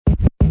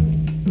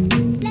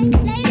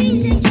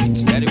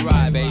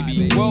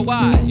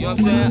Worldwide, you know what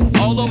I'm saying?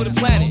 All over the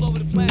planet.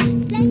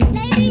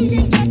 Ladies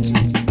and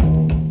gentlemen.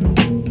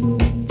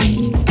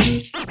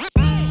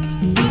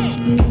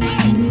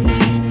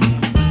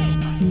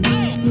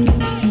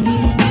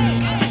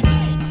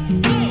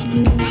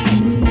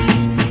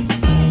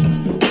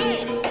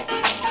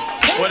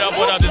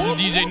 What up, this is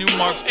DJ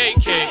Newmark,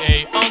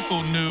 aka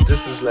Uncle New.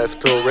 This is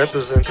Lefto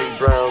representing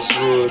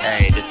Brownswood.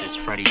 Hey, this is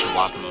Freddie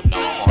Joachim of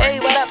Noah Horn. Hey,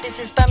 what up? This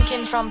is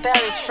Pumpkin from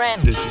Paris,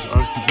 France. This is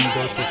RCB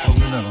Doctor from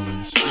the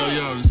Netherlands.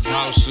 Yo, this is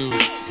House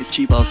Shoes. This is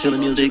Chief off Feeling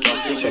Music.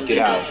 Check it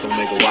out, so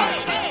make a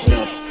watch. What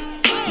up?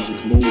 This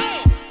is Moose.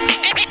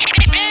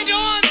 And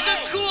on the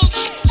cool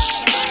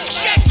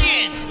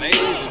check-in.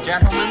 Ladies and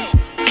gentlemen,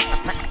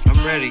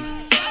 I'm ready.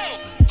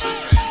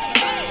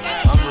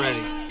 I'm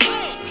ready.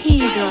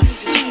 He's a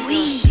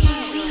sweet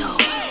soul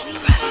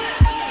brother.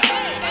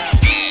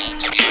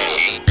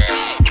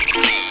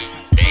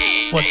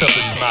 What's up,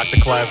 this is Mark the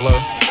Clavlo.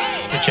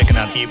 You're checking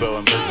out Ebo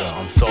and Bizza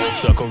on Soul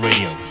Circle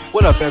Radio.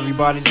 What up,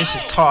 everybody? This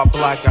is Todd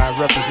Black Guy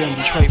representing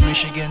Detroit,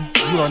 Michigan.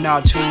 You are now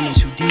tuned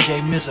into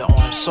DJ Mizza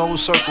on Soul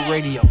Circle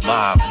Radio.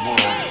 Live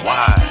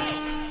worldwide.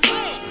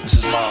 This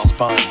is Miles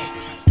Bonnie.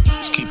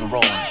 Let's keep it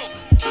rolling.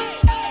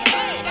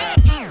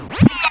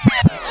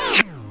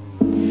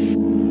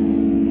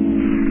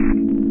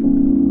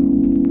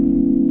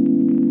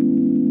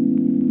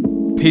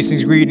 Peace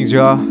and greetings,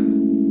 y'all.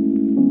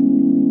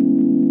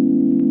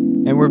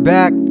 And we're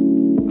back.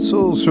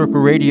 Soul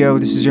Circle Radio.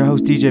 This is your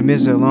host, DJ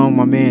Mizza, along with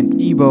my man,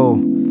 Ebo.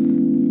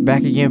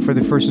 Back again for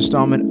the first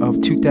installment of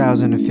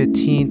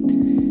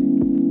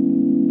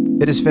 2015.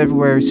 It is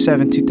February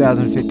 7,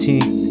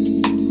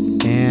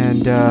 2015.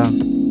 And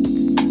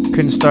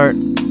couldn't start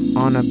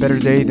on a better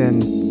day than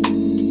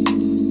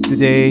the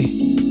day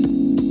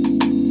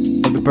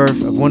of the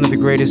birth of one of the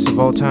greatest of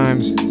all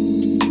times,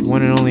 the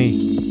one and only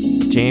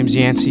James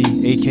Yancey,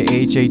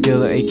 aka J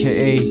Dilla,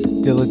 aka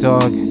Dilla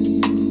Dog,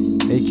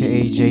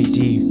 aka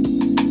JD.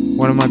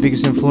 One of my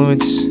biggest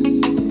influence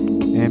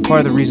and part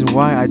of the reason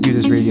why I do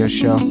this radio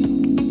show.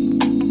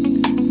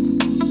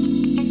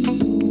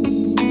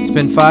 It's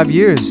been 5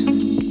 years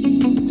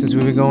since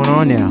we've been going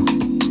on now.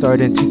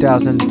 Started in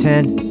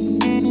 2010.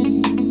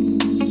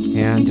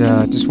 And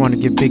just want to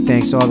give big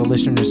thanks to all the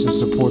listeners and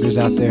supporters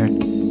out there.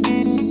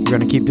 We're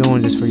going to keep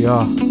doing this for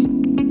y'all.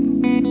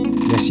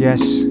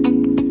 Yes.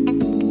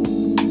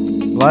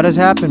 A lot has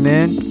happened,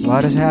 man. A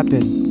lot has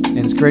happened. And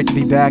it's great to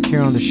be back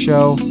here on the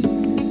show.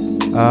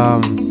 A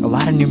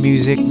lot of new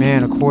music,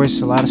 man. Of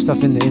course, a lot of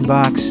stuff in the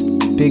inbox.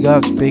 Big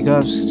ups.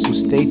 So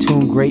stay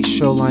tuned. Great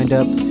show lined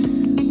up.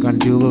 Gonna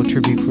do a little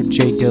tribute for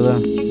J Dilla.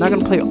 Not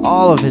gonna play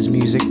all of his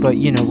music, but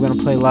we're gonna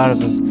play a lot of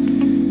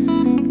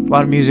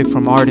music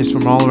from artists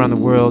from all around the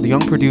world.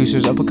 Young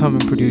producers,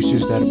 up-and-coming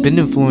producers that have been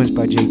influenced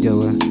by J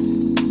Dilla.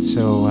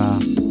 So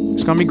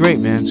it's gonna be great,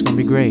 man. It's gonna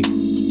be great.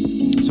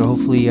 So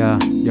hopefully y'all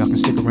can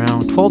stick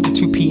around. 12 to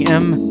 2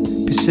 p.m.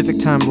 Pacific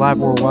time, live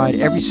worldwide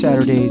every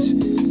Saturdays.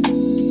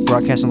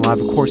 Broadcasting live,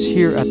 of course,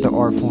 here at the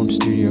Art Form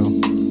Studio.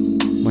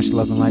 Much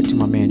love and light to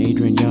my man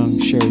Adrian Young,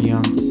 Sherry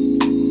Young.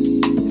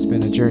 It's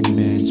been a journey,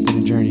 man. It's been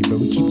a journey, but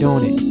we keep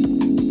doing it.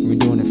 We're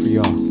doing it for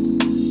y'all.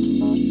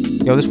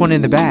 Yo, this one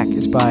in the back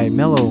is by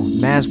Mello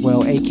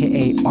Maswell,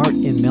 aka Art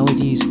and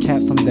Melodies,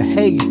 cat from The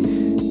Hague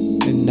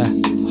in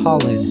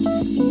Holland.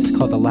 It's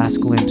called The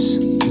Last Glimpse.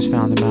 Just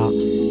found him out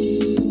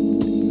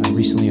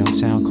recently on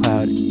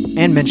SoundCloud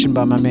and mentioned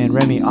by my man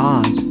Remy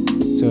Oz.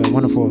 It's a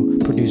wonderful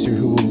producer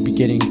who will be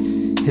getting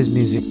his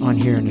music on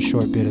here in a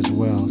short bit as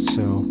well.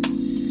 So,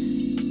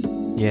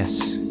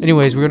 yes.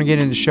 Anyways, we're going to get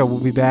into the show. We'll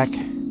be back.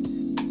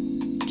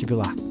 Keep it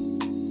locked.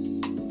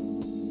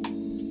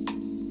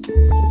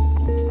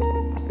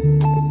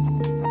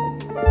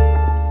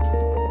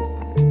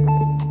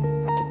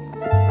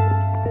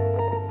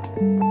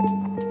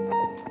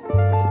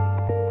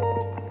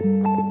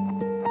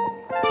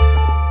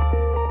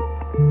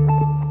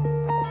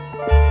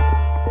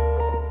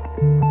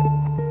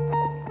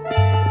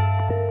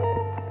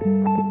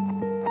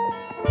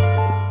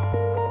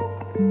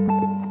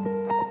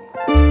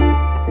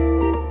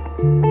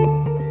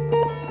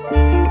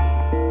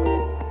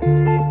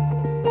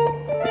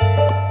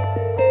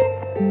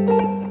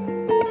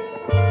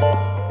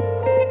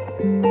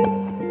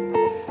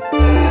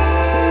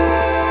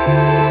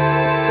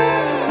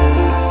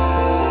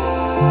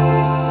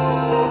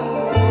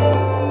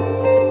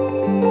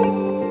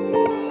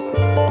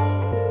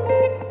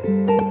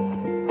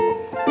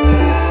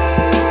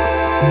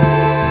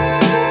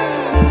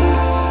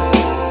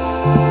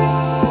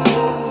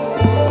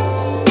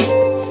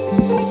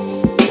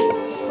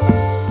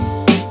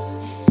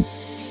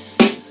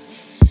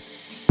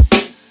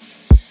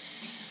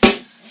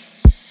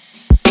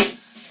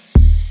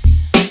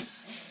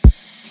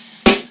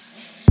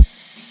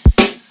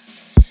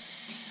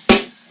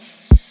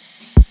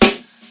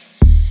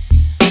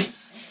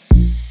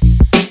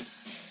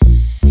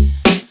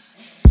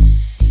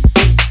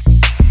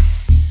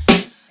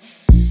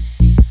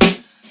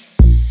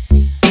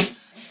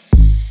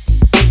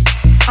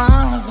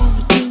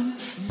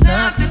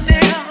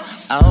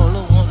 All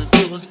I wanna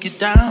do is get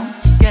down,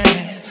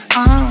 yeah.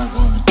 All I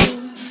wanna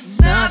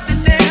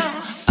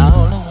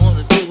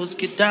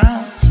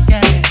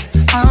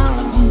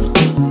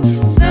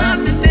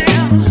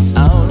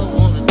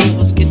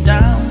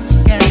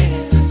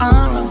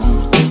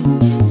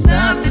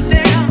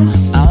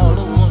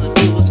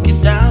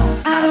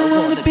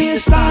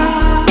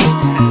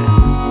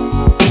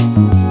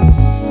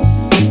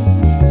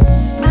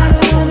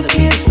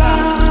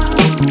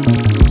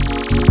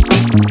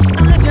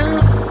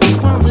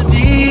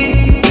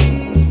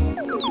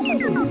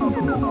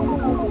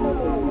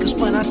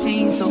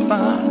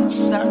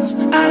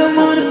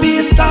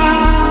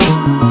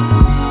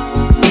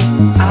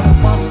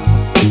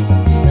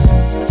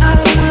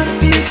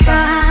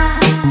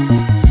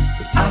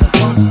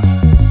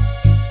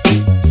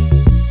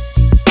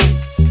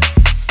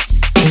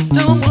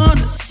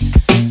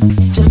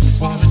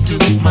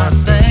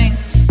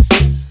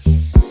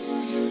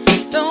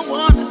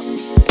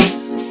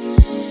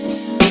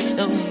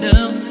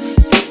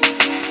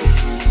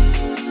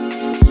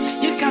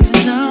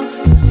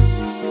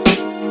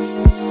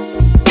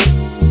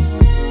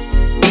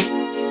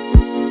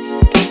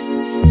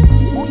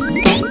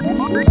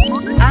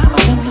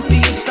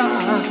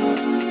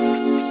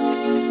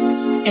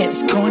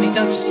It's corny,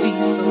 don't you see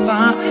so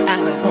far? I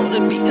don't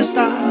wanna be a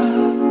star.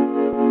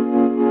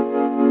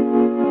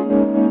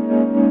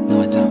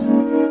 No, I don't.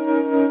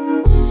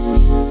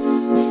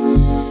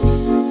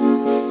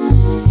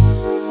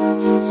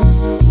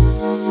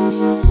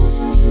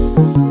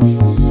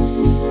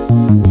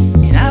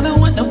 And I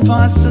don't want no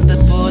parts of the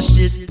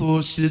bullshit.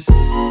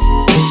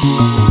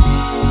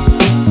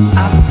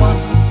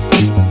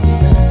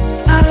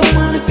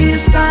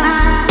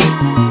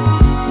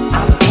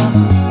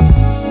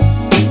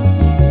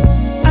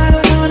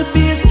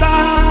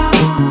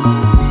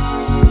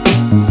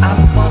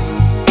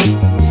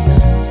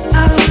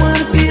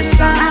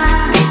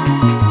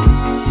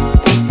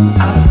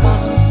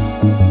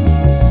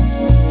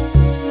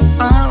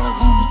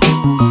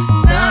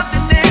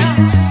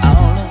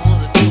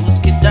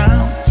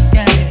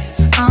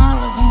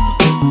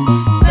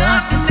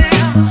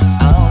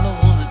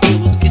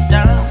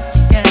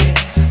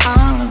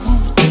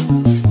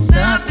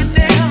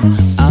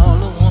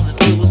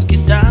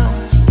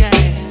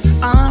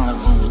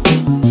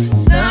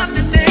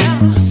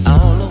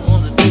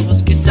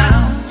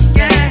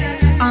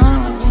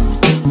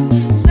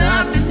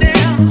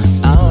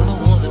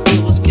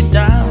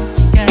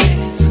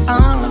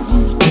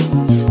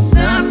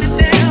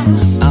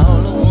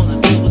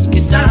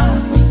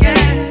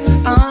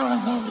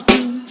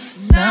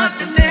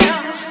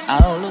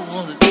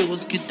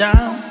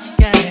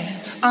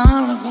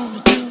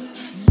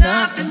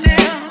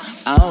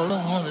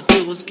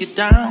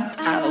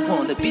 I don't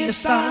wanna be a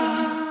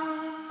star.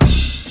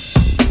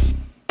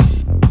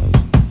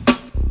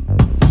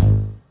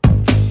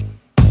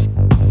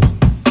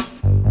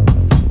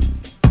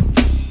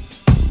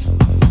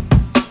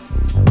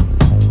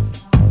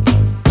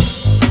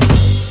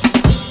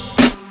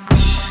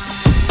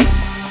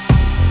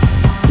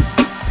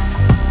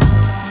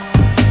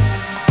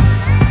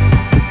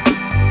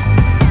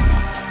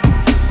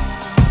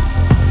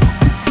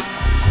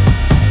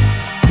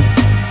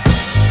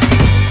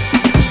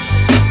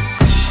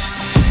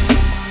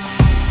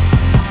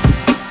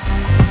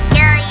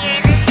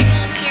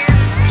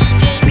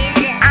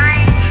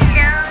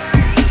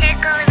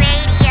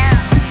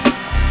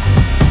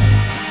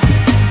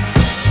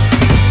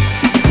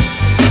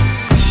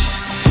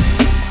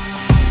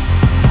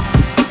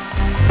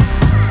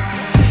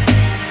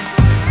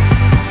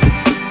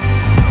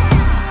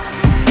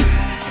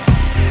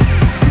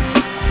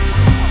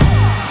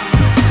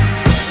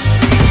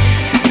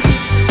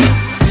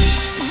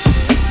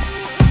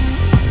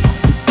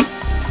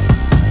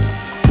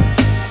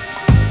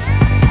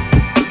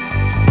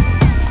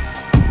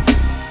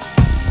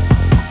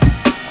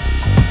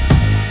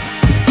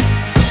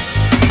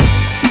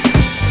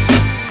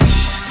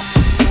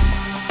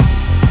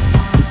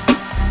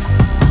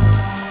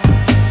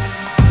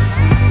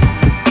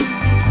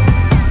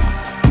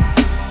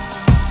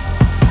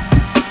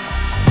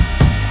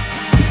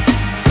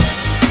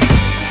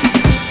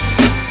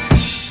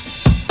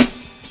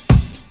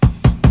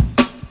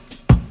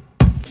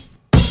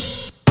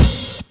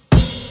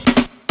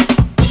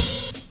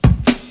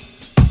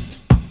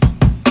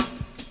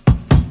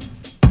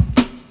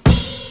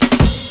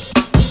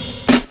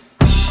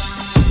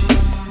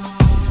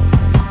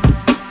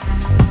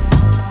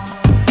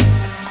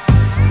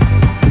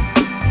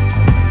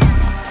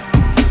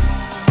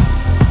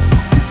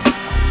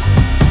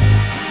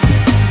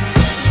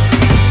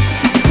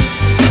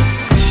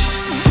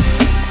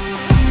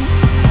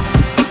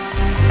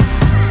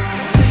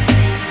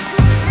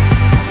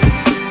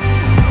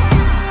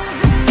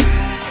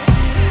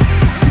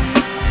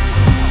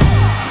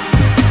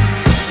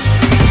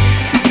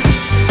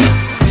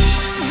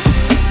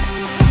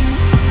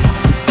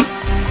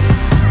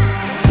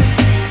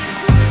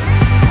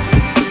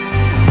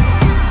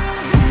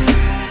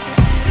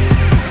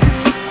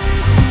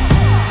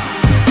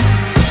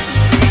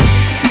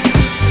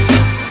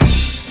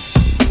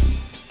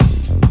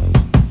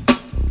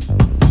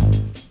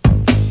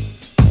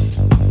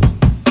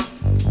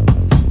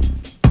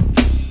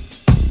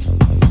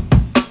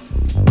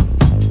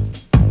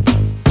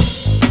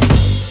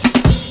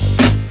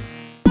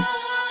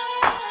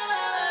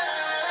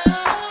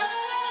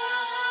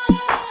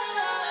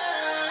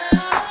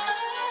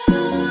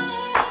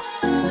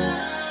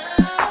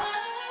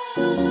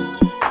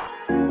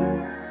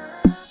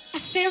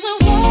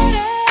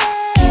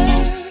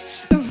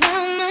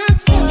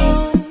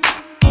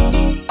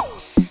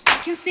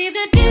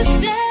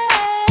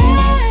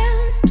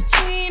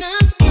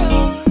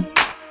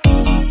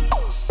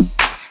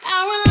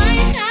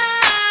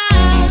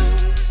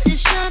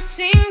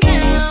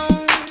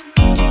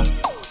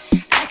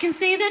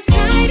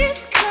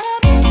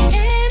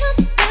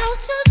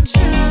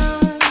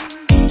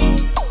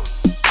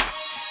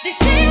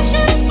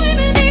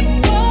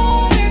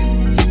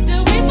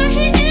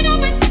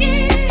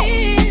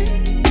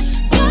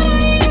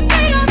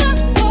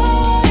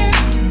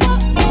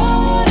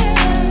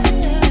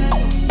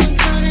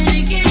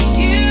 Again.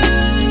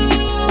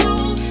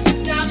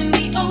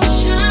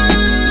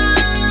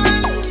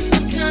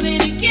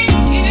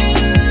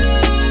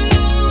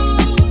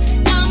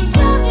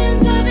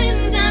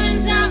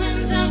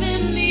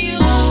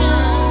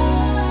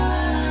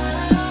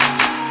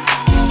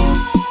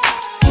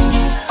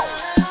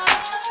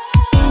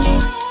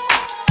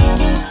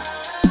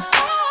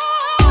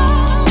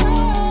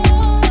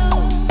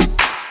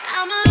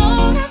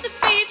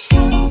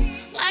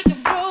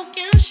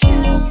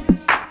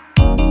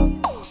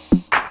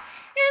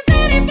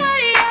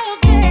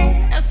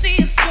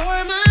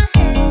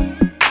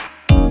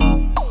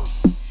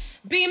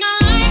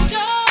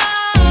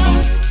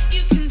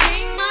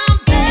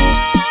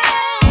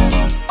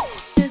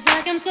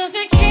 I'm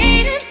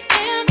suffocating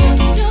and there's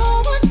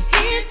no one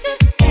here to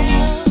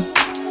help.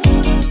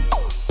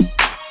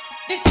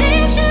 They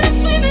say I shouldn't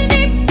swim in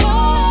deep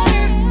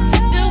water.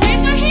 The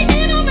waves are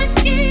hitting on my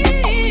skin,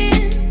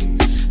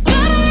 but I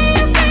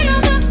ain't afraid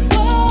of the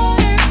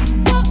water.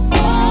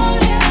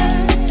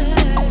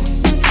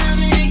 I'm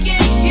coming to get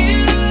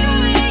you.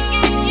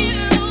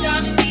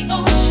 Stop in the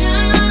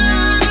ocean.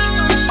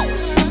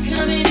 I'm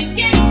coming to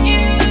get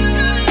you.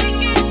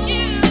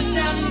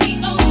 Stop in the ocean. I'm coming to get you. Stop in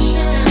the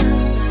ocean.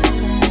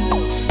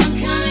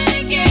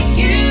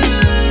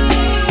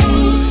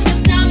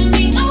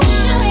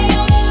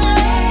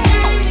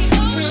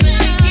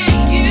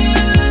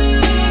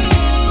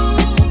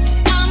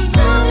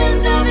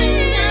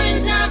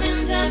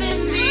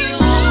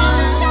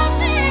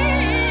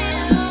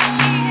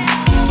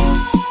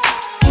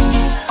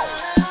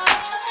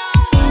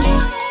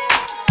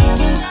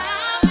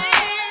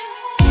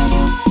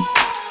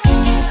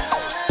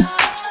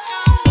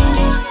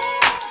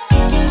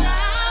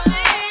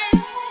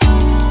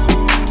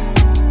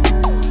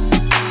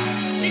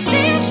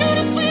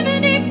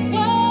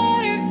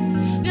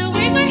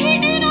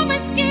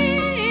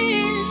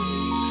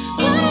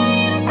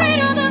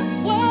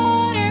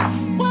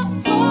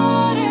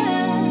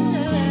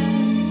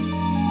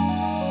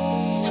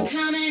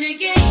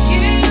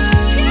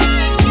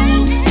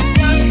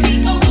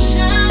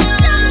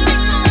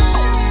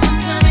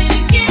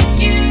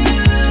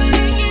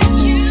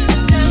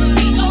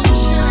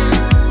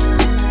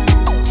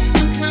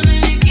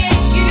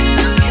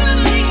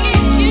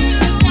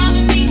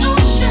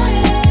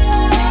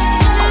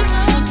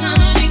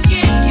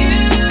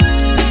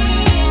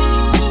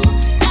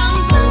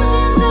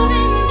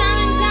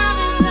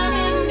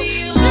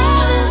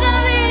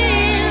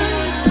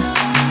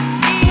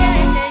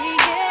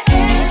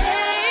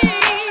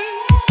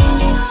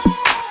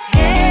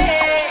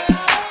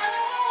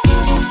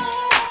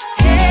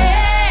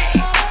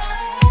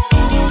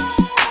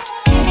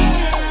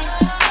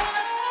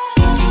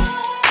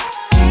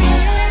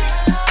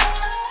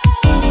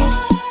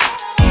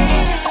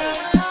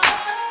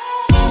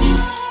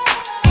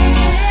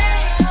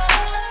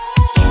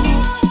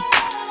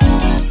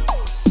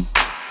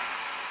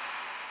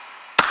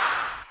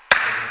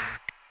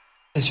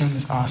 This room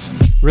is awesome.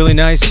 Really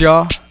nice,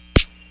 y'all.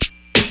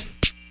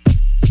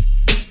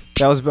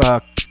 That was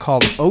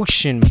called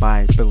Ocean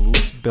by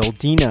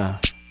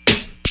Beldina,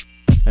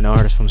 an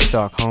artist from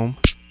Stockholm.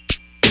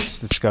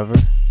 Just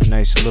discovered a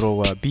nice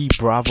little B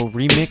Bravo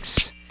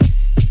remix,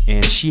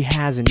 and she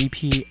has an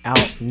EP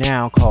out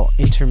now called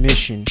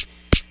Intermission,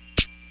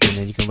 and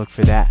then you can look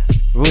for that.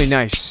 Really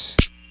nice.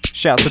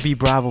 Shout out to B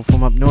Bravo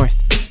from up north.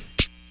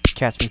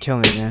 Cat's been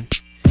killing it, man.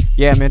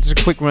 Yeah, man, just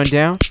a quick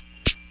rundown.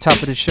 Top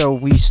of the show,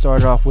 we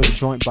started off with a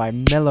joint by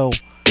Mellow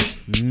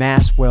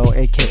Maswell,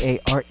 aka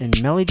Art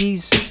and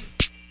Melodies.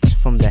 It's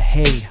from The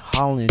Hague,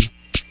 Holland,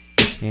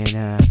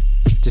 and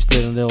just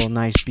did a little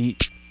nice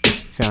beat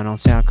found on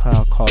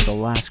SoundCloud called The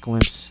Last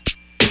Glimpse.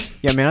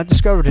 Yeah, man, I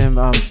discovered him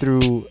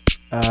through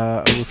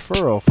a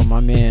referral from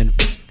my man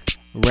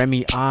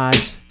Remy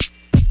Oz.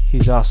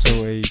 He's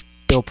also a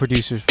bill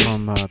producer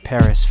from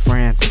Paris,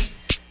 France.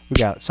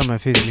 We got some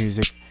of his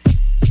music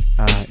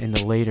in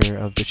the later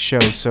of the show,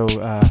 so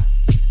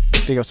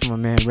big ups to my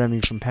man Remy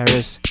from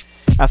Paris.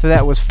 After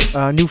that was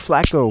New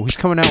Flacco. He's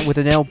coming out with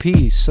an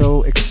LP.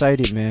 So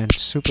excited, man.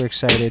 Super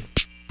excited.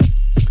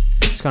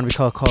 It's going to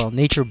be called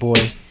Nature Boy.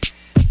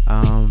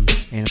 And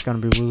it's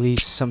going to be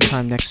released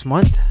sometime next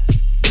month.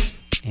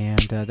 And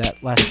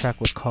that last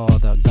track was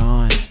called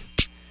Gone.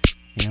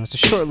 You know, it's a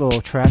short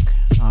little track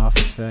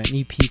off an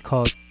EP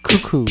called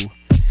Cuckoo.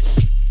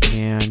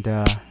 And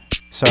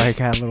sorry, I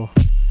got a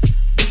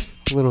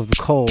little of the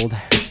cold.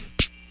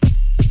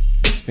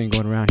 It's been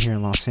going around here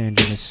in Los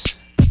Angeles.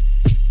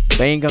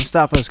 They ain't gonna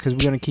stop us because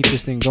we're gonna keep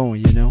this thing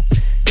going, you know.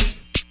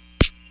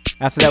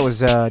 After that was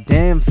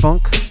Damn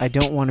Funk, I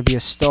Don't Want to Be a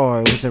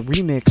Star. It was a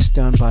remix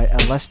done by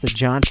Alesta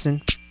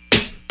Johnson,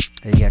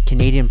 a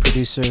Canadian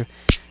producer.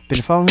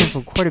 Been following him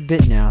for quite a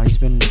bit now. He's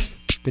been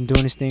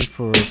doing his thing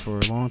for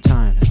a long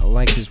time. I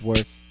like his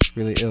work.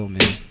 Really ill,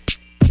 man.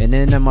 And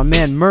then my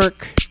man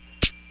Merc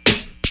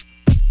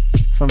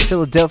from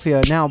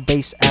Philadelphia, now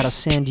based out of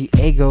San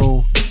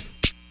Diego,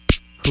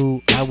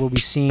 who I will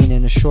be seeing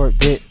in a short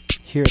bit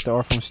here at the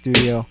Artform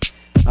Studio.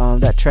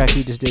 That track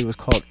he just did was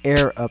called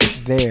Air Up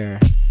There,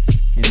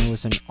 and it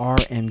was an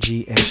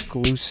RMG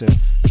exclusive.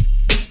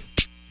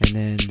 And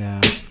then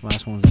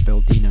last one was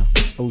Beldina,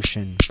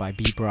 Ocean by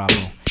B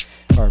Bravo,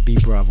 or B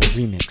Bravo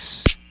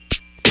remix.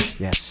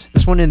 Yes,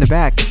 this one in the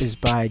back is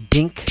by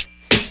Dink,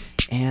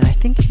 and I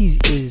think he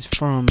is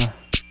from,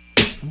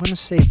 I'm gonna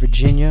say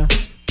Virginia,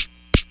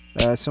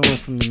 somewhere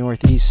from the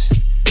Northeast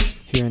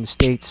here in the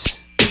States.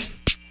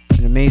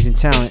 An amazing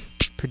talent,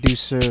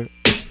 producer,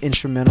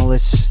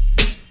 instrumentalist,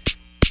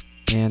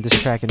 and this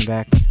track in the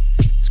back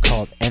is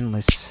called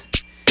Endless.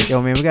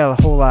 Yo, man, we got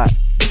a whole lot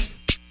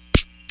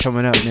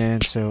coming up,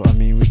 man. So I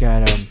mean, we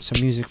got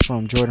some music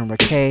from Jordan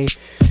Raquet,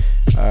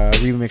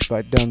 remix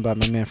done by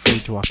my man Freddie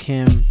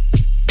Joachim.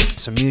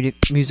 Some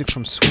music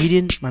from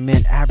Sweden, my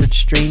man Average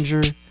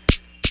Stranger.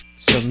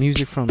 Some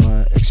music from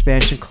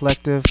Expansion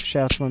Collective.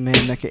 Shout out to my man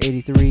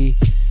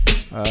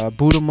Mecca83,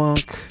 Buddha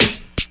Monk,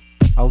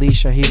 Ali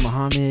Shaheed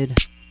Muhammad,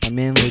 my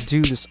man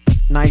Ledoux, this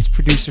nice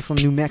producer from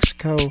New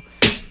Mexico.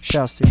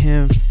 Shouts to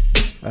him.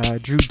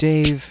 Drew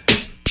Dave,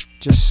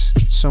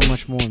 just so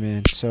much more,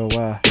 man. So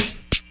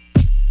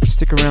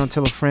stick around,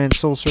 tell a friend.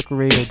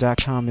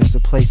 SoulCircleRadio.com is the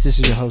place. This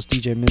is your host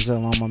DJ Mizza,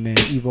 along with my man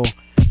Evo.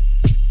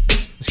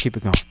 Let's keep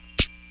it going.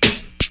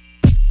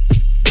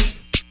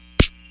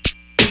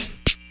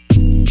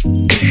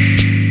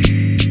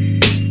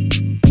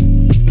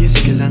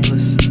 Music is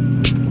endless,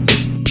 and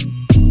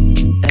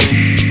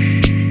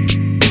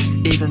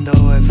even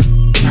though I've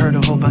heard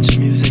a whole bunch of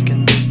music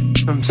and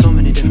from so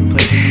many different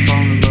places and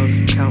fallen in love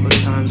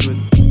countless times with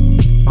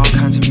all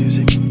kinds of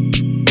music,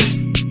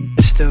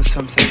 there's still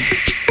something,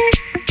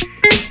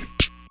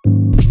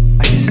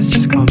 I guess it's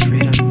just called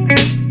freedom.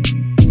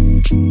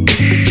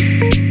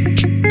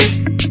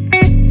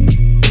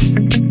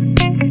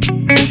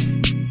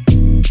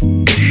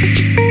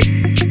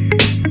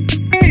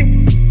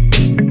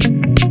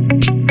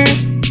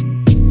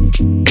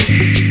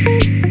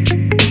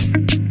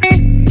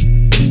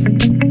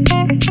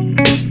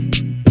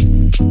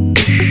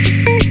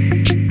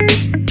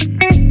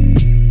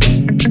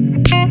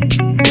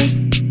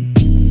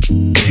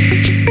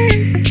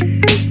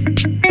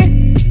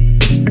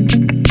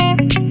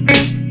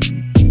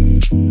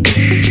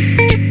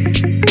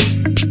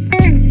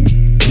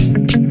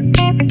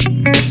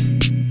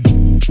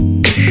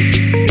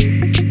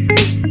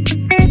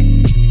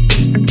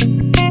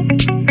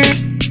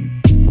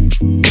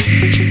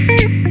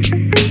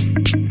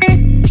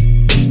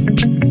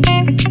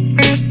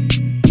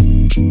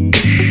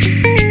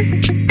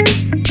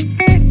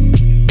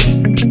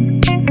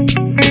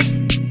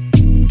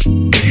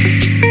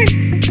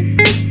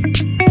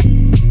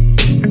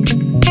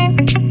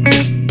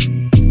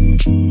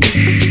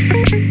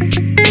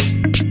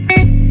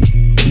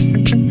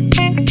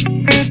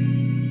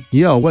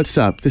 Yo, what's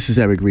up? This is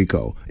Eric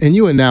Rico, and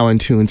you are now in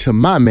tune to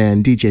my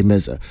man, DJ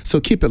Mizza. So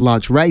keep it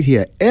locked right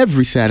here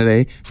every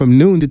Saturday from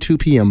noon to 2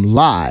 p.m.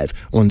 live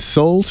on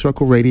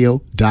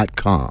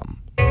SoulCircleRadio.com.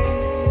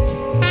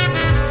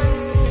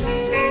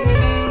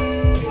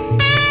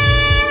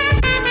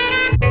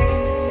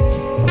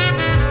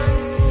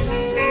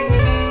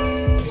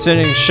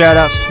 Sending shout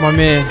outs to my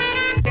man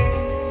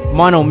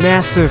Mono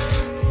Massive.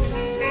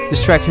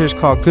 This track here is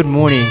called Good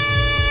Morning,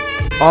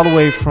 all the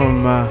way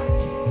from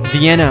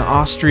Vienna,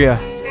 Austria.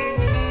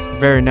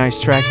 Very nice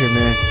track here,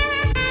 man.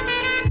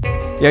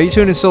 Yo, you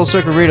tuned in Soul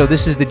Circle Radio.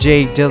 This is the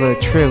J Dilla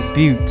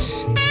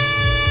Tribute.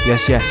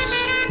 Yes, yes.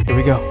 Here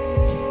we go.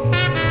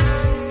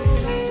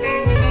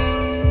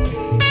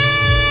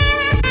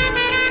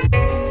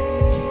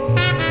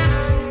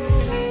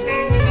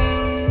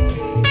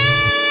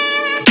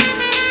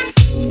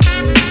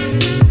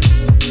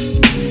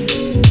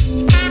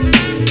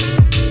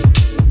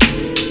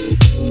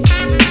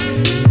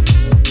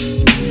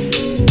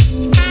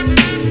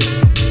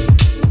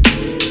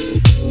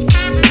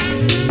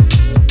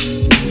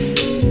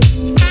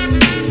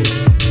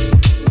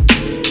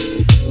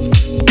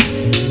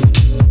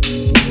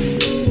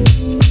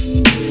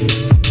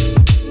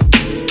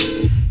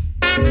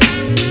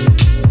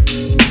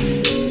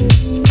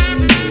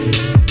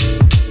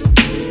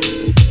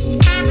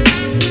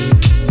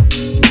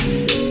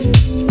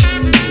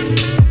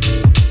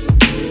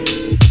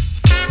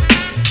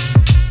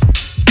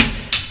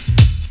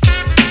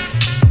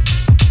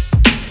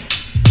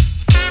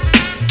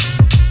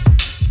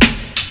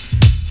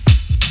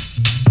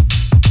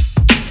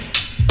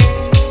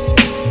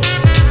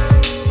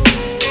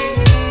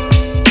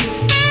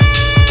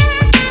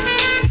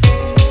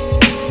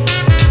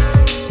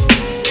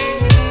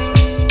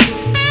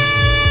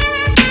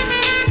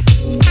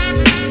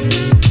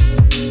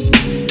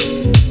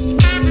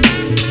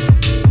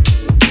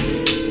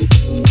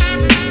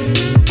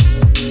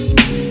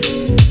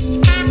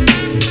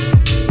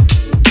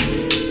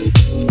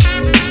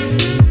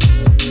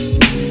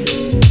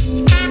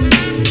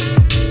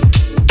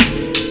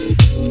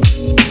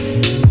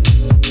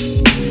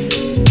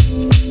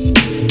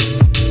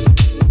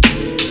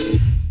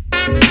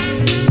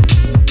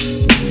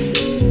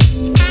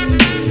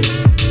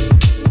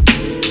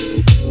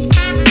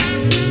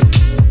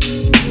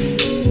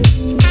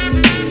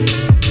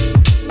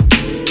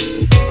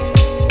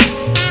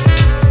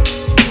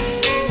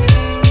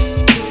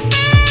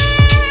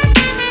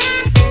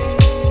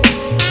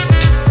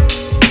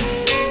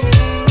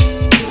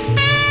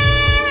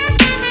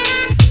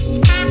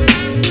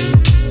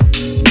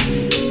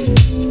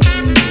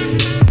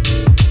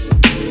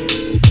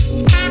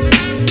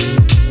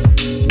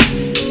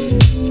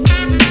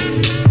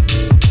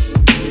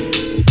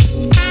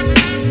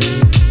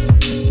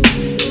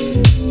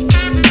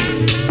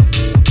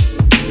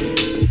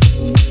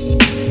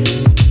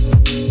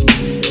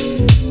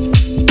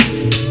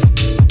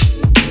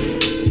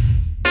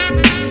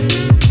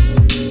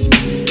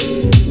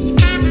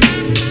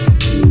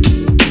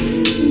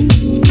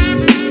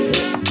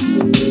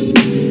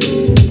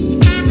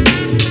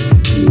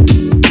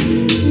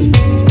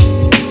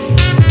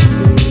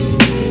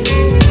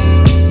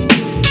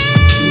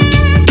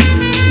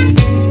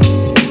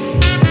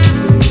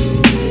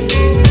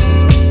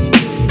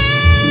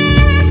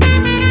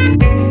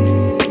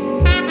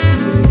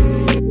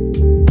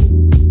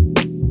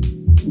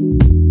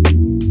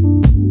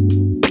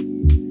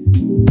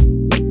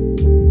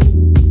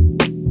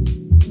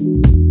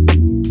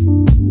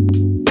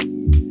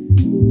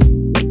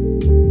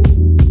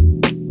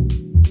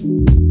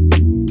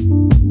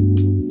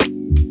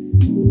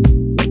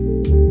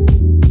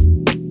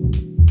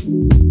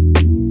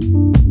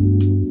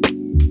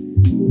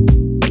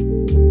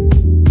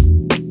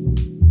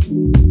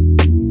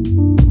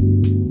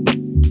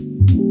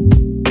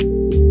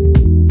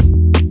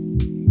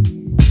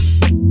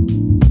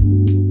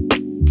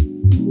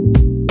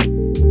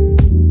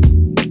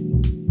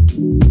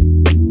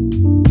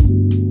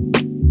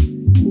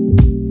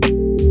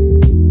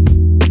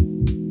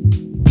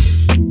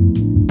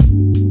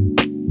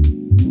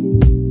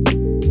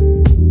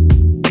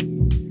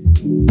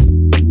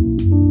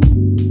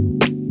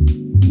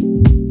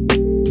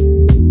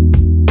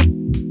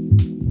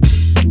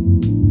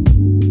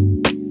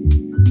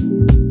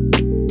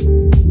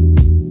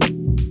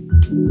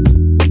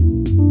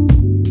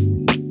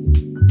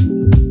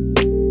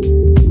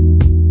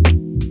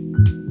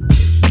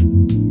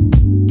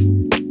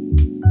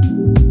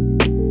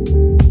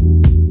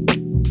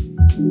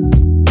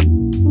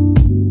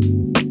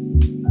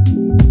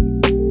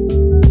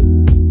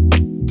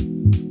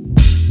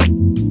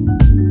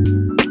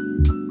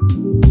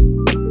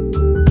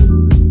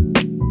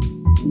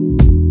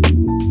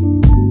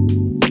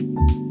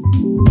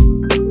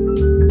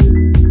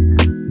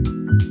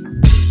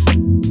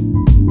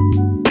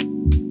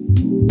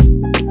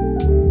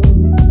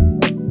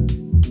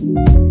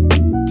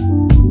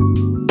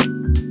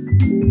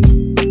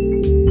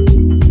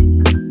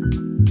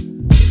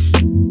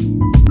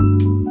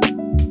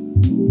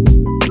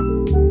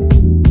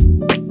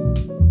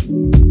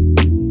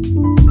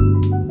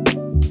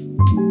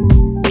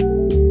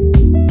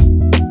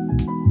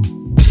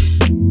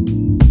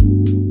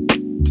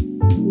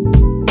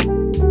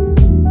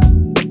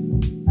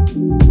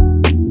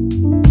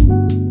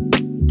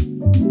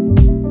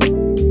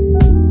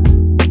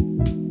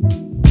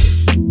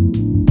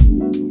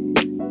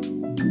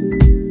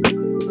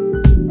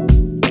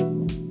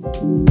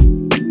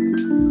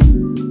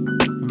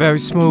 Very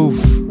smooth.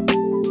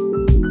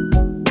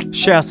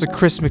 Shouts to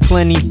Chris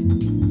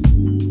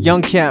McClenny,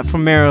 young cat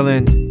from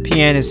Maryland,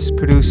 pianist,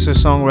 producer,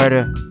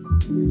 songwriter.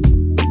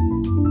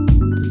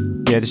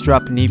 Yeah, just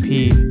dropped an EP.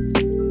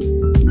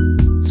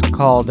 It's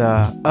called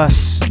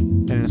Us,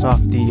 and it's off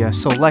the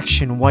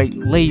Selection White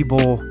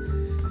Label,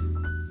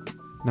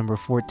 number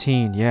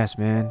 14. Yes,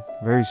 man,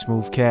 very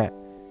smooth cat.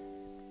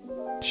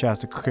 Shouts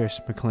to Chris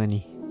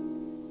McClenny.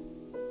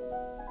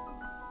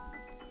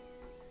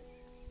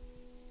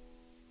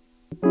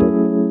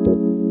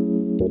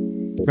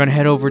 We're gonna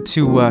head over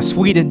to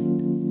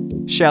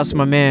Sweden. Shouts to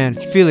my man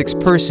Felix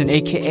Persson,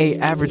 aka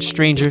Average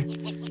Stranger.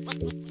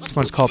 This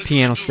one's called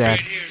Piano Stab.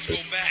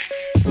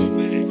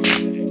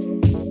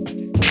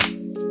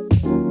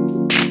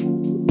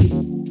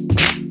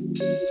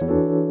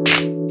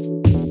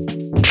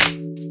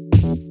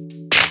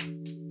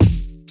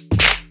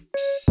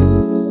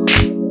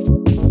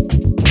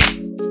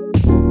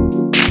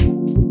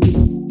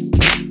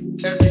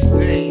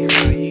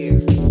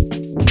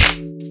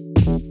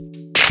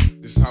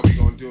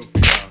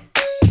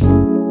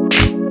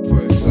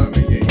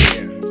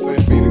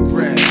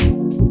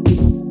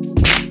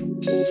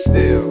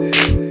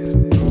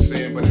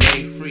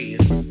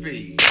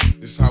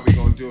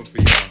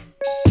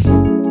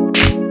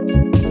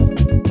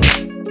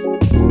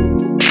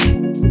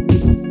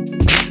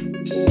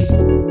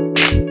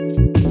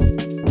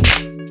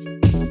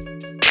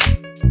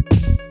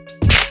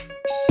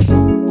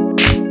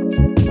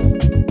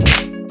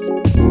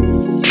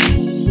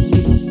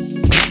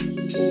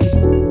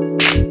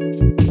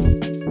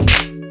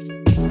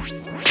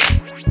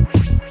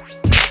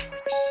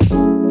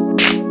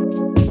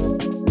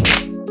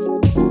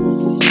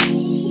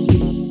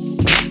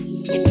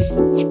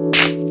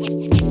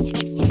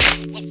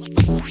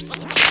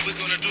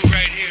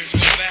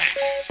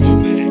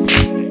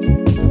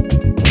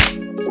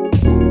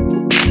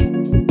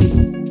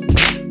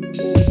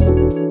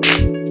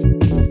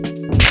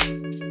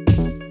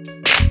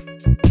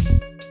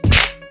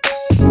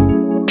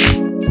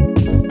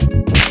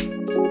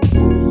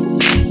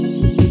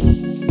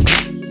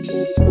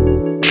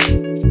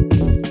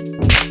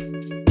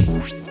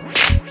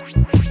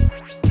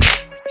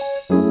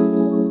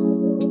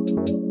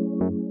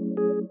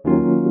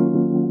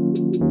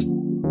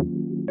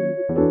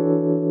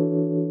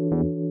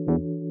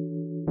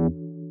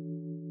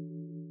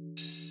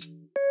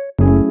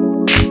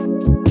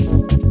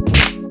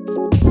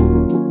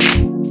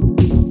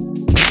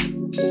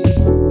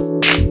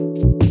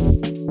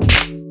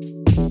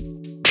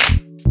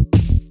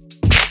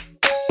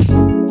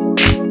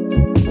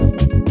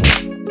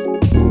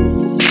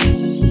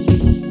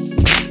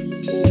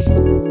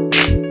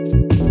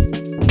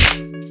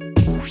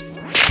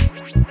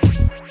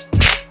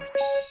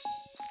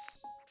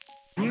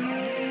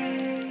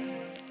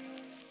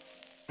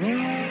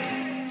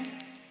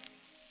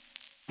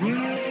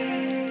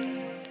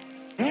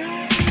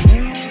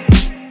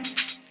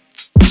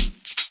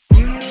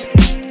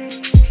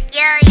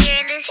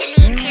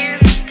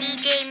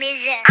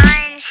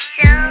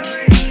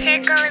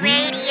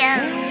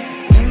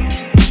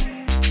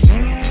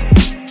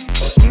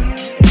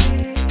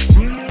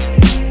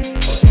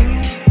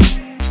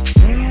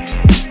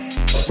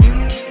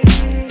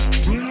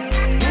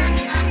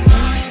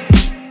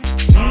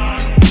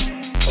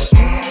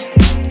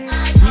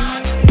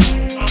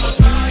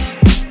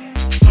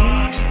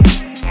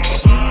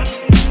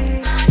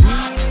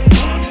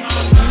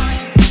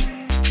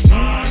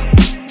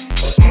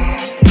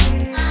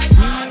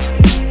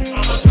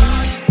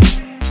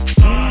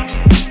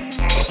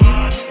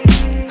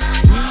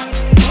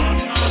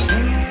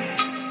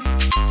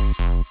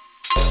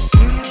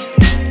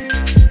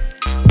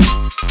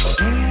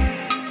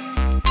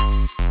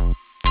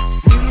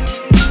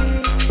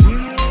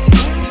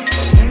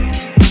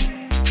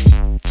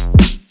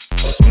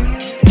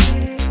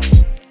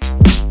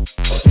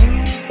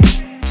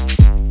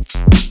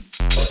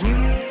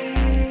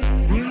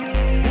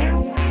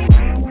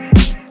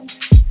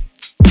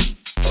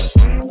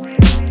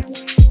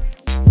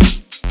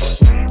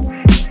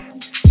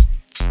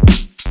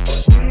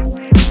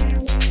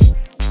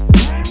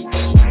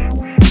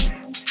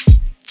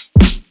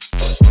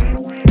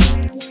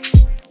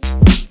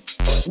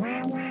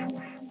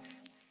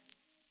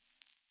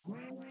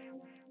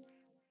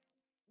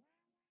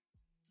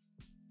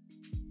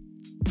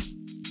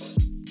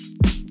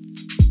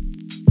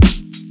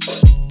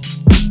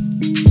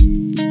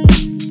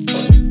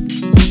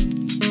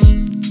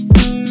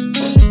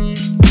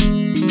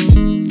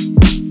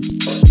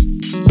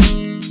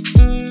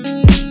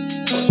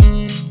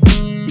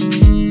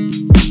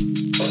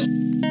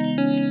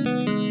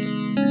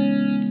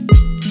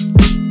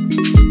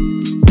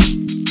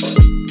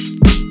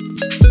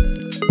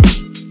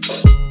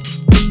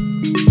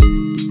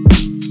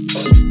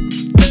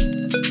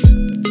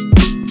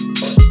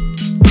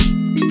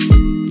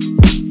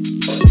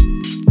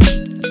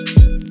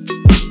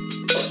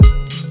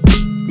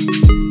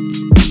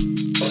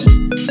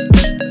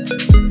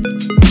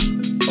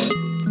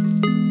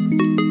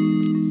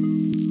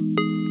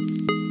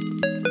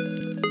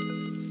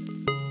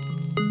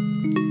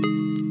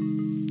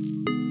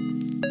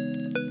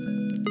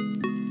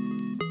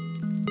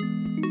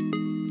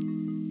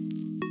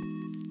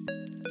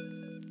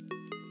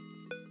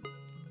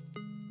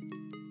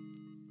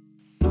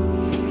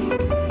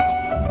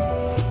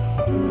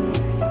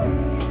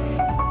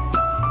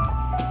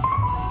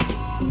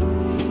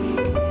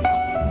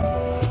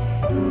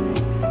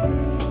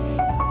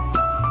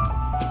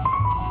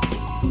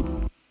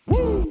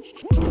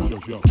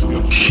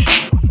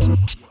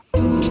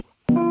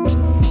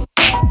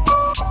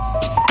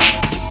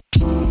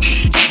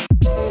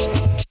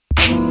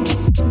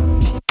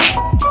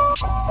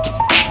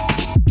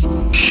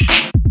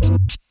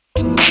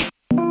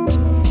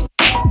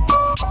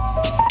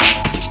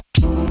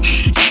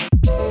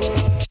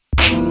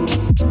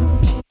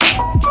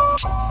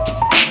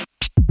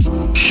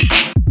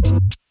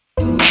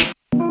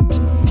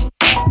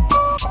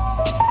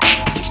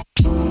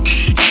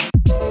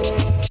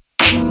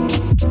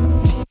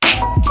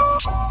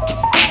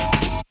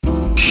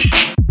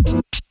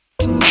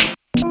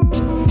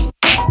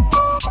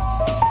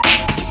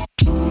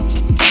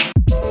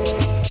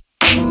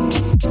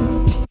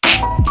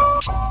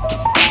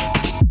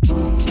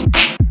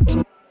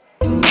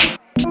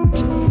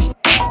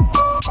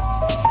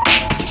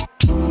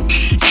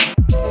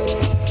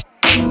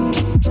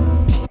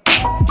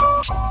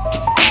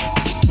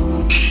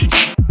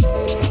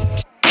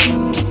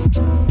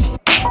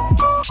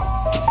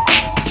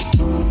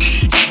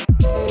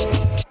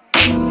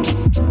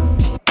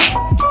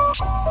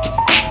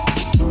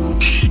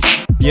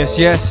 Yes,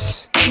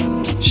 yes.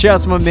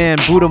 Shouts to my man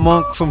Buddha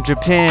Monk from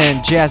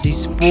Japan, Jazzy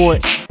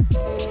Sport.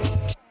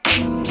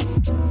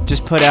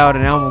 Just put out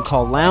an album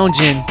called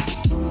Loungin'.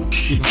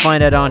 You can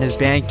find that on his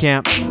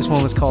Bandcamp. This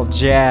one was called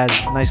Jazz.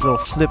 Nice little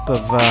flip of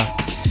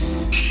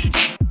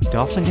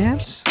Dolphin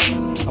Dance?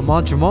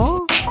 Ahmad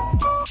Jamal?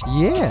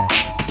 Yeah.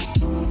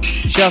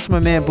 Shouts to my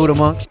man Buddha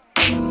Monk.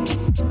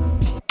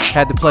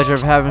 Had the pleasure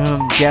of having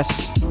him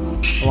guest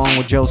along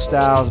with Joe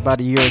Styles about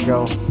a year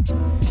ago.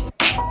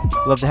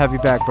 Love to have you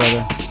back,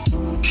 brother.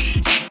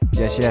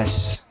 Yes,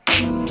 yes.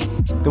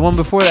 The one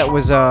before that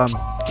was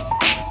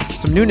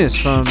some newness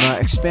from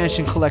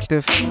Expansion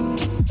Collective.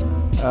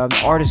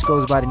 The artist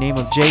goes by the name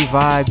of J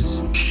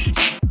Vibes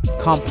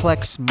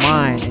Complex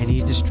Mind, and he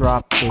just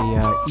dropped a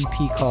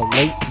EP called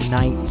Late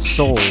Night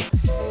Soul.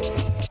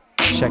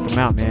 Check him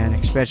out, man.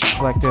 Expansion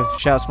Collective.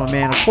 Shouts to my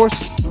man, of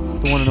course,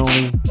 the one and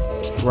only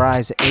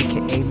Rise,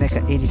 aka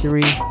Mecca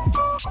 83,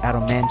 out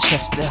of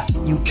Manchester,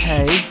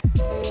 UK.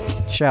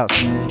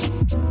 Shouts, man.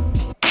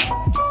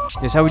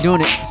 Yes, how we doing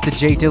it? It's the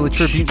J Dilla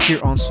Tribute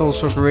here on Soul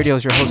Circle Radio.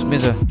 It's your host,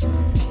 Mizza.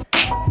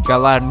 Got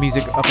a lot of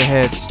music up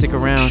ahead. Stick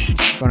around.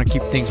 Gonna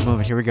keep things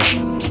moving. Here we go.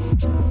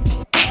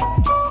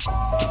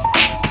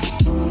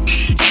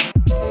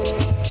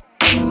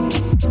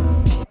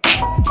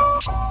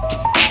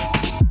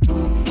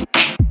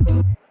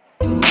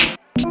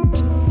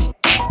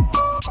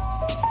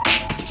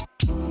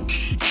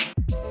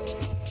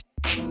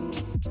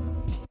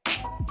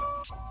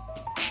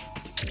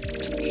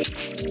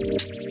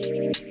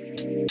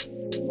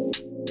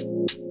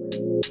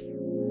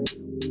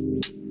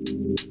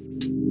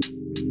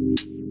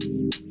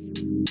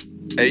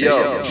 Hey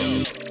yo,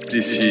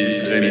 this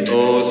is Remy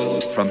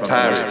Oz from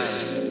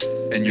Paris,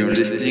 and you're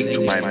listening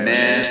to my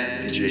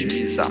man DJ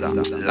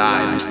Mizza,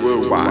 live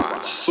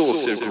worldwide, Soul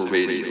Circle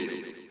Radio.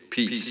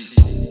 Peace.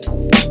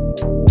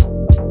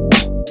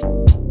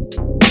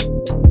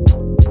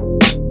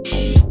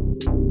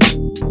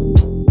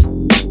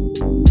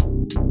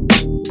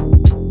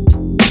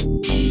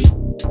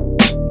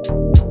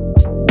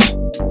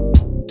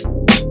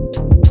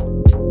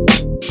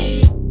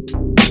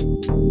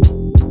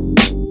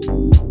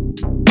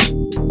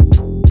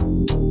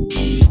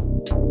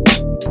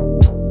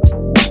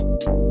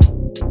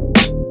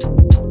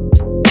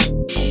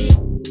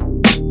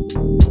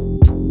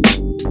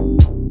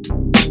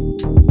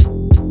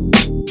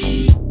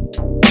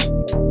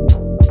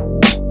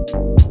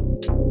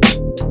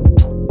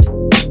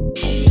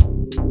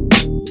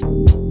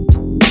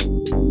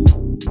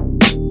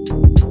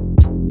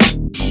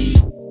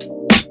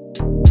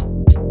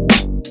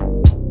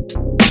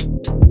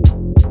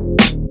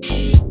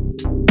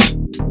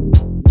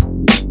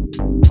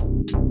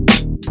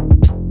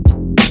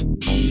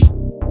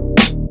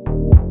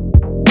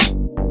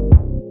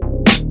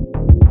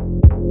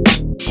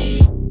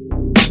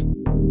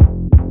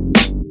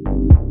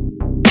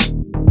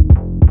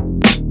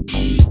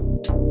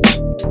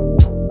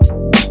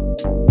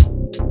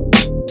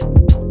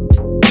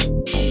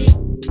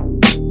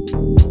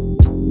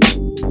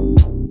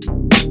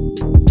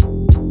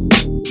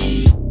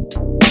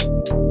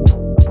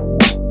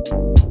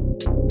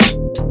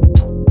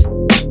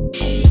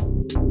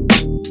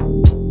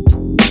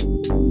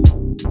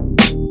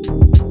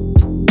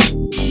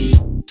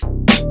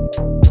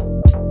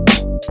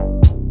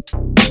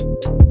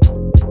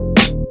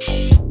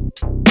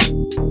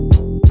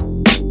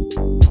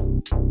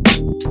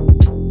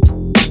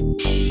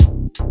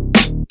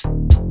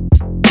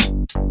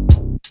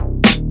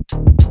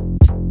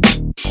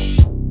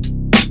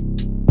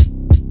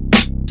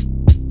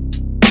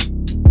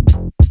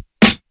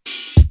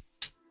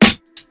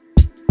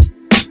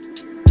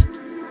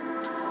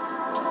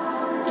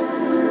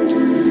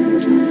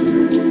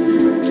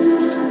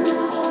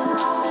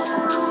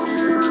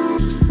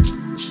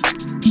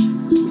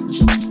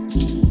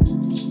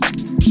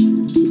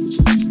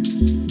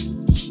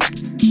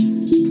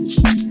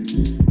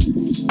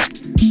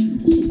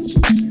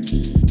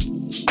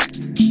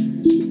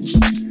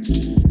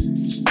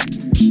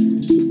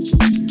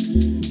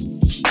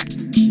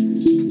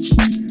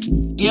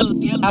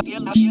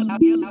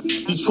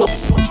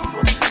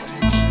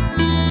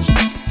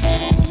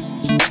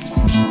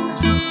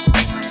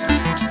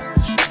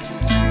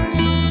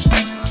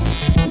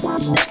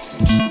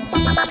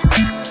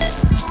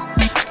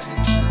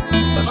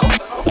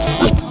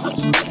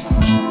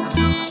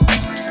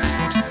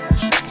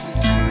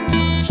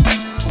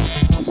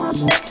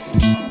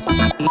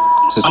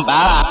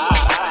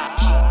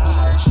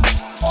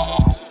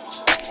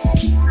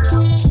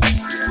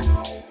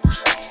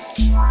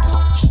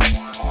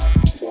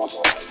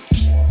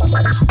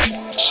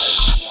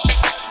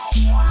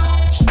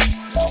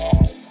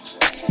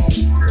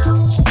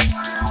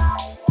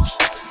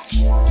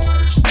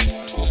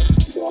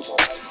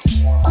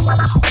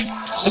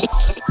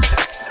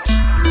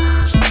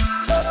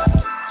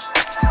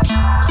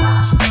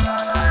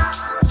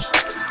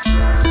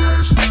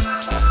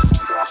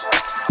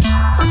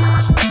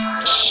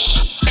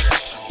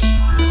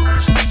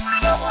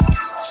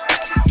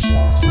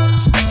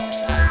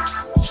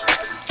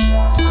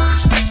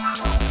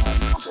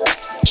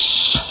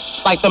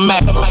 like the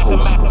Mac.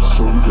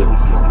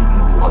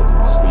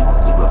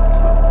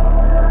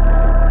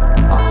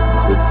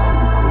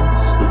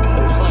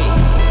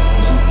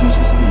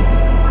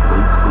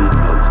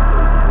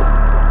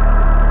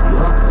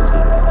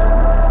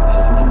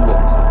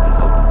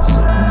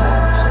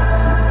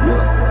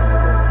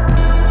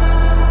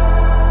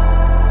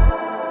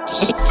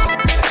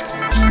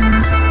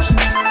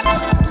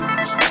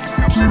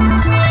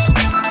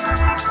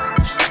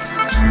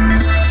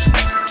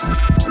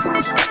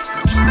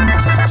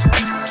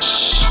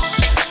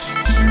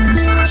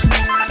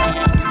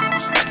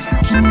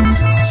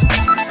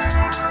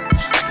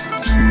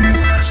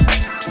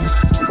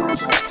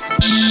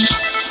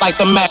 Like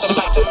the Mac.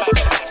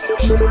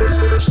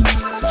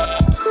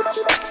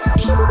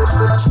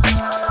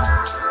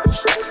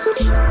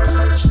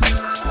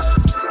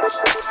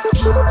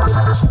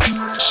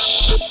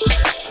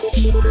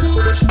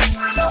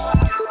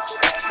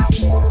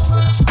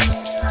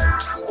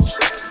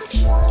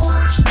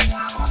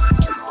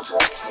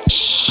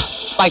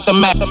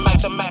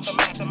 Like the Mac.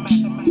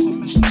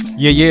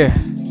 Yeah.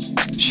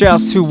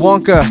 Shouts to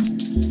Wonka,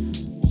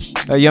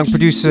 a young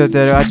producer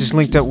that I just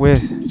linked up with.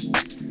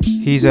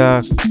 He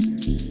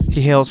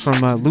hails from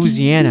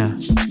Louisiana.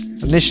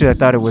 Initially, I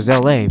thought it was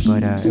LA,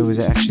 but it was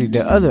actually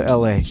the other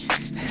LA.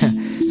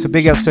 So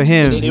big ups to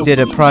him. He did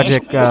a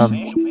project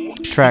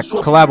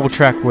collabo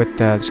track with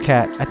this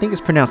cat. I think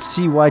it's pronounced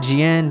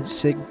CYGN,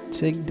 Sig,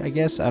 I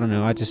guess. I don't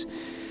know. I just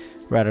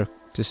rather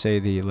to say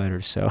the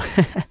letters. So,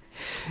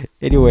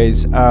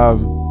 anyways,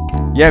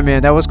 yeah,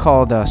 man, that was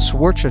called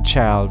Swartha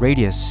Child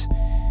Radius,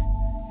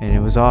 and it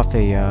was off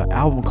a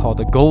album called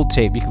The Gold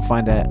Tape. You can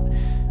find that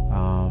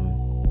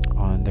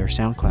on their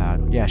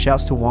SoundCloud. Yeah,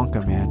 shouts to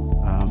Wonka, man.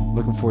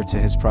 Looking forward to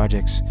his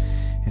projects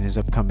and his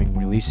upcoming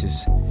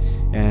releases.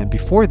 And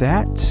before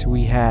that,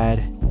 we had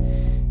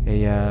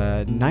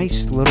a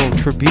nice little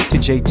tribute to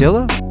J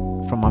Dilla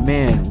from my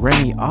man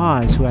Remy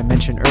Oz, who I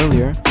mentioned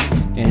earlier,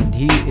 and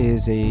he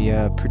is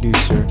a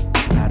producer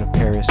out of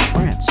Paris,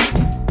 France.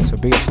 So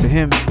big ups to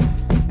him,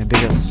 and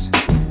big ups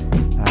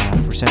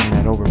for sending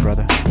that over,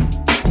 brother.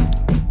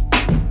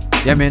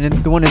 Yeah, man,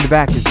 and the one in the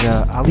back is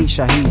Ali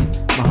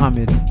Shaheed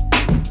Muhammad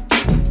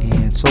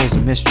and Souls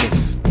of Mischief.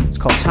 It's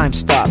called Time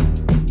Stop.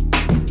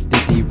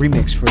 Did the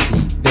remix for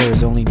the There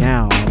Is Only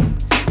Now album,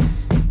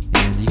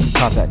 and you can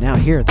cop that now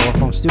here at the Off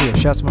Home Studio.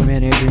 Shouts to my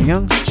man Adrian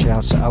Young.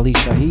 Shouts to Ali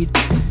Shaheed.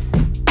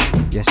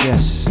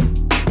 Yes.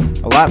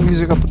 A lot of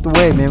music up the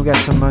way, man. We got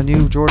some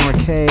new Jordan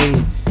McKay,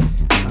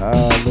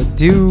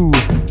 Ledoux,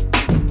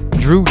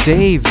 Drew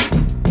Dave,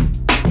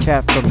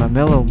 cat from the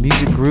Mellow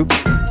Music Group.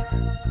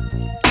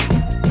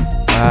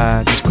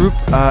 This group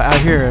out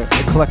here,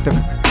 a collective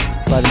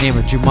by the name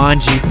of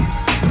Jumanji.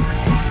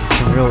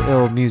 Some real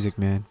ill music,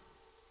 man.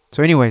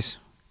 So anyways,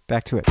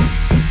 back to it.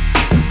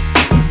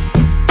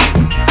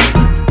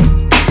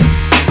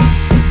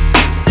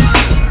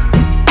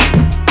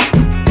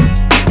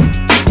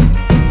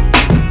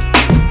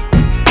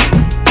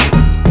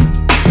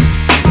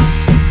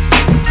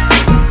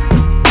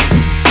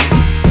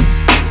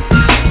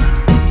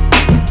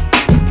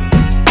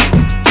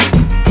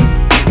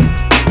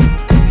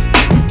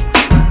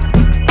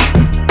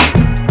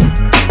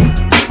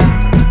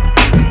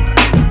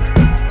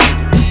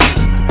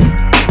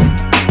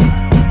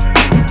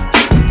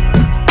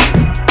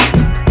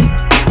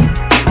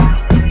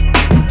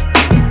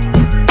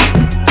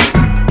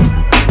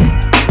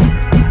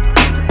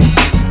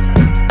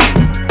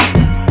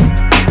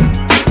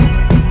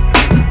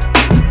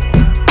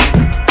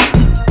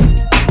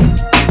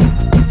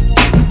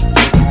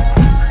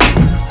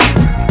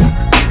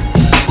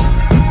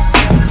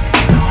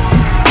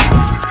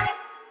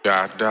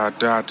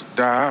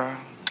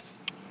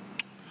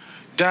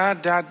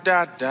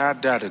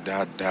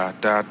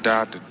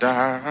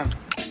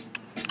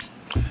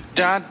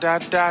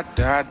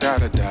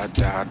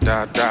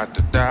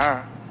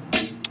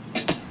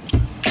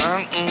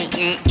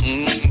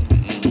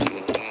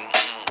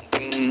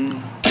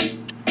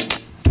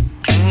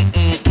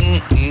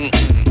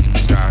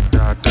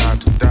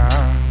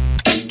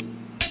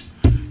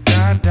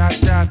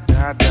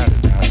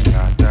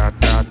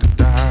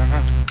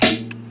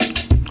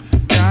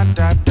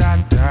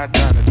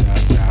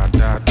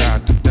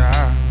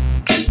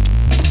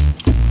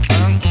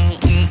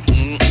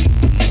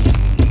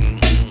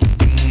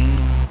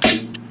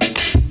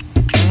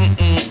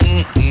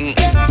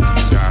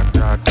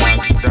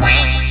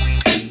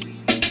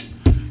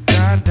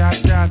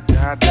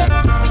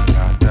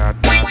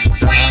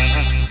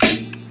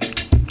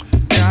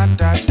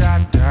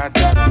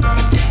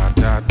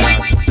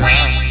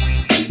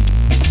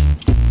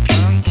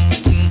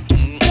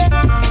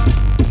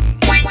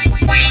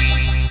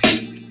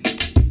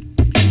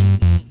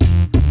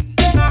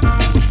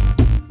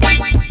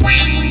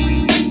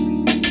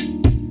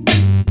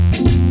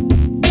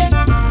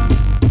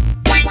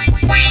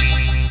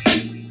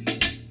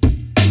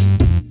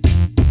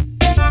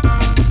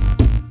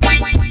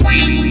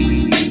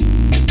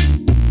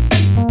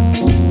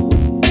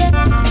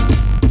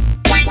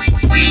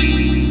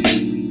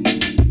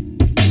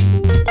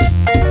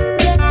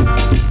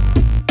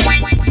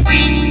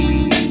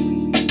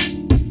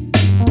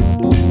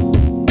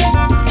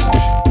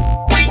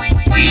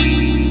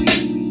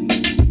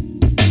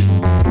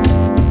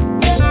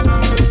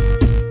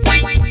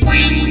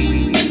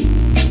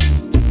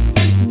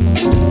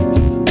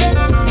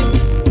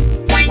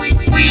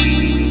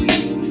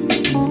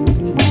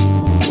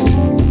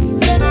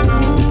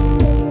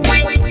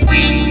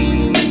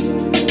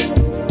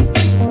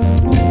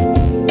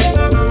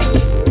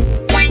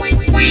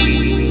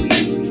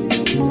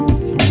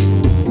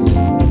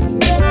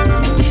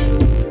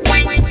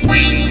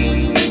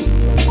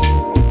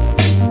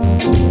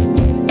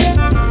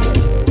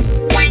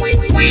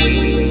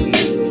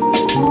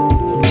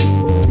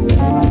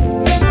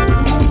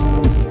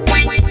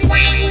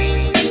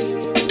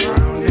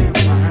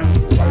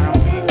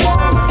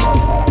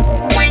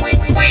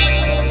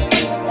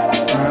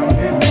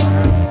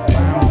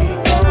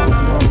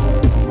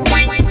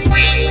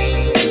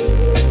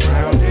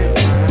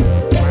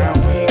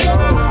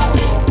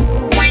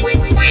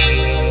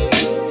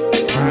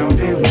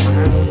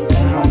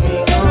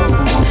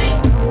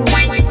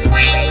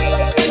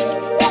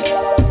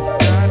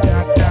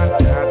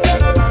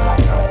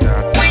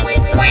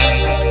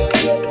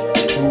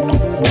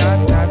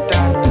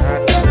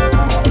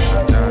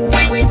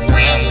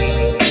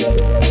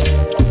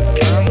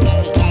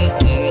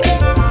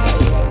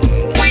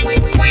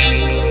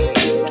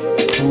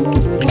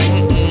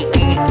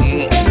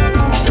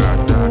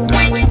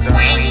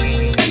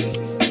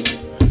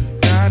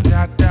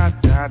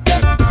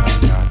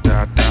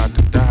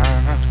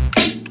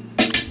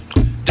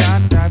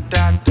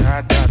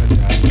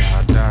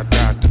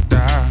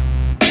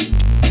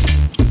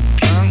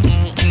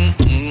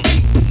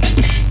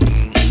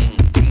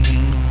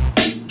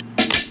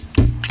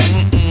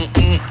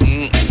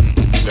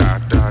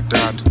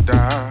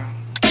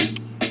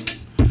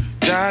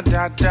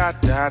 da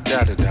da da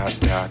da da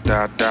da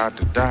da da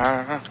da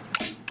da.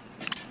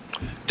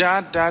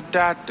 Da da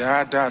da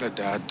da da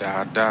da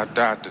da da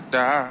da da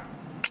da.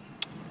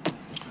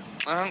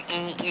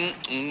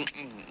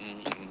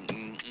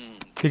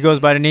 He goes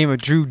by the name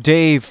of Drew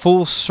Dave,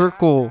 Full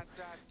Circle,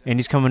 and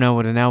he's coming out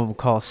with an album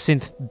called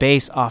Synth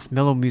Bass off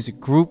Mellow Music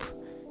Group.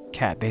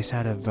 Cat based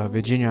out of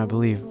Virginia, I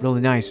believe. Really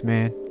nice,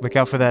 man. Look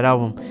out for that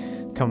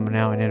album coming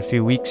out in a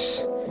few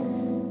weeks.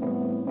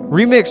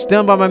 Remix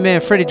done by my man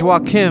Freddie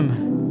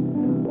Joachim,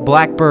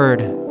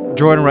 Blackbird,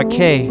 Jordan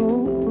Raquet,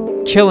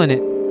 killing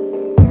it.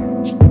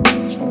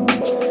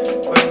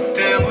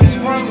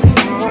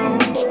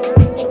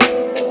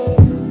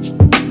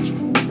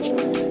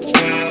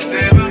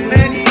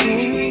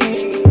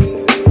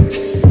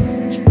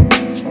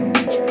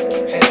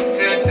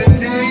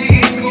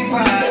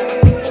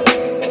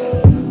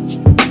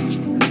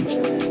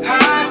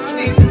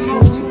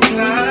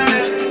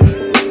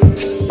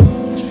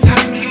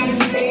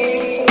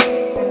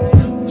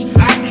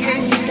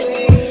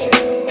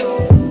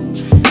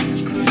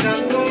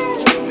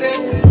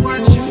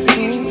 I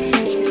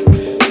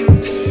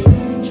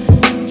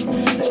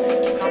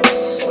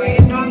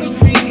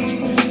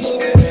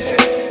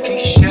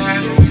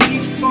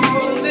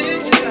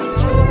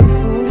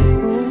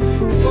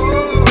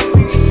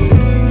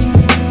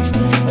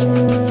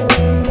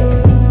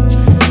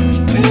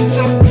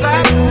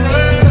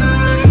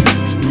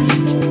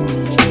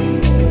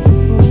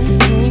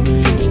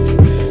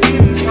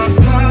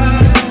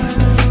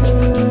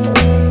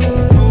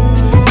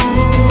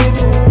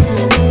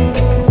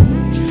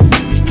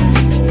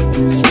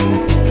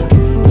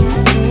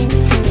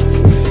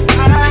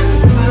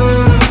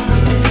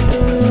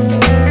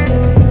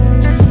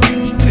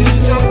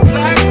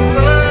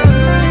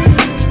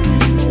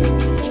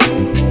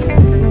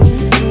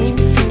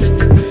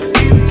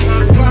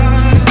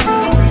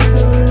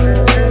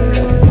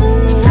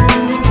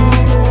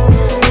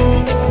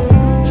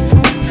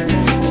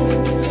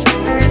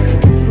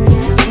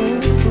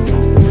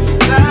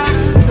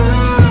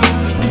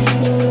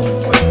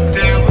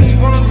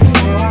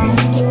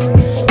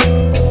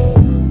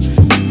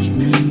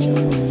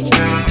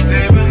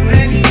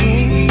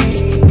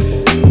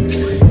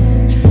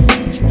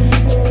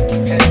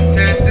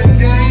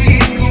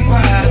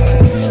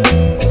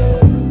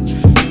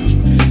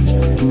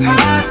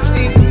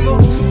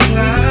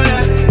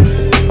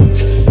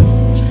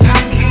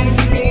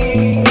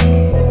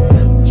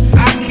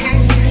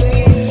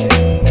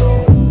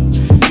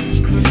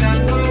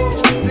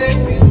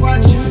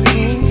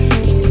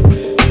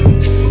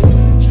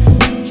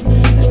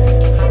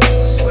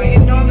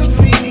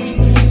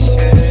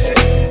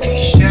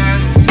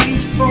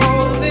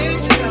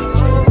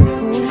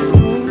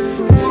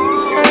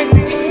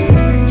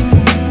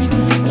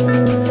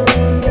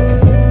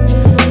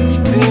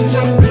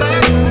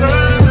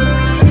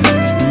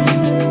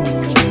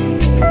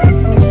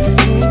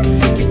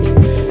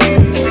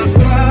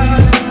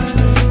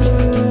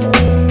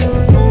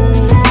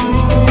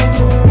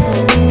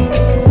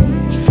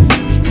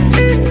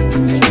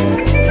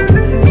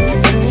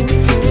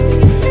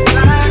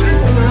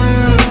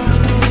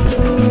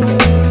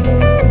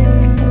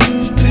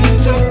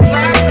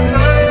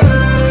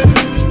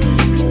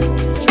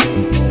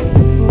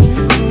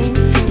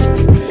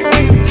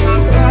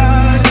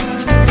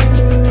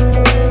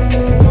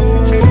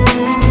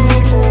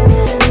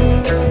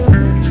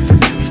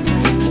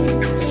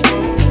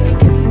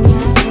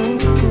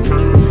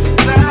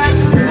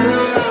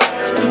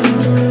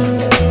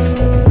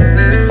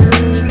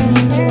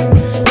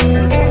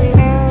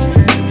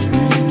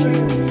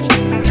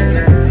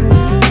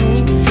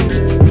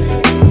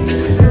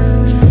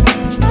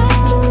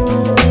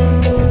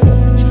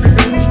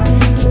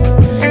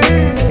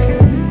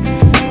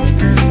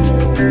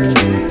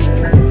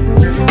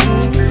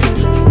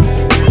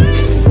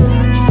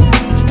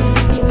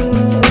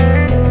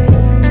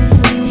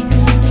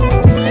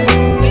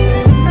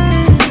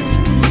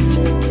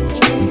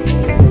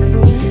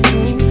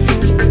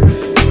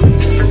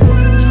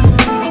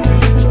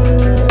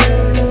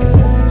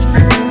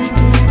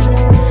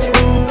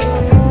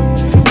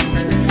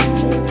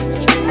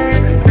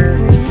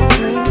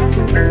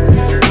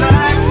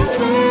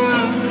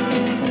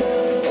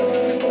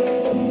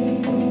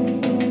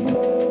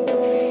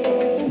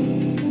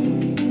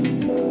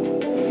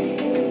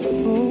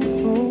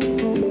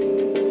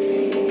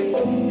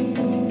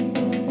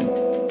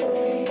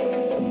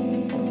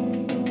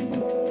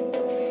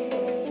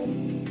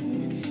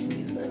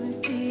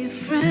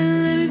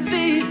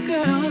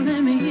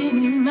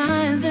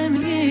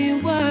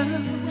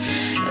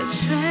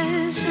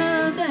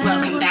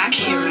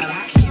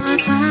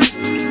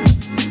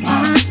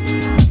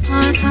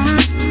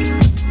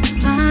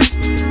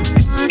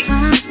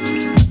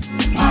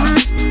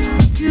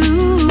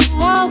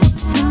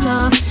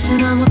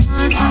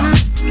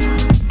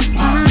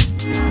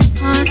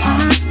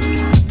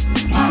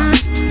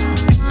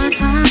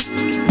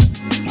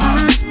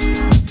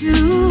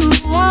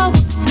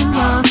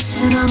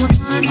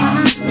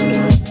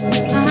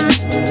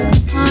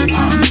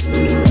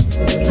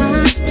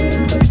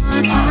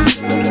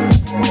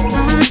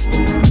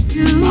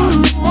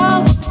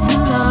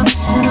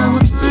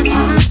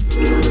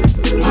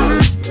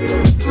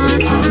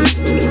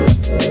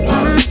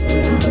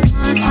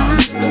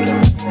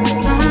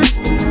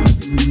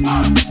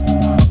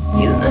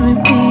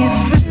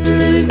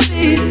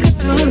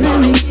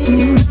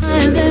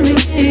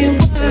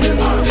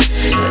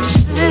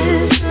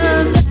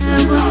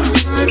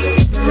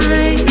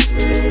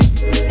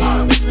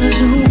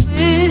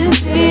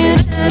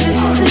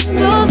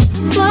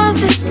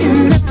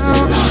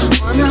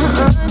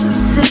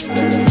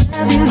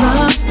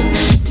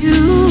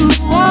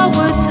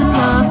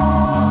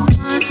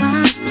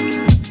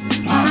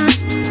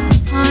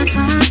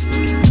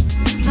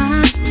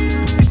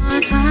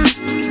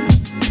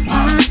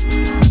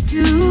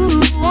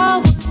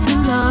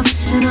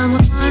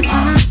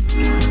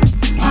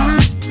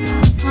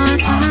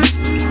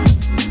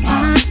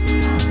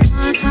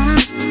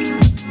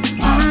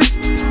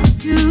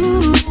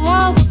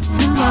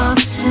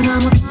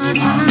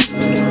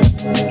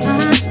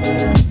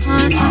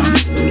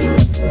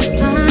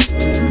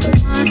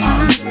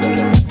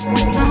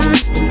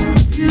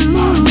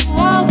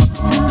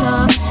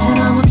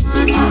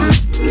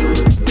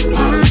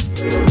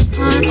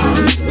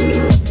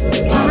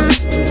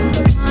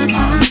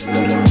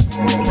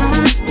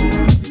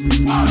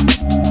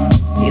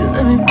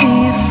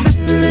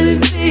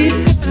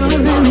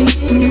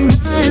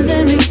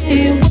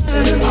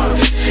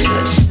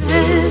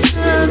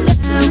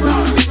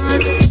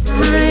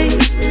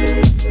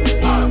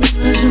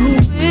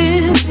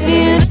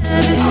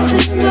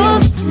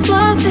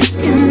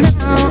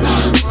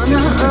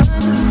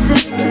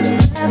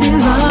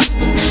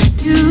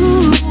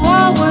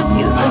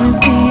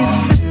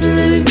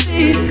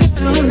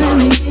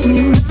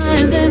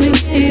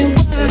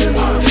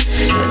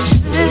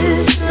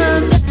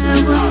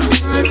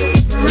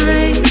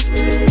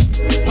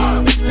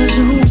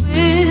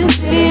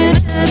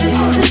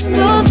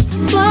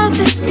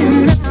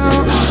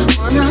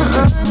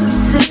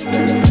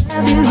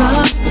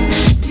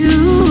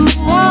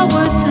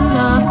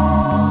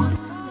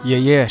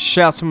Yeah.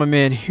 Shouts to my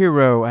man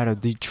Hero out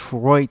of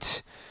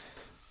Detroit.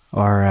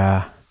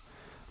 Our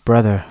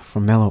brother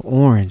from Mellow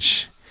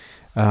Orange.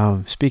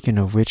 Speaking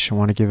of which, I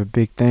want to give a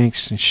big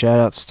thanks and shout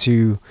outs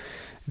to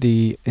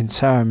the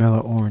entire Mellow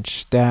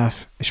Orange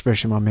staff,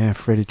 especially my man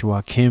Freddie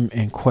Joachim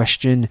in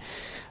question.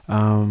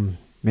 Man,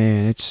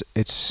 it's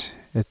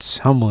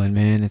humbling,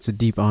 man. It's a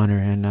deep honor,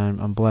 and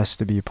I'm blessed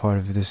to be a part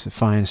of this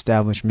fine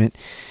establishment.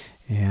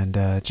 And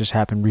it just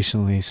happened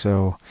recently,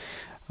 so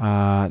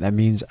that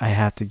means I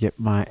have to get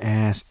my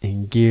ass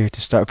in gear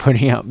to start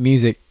putting out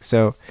music.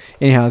 So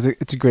anyhow,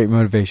 it's a great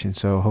motivation.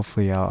 So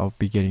hopefully I'll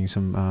be getting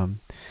some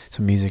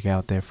music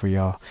out there for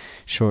y'all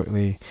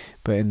shortly.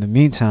 But in the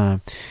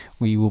meantime,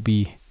 we will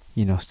be,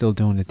 still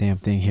doing the damn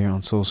thing here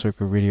on Soul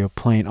Circle Radio,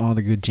 playing all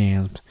the good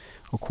jams,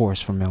 of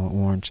course, from Mellow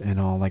Orange and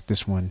all like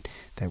this one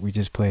that we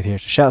just played here.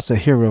 So shouts to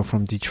Hero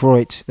from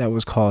Detroit. That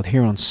was called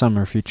Here on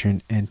Summer,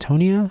 featuring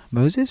Antonia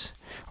Moses.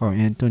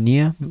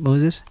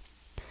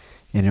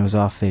 And it was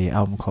off a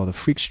album called The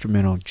Freak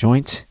Instrumental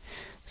Joint.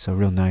 So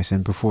real nice.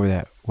 And before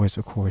that was,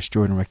 of course,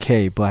 Jordan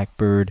Rakei,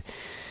 Blackbird,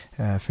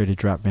 Freddie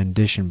Drop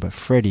rendition. But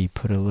Freddie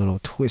put a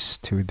little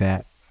twist to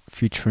that,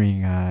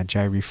 featuring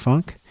Jyree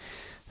Funk.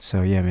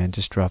 So yeah, man,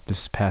 just dropped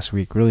this past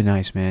week. Really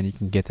nice, man. You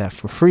can get that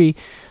for free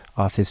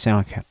off his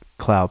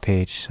SoundCloud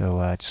page.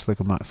 So just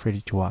look him up,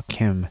 Freddie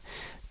Joachim,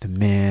 the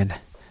man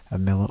of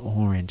Mellow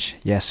Orange.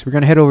 Yes, we're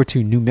going to head over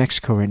to New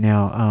Mexico right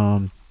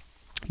now.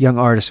 Young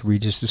artist we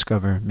just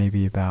discovered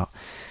maybe about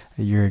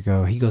a year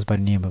ago. He goes by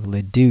the name of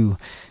Ledoux,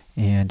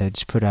 and I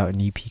just put out an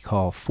EP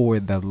called For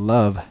the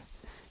Love,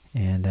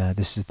 and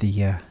this is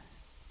the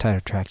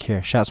title track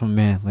here. Shouts to my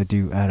man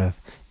Ledoux out of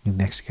New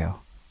Mexico.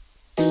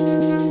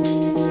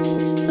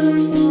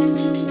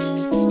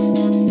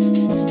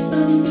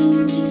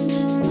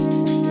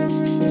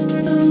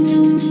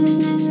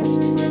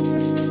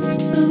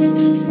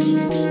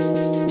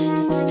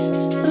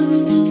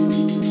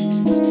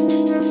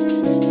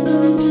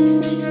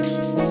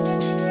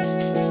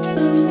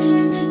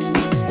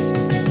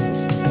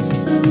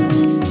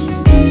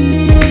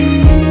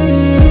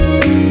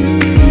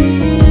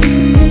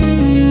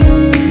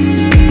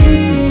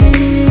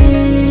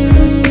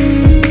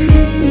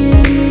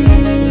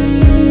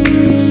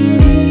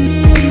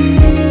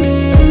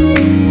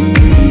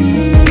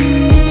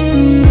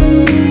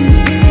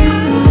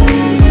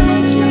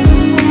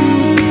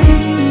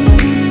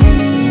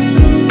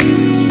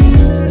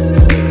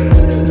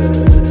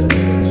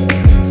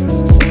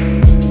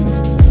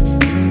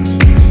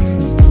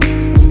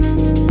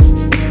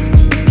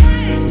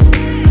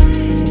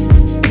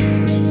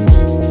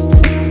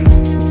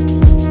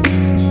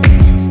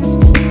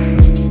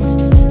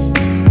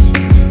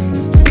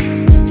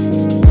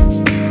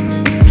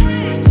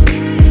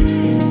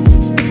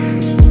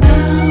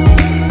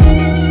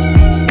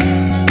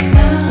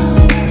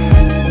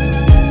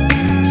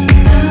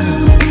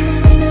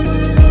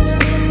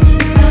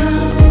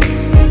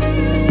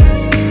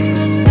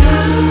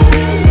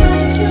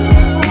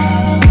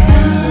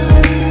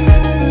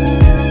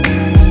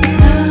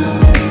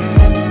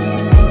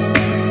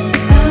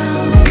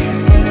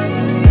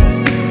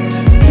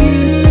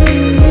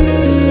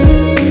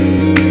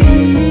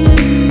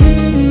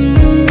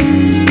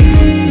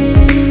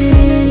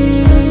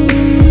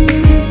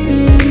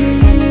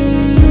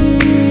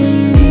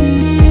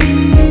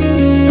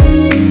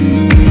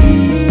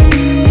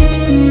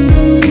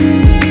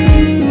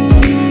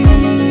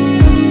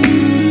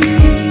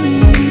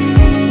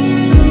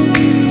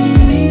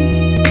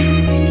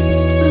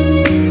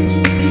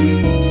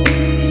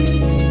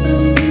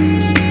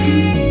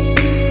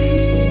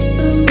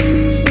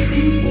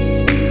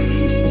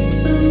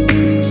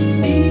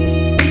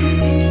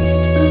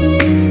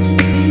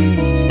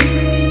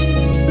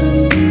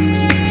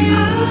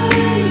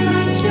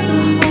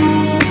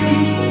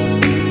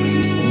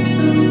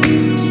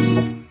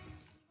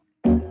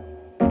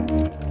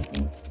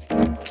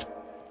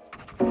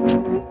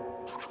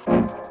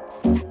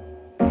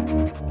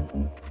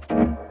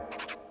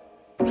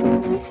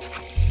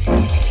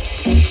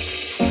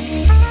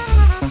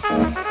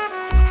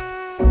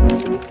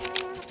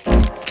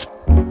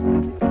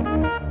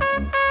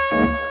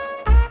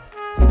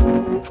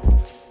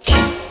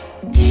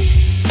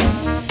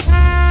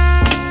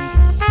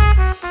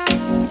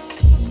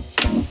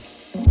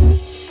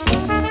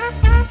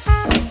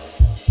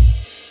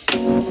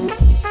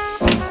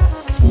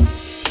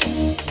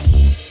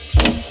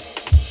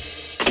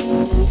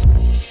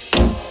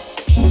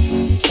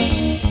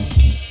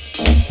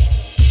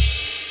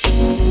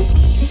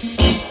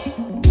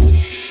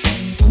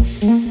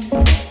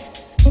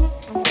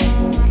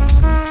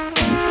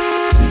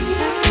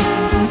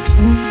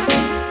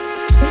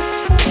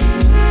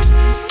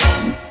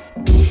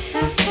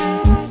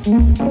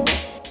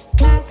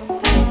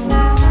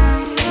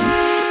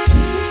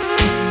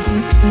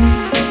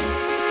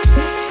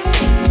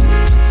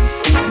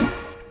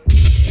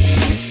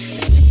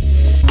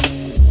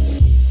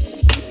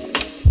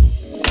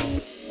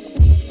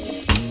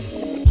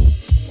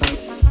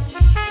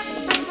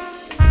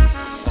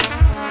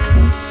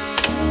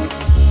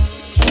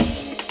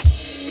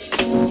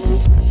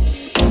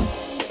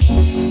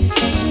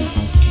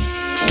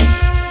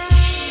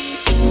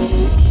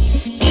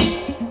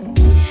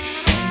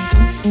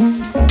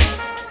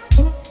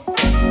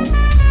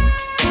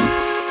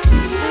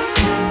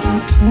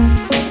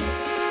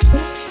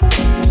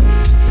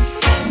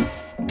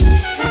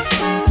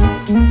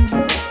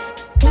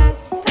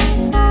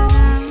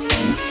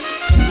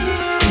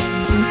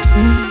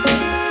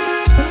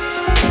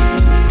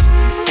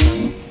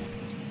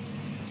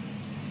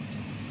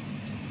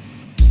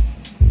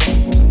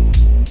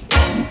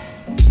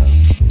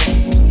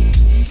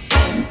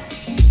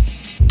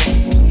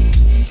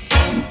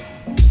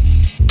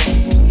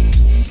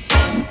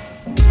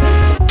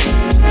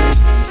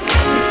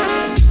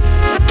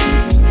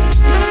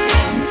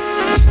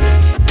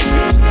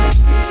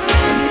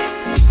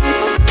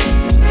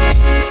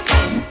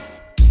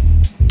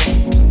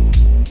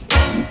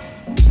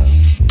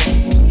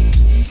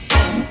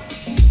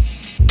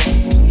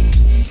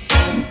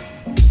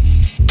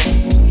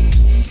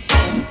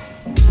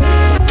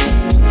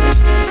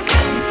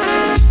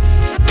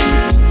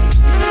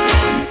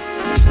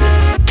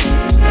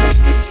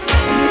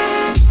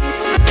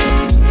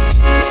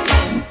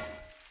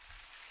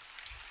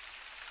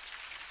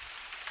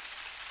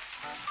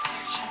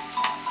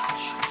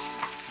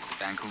 It's a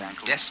band called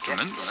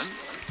Destruments,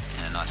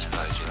 and I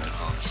suppose you're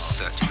of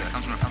search. It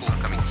comes from a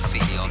forthcoming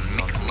CD on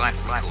Mick Life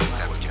Recordings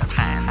out of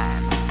Japan,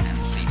 and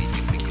the CD is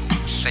simply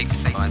called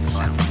Shaped by the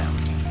Sound.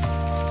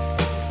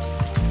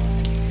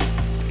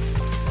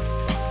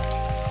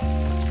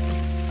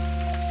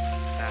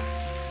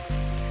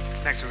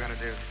 Next we're gonna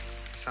do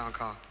a song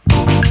called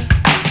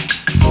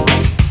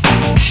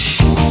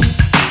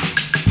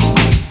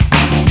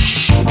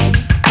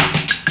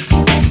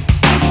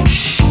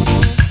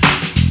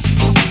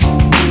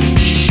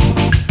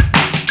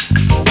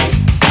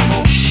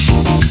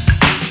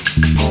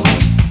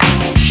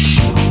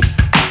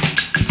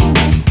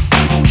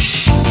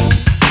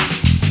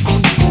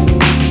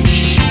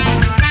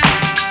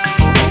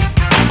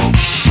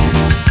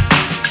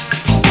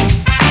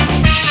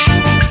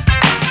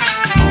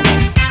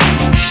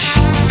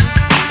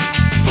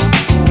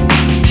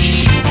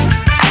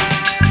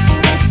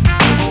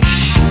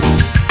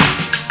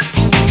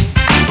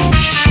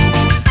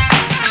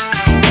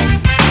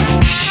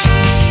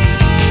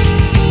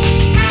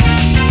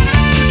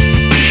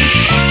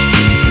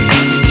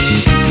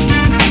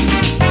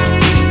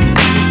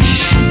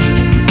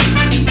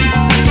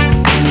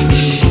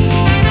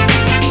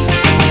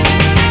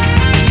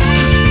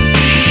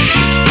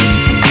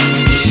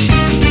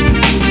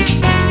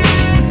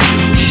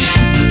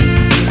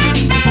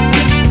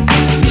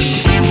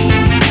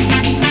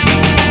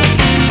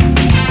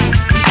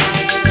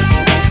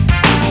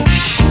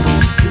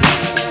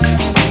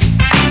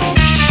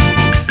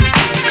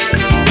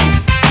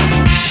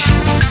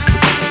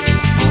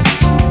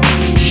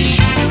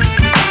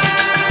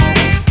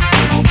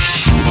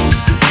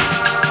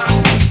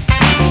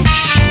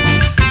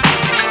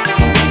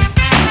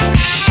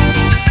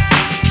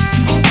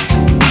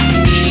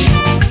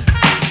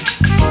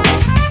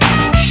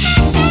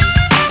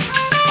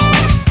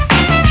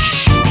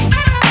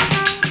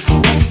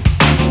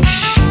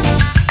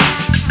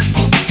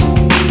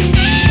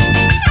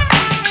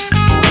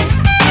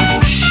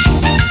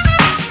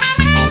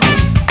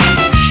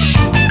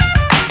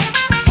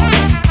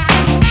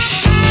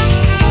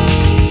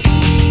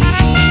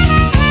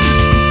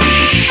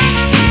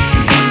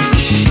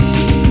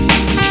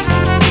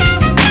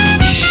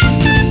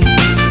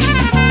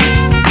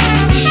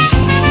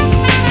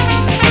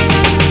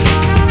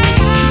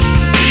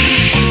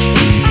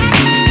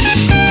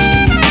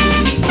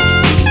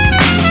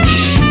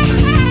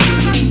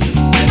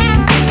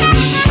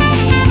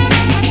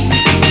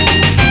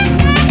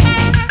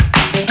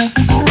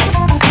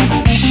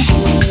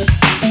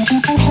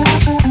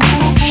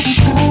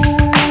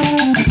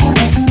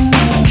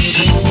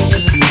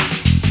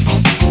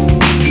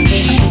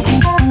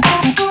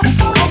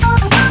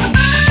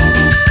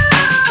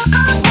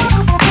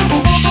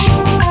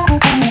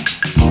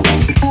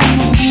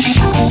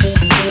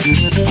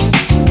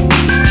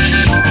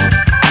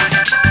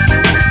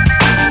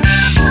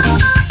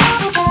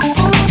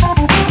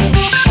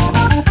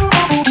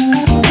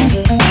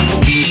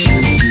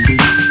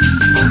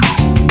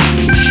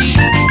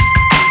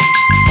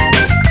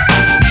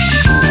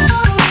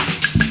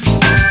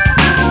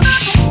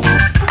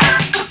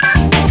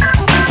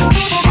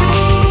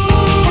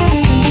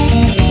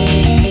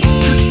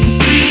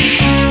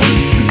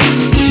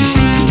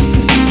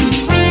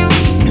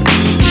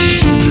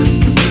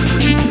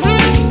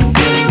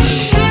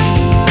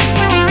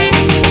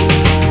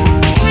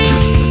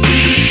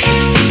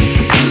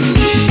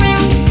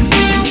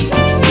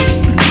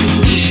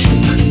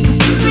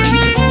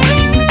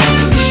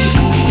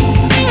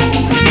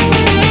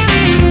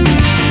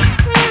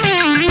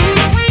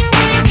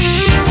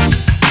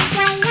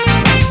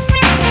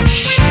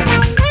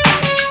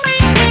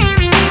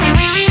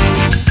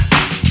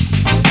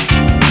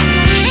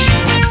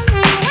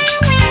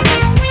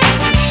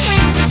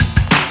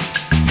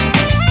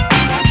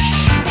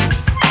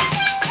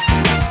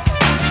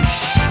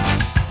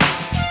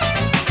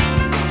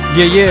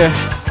Yeah.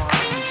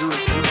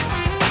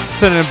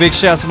 Sending a big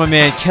shout to my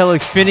man Kelly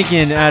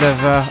Finnegan out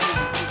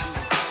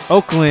of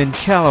Oakland,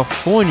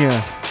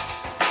 California.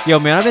 Yo,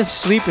 man, I've been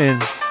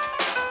sleeping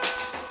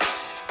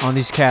on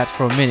these cats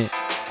for a minute.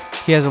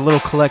 He has a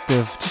little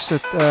collective, just a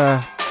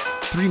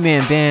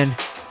 3-man band,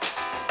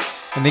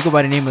 and they go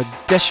by the name of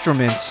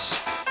Destruments.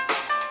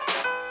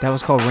 That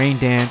was called Rain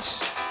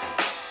Dance.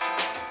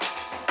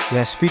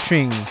 Yes,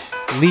 featuring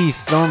Lee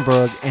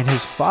Thornburg and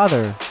his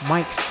father,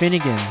 Mike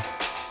Finnegan.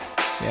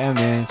 Yeah,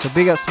 man. So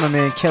big ups to my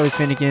man Kelly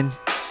Finnegan,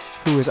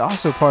 who is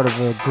also part of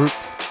a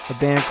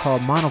band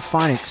called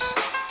Monophonics.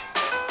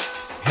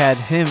 Had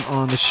him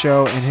on the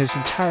show and his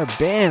entire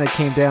band that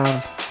came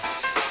down,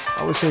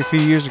 I would say a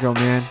few years ago,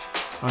 man,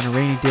 on a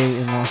rainy day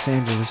in Los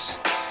Angeles.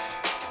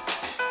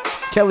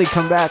 Kelly,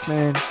 come back,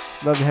 man.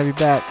 Love to have you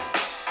back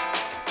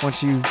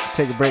once you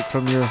take a break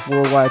from your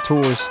worldwide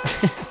tours.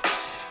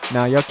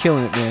 Now, y'all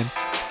killing it, man.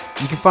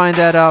 You can find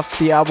that off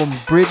the album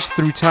Bridge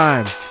Through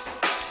Time.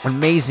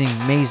 Amazing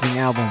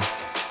album.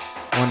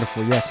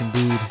 Wonderful, yes,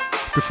 indeed.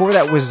 Before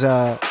that was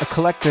a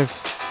collective,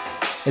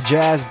 a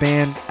jazz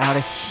band out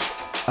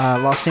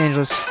of Los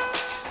Angeles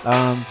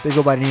They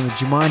go by the name of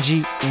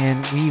Jumanji,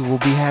 and we will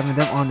be having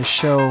them on the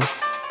show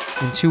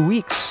in 2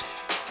 weeks.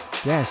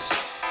 Yes.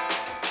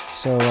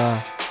 So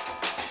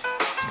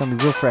it's gonna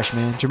be real fresh,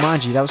 man.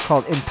 Jumanji, that was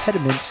called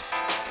Impediment,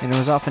 and it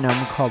was off an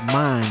album called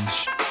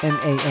Manj,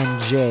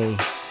 M-A-N-J.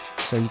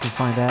 So you can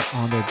find that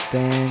on their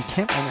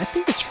Bandcamp, and I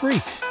think it's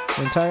free.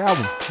 The entire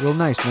album, real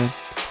nice, man.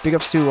 Big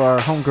ups to our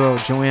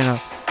homegirl Joanna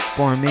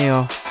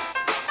Borromeo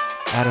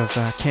out of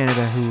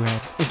Canada, who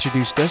had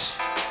introduced us.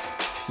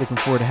 Looking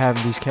forward to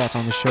having these cats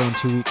on the show in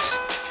 2 weeks.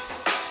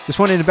 This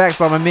one in the back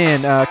by my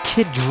man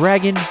Kid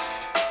Dragon.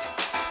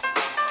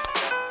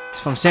 He's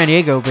from San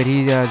Diego, but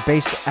he's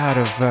based out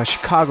of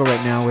Chicago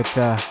right now with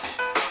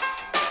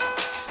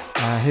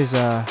his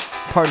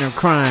partner in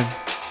crime,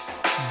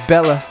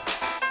 Bella.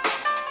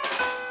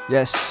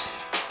 Yes,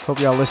 hope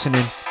y'all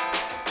listening.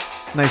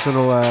 Nice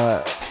little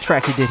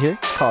track he did here.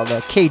 It's called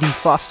KD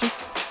Foster.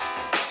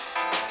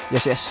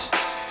 Yes, yes.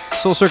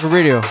 Soul Circle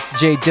Radio,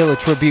 J Dilla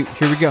Tribute.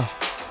 Here we go.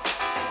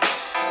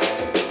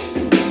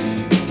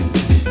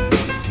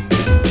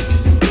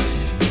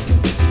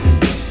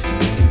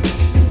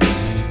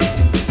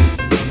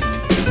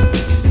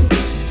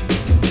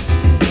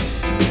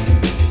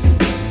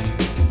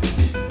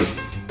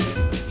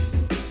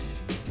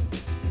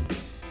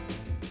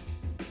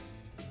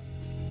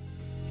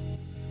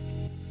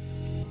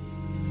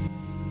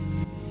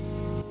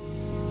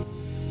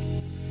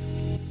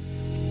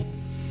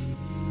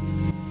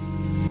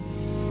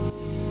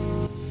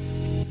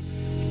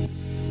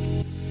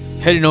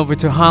 Heading over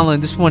to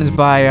Holland. This one is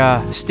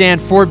by Stan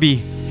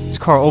Forby. It's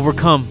called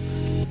Overcome.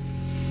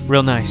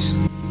 Real nice.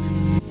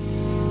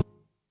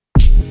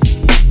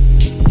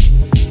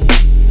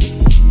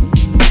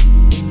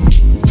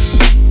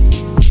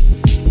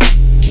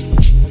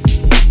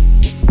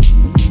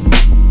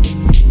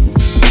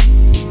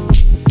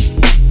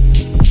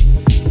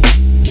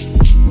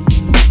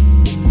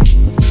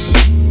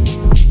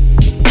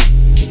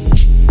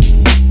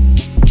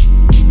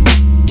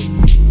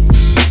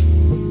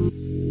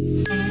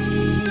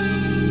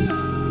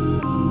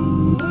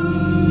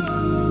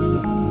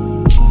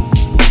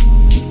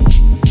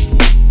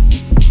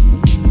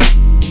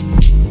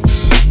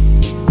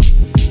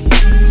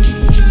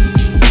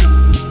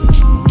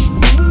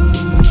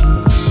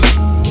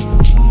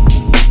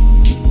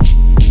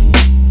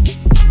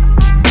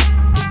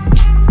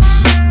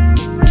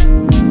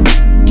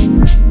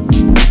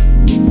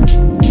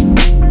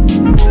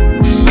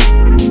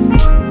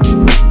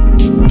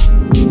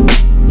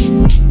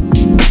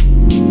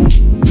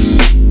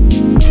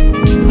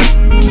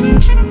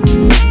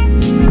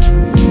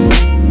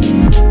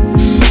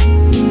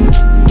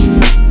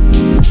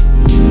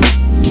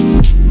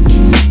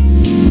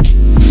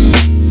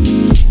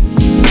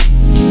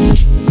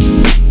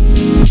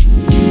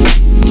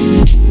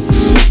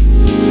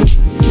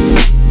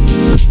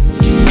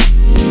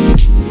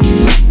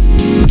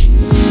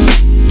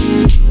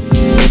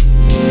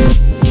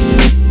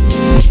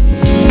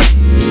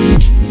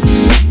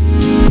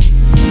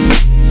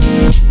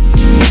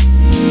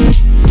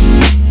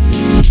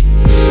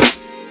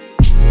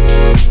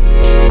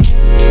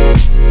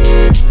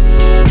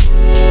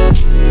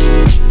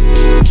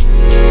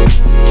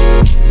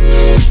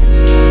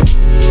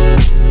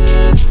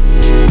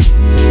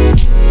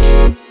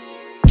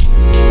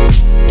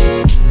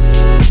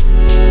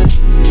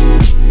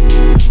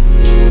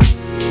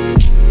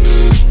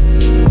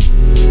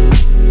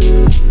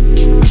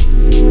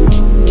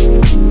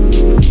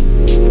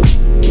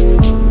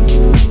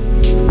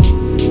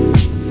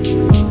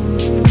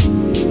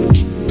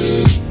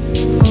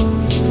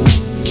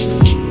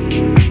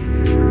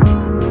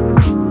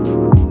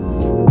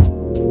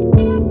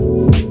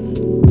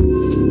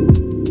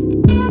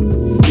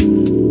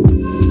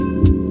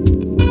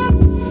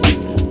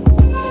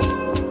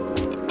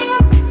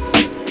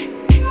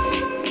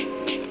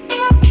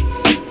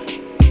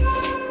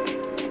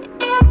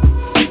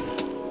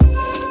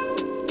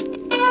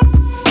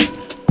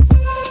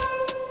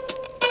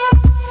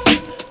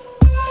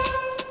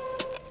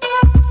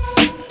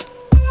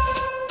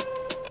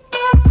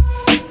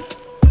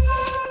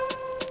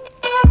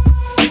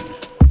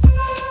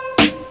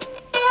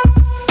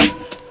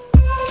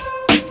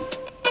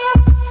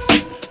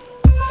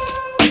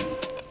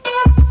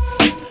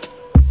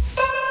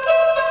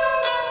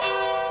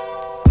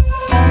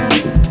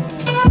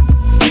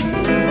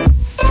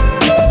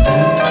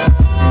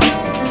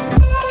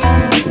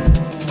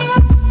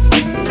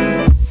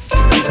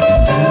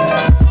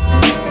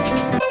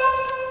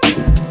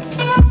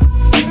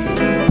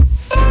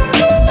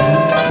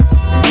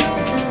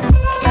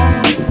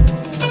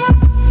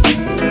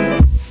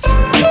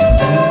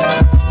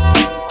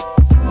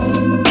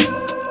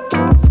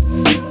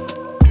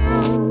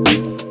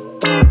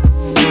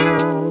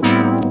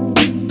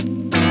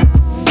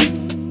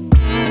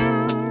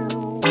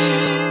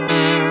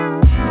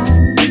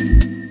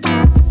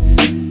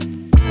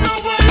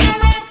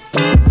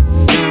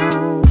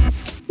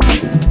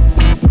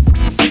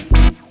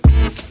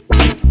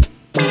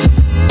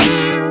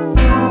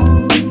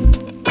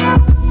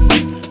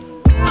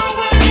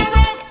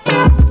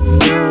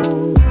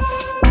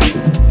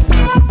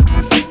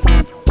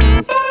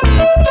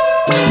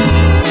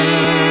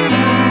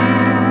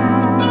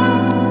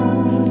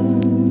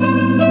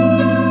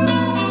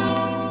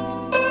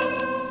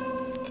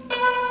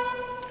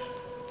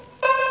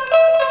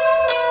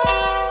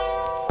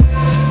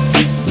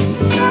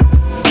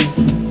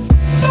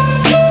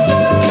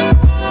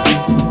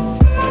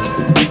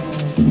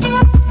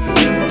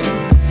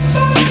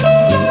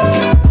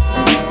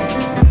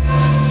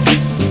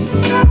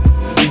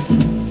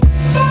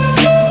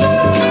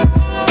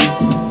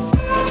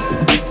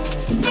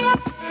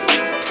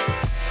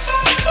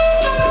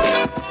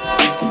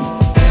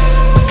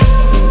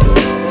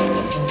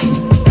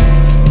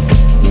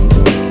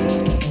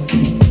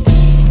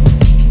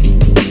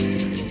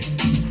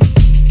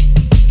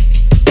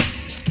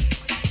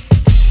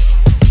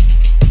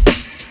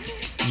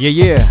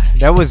 Yeah,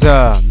 that was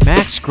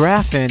Max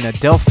Graff and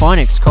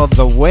Delphonics called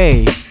The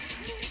Way.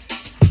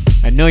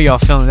 I know y'all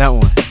feeling that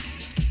one.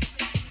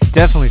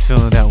 Definitely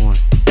feeling that one.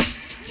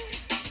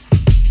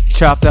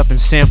 Chopped up and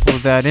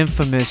sampled that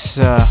infamous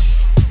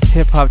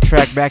hip-hop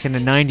track back in the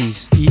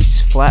 90s,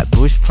 East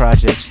Flatbush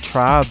Project's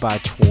Trial by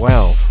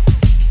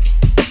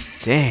 12.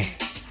 Dang.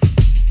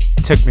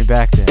 Took me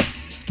back there.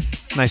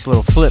 Nice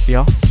little flip,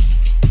 y'all.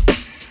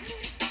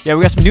 Yeah,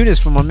 we got some newness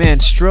from my man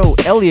Stro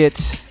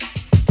Elliott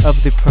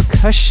of the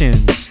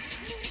Percussions.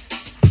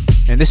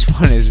 And this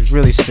one is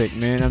really sick,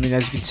 man. I mean,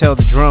 as you can tell,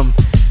 the drum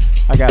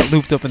I got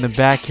looped up in the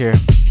back here.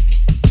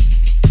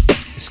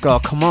 It's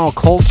called Kamal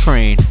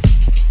Coltrane.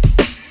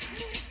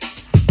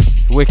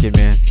 Wicked,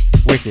 man.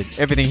 Wicked.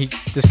 Everything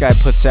this guy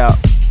puts out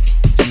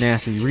is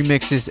nasty.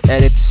 Remixes,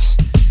 edits,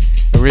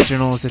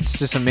 originals. It's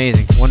just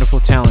amazing. Wonderful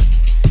talent.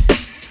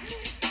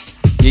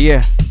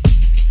 Yeah.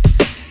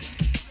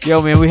 Yo,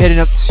 man, we're heading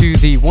up to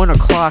the 1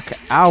 o'clock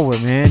hour,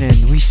 man,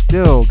 and we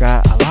still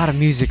got a lot of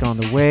music on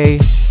the way.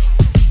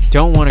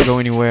 Don't want to go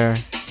anywhere.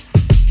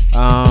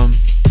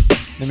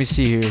 Let me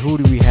see here. Who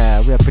do we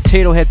have? We have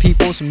Potato Head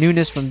People, some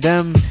newness from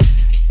them.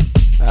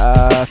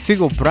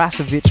 Figo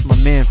Brasovic, my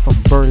man from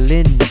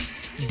Berlin.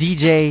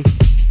 DJ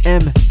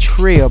M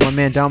Trio, my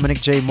man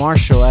Dominic J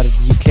Marshall out of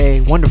the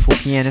UK. Wonderful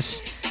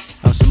pianist.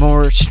 Some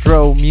more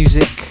Stro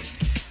music.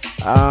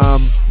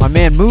 My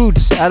man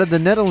Moods out of the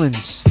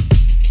Netherlands.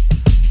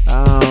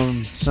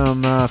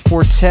 Some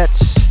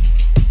Fortets.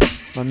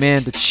 My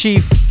man The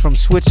Chief from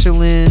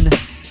Switzerland.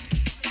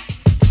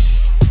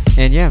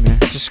 And yeah, man,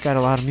 just got a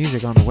lot of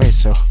music on the way,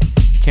 so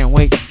can't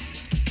wait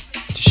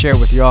to share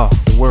with y'all,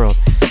 the world.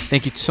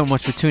 Thank you so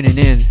much for tuning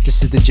in.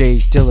 This is the J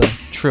Dilla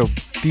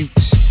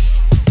Tribute.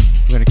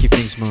 We're gonna keep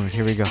things moving.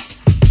 Here we go.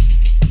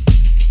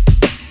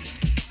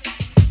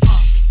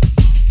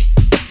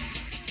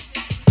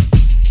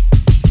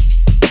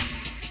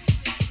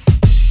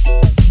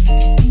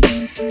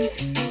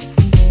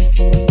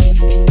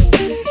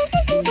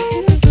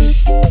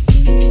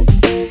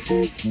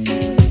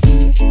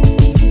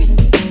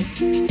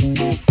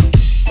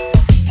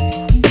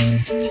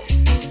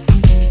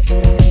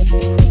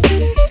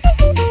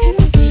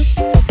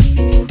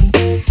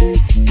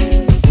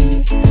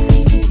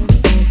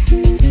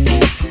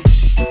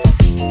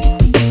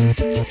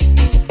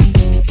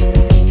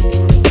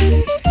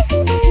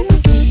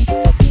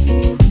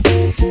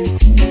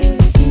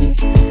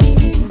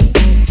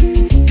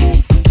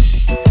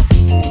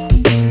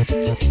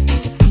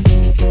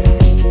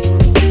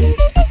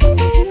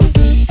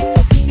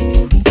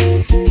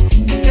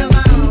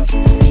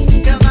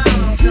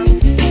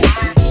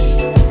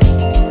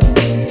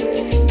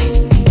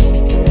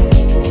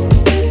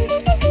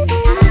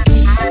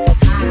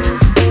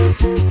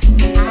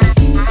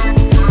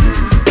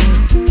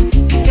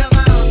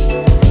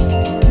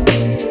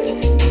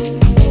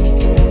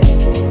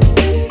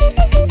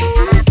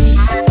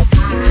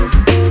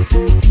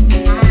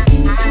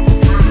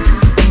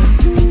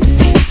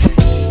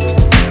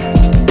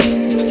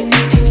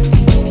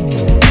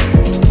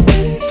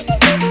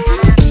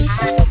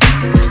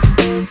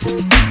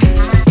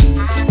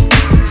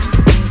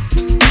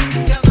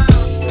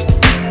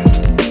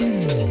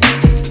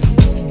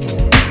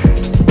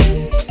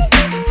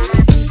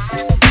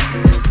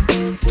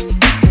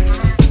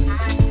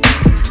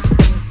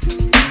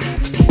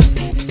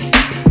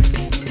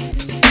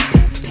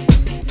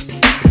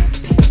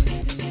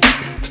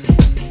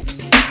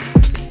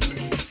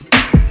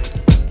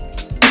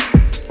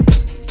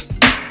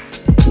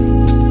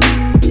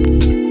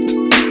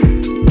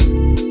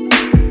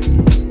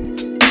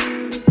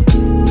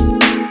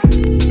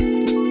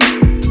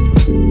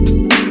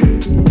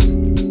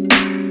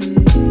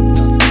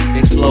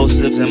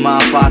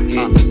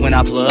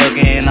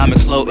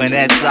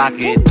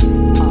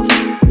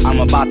 I'm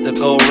about to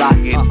go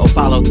rocket.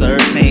 Apollo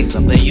 13,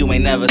 something you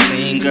ain't never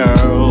seen,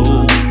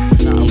 girl.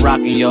 I'm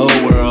rocking your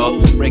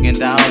world, breaking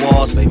down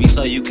walls, baby,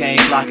 so you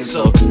can't block it.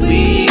 So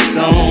please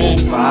don't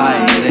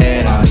fight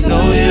it. I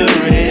know you're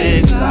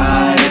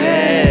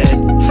excited.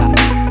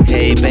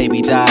 Hey,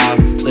 baby doll,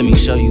 let me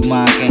show you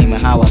my game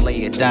and how I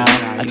lay it down.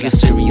 I get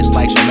serious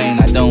like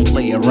Jermaine, I don't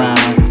play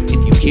around.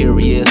 If you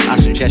curious, I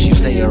suggest you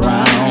stay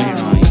around.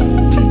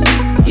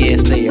 Yeah,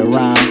 stay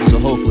around. So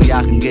hopefully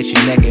I can get you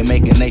naked,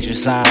 making nature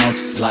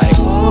sounds like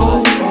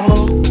oh,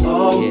 oh,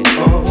 oh, yeah.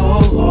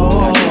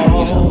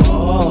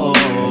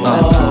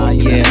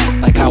 Yeah,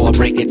 like how I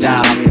break it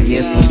down. Yeah,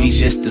 it's gonna be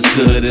just as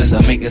good as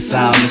I make it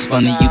sound. It's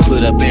funny you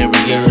put up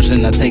barriers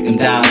and I take them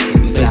down.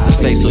 We face to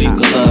face so you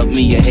could love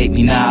me or hate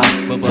me now.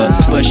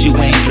 But you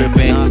ain't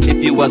tripping.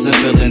 If you wasn't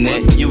feeling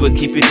it, you would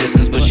keep your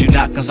distance. But you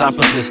not, cause I'm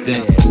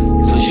persistent.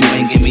 Cause you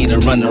ain't get me to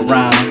run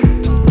around.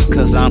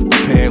 Cause I'm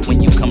prepared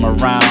when you come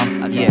around.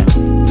 Yeah,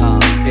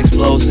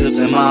 explosives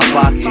in my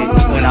pocket.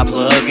 When I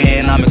plug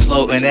in, I'm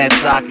exploding that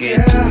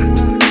socket.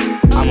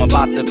 I'm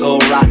about to go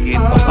rocket.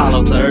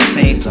 Apollo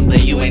 13, something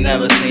you ain't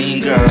never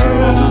seen, girl.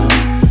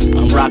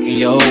 I'm rocking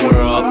your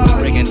world,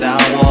 breaking down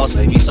walls,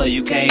 baby, so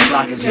you can't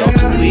block it. So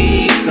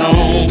please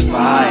don't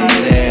fight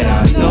it.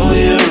 I know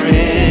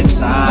you're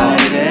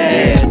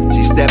excited.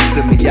 She step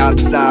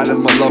outside of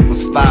my local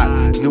spot.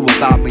 Knew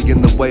about me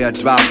in the way I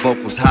drop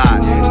vocals high.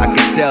 I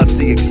could tell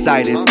she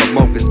excited, but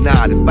Mocha's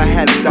not. If I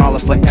had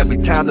 $1 for every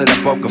time that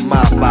I broke a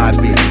mile, I'd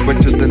be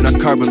richer than I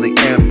currently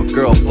am. But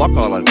girl, fuck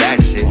all of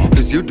that shit,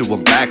 cause you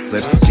doing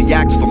backflips. She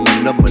asked for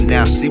my number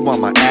now, she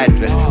want my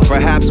address.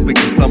 Perhaps we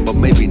can some, but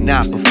maybe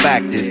not. But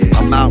fact is,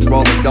 I'm out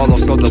rolling dolo,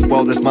 so the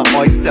world is my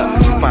oyster.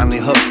 We finally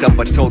hooked up,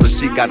 I told her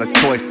she got a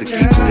choice to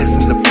keep this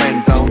in the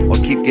friend zone or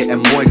keep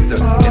getting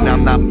moister. And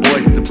I'm not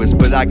boisterous,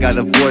 but I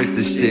gotta voice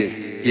this shit.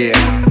 Yeah,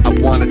 I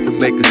wanted to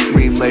make her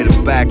scream later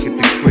back at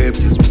the crib,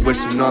 just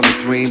wishing on a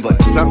dream.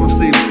 But something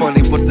seemed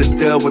funny, what's the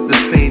deal with the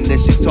scene? Then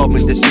she told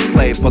me that she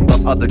played for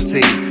the other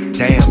team.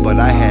 Damn, but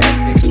I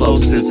had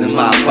explosives in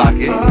my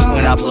pocket.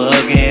 When I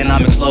plug in,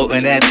 I'm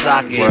exploding that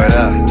socket. Word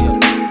up.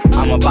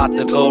 I'm about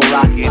to go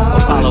rocket.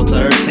 Apollo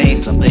 13,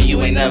 something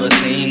you ain't never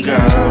seen,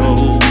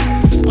 girl.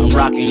 I'm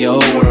rocking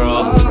your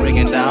world,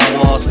 breaking down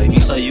walls,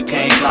 baby, so you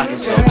can't block it.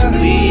 So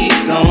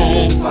please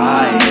don't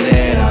fight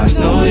it. I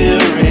know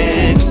you're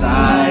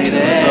excited.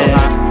 So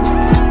hot,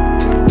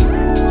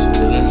 you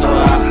feeling so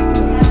hot.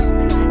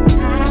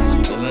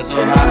 You feeling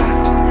so hot.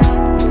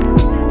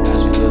 Got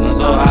you feeling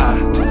so hot.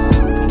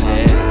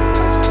 Yeah,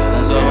 you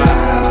feeling so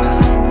hot.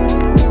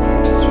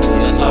 You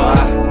feeling so hot. You feeling so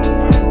hot.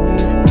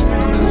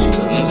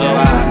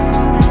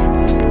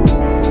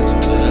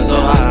 You feeling so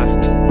hot.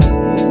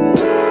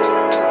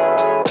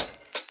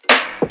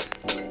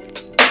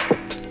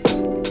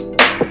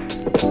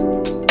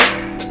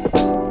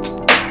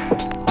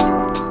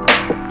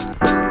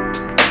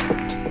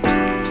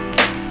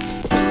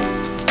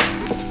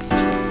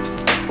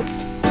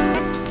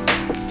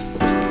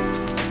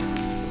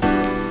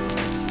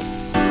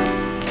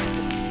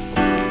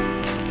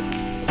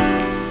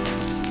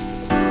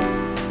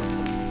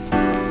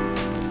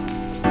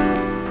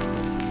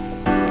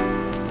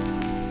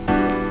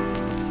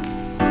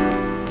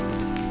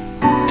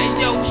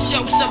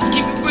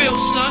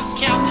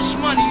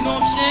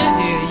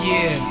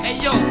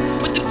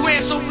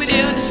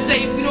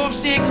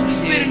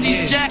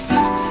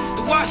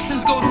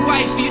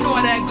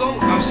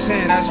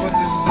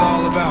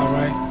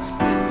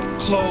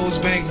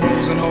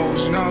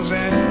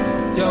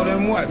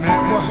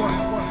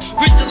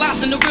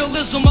 Visualizing the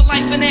realism of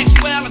life and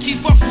actuality.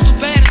 Fuck who's the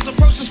baddest. A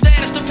person's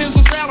status depends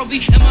on salary.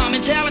 And my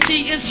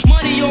mentality is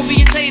money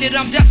orientated.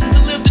 I'm destined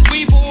to live the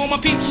dream for all my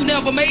peeps who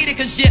never made it.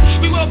 Cause yeah,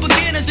 we were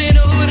beginners in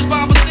the hood as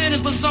 5%ers.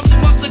 But something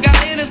must have got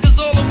in us, cause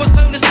all of us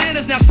turned to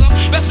sinners. Now some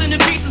resting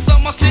in peace and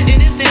some are sitting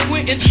in San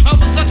Quentin.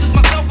 Others such as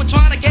myself are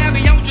trying to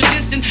carry on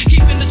tradition,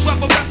 keeping the sweat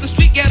of Western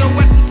street ghetto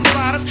essence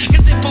inside us.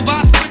 Cause it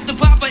provides with the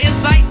proper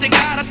insight to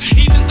guide us.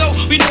 Even though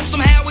we know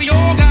somehow we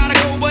all gotta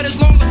go. But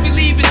as long as we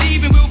leave it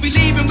even, we'll be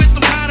leaving with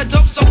some kind of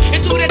dope. So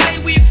until that day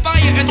we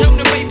expire and turn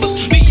the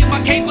papers, me and my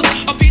capers,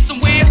 I'll be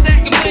somewhere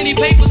stacking plenty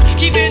papers,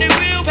 keeping it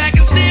real,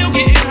 packing still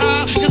getting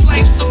high. Cause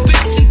life's a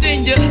bitch and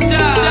then you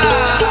die.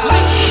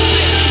 Life's a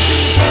bitch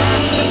and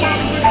then you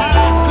die.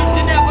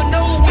 You never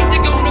know when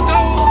you're gonna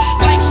go.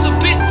 Life's a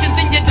bitch and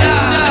then you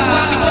die. That's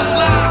why we go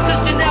fly,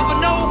 cause you never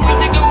know when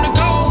you're gonna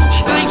go.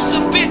 Life's a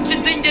bitch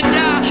and then you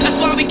die. That's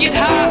why we get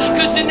high,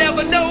 cause you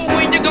never know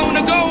when you're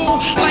gonna go.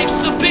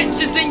 Life's a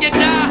bitch and then you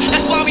die.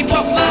 That's why we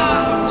puff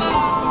live.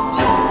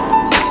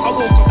 I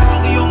woke up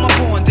early on my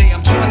born day.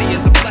 I'm 20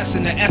 is a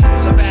blessing. The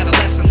essence of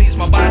adolescence leaves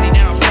my body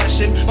now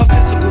freshened. My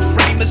physical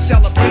frame is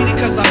celebrated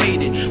cause I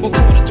made it. We're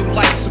quarter through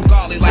life, some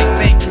golly like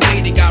fame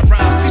created. Got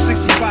rhymes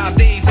 365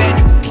 days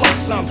annual plus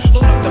some.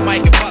 Load up the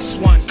mic and bust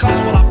one.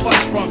 Cuss while I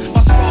push from my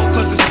skull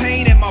cause it's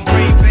pain in my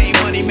brain vein.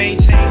 Money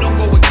maintained, don't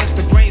go against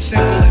the grain,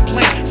 simple and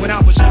plain. When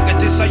I was young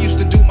at this, I used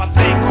to do my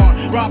thing hard.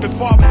 Robbing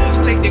foreigners,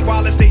 take their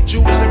wallets, they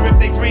jewels, and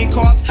rip their green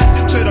cards.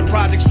 Dip to the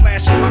projects,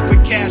 flashing my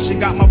quick cash, and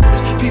got my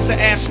first piece of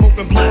ass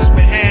smoking blunts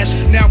with hash.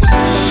 Now it's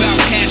all about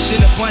cash in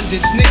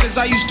abundance. Niggas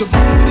I used to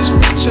rock with is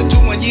richer,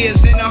 doing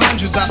years in the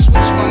hundreds. I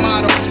switched my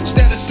motto.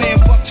 Instead of saying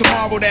fuck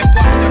tomorrow, that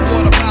buck that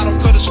bought a bottle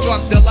could've struck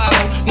the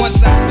lotto.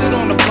 Once I stood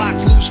on the block,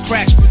 loose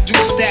cracks,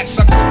 produced stacks.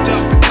 I cooked up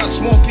and cut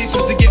small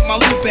pieces to get my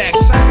loot back.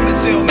 Time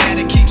is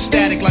illmatic, keep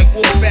static like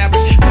wool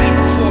fabric.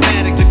 Paper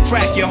formatic to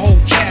crack your whole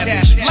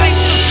cabbage.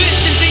 Life's a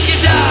bitch and then you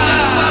die.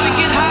 That's why we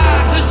get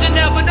high, cause you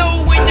never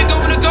know when you're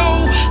gonna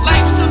go.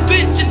 Life's a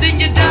bitch and then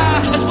you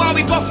die. That's why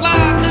we puff fly,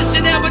 cause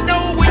you never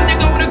know when you're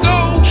gonna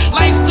go.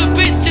 Life's a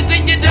bitch and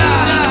then you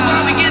die. That's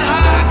why we get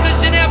high,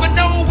 cause you never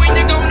know when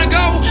you're gonna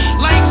go.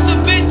 Life's a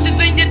bitch and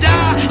then you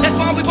die. That's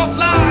why we puff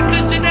fly,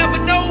 cause you never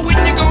know when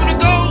you're gonna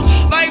go.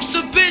 Life's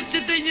a bitch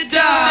and then you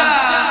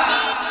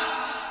die.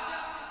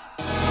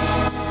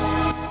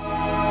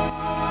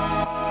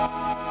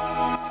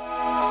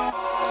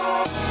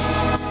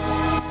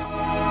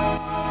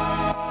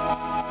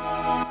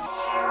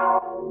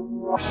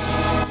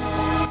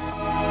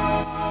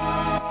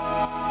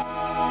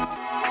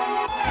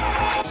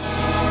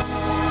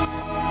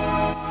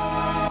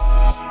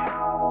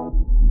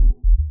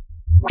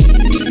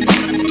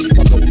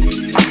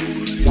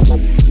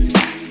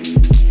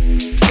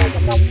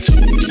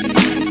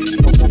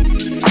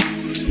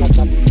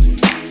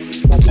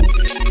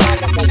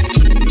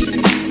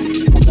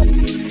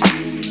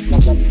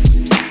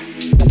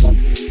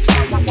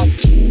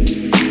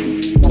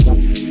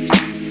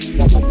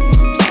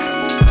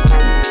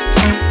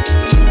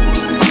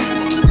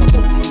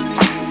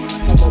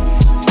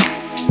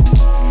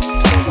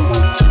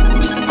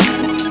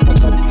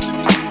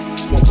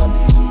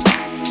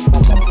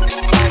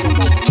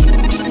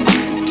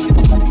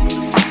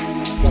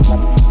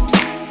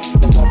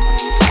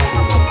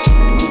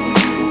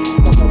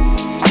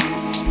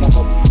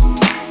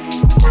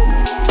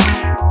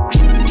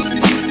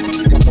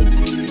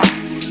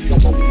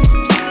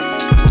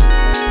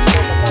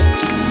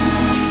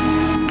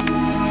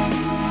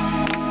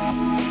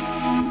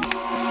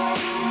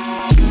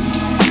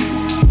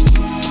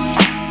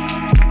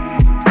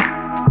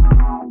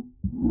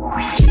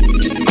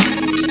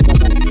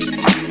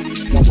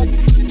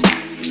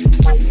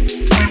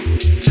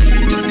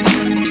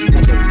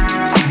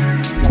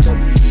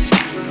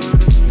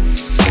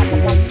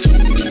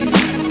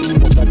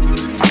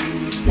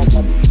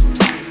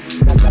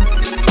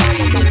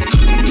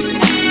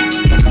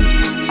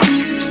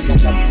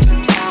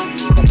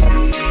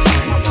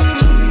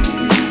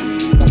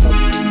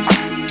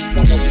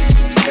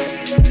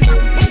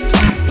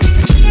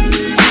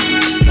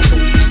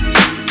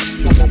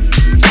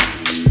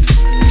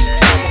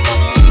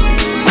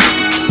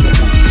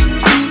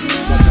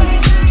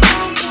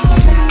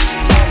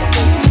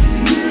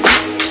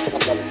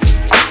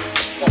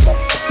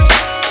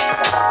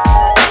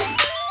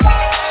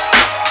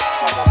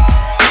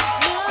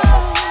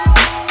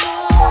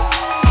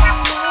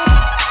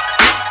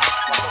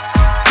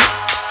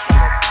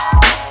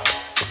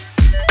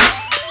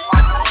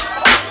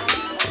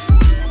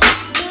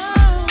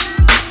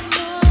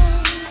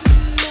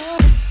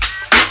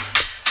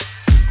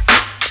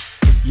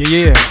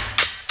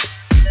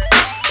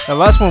 The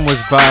last one was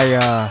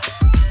by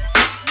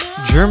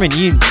German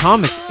Ian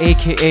Thomas,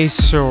 aka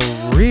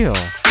Surreal.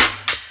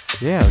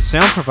 Yeah, the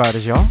sound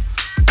providers, y'all.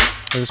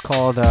 It was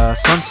called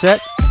Sunset,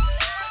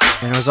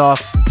 and it was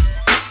off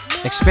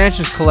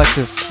Expansion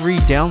Collective free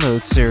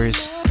download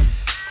series.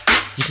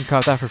 You can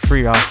cop that for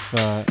free off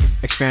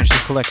Expansion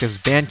Collective's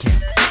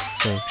Bandcamp.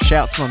 So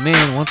shout to my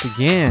man once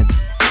again,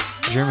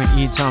 German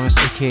Ian Thomas,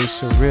 aka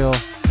Surreal.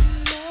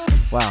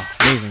 Wow,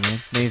 amazing, man,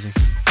 amazing.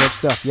 Dope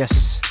stuff,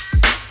 yes.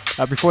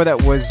 Before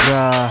that was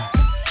a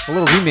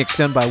little remix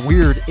done by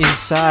Weird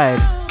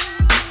Inside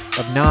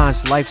of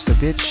Nas' Life's a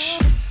Bitch.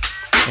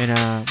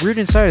 And Weird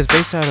Inside is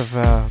based out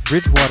of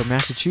Bridgewater,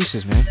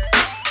 Massachusetts, man.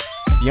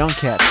 Young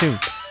cat, too.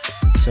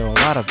 So a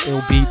lot of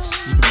ill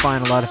beats. You can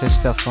find a lot of his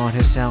stuff on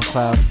his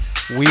SoundCloud.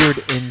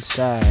 Weird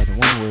Inside,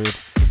 one word.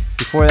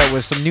 Before that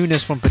was some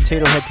newness from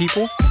Potato Head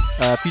People,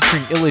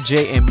 featuring Illa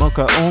J and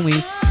Mocha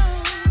Only.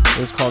 It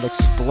was called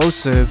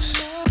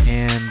Explosives,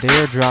 and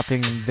they're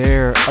dropping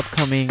their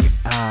upcoming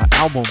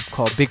album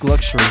called Big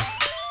Luxury.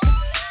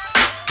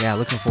 Yeah,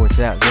 looking forward to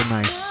that. Real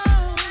nice.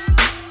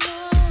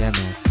 Yeah,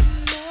 man.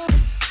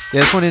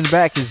 Yeah, this one in the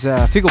back is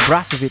Figo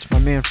Brasovic, my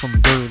man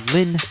from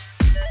Berlin.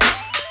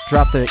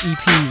 Dropped the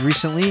EP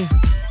recently.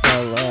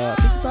 I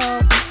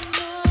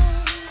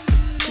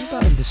think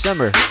about in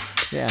December.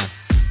 Yeah.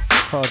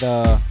 It's called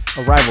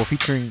Arrival,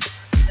 featuring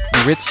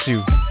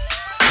Maritsu.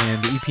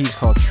 And the EP is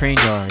called Train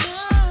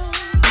Yards.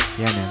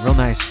 Yeah, man, real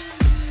nice.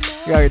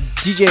 We got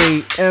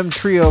DJ M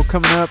Trio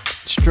coming up.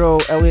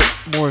 Stro, Elliott,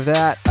 more of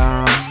that.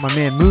 My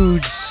man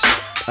Moods,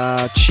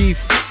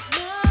 Chief.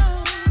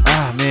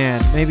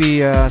 Man,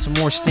 maybe some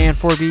more Stand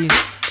 4B.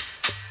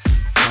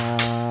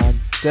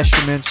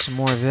 Detriments, some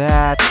more of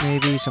that.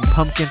 Maybe some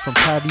Pumpkin from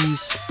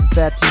Paddy's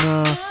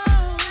Fatima.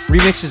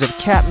 Remixes of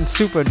Captain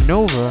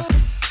Supernova.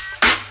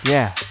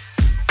 Yeah.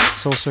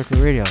 Soul Circle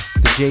Radio.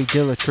 The J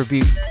Dilla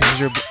Tribute. This is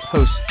your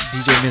host,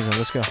 DJ Mizza.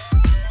 Let's go.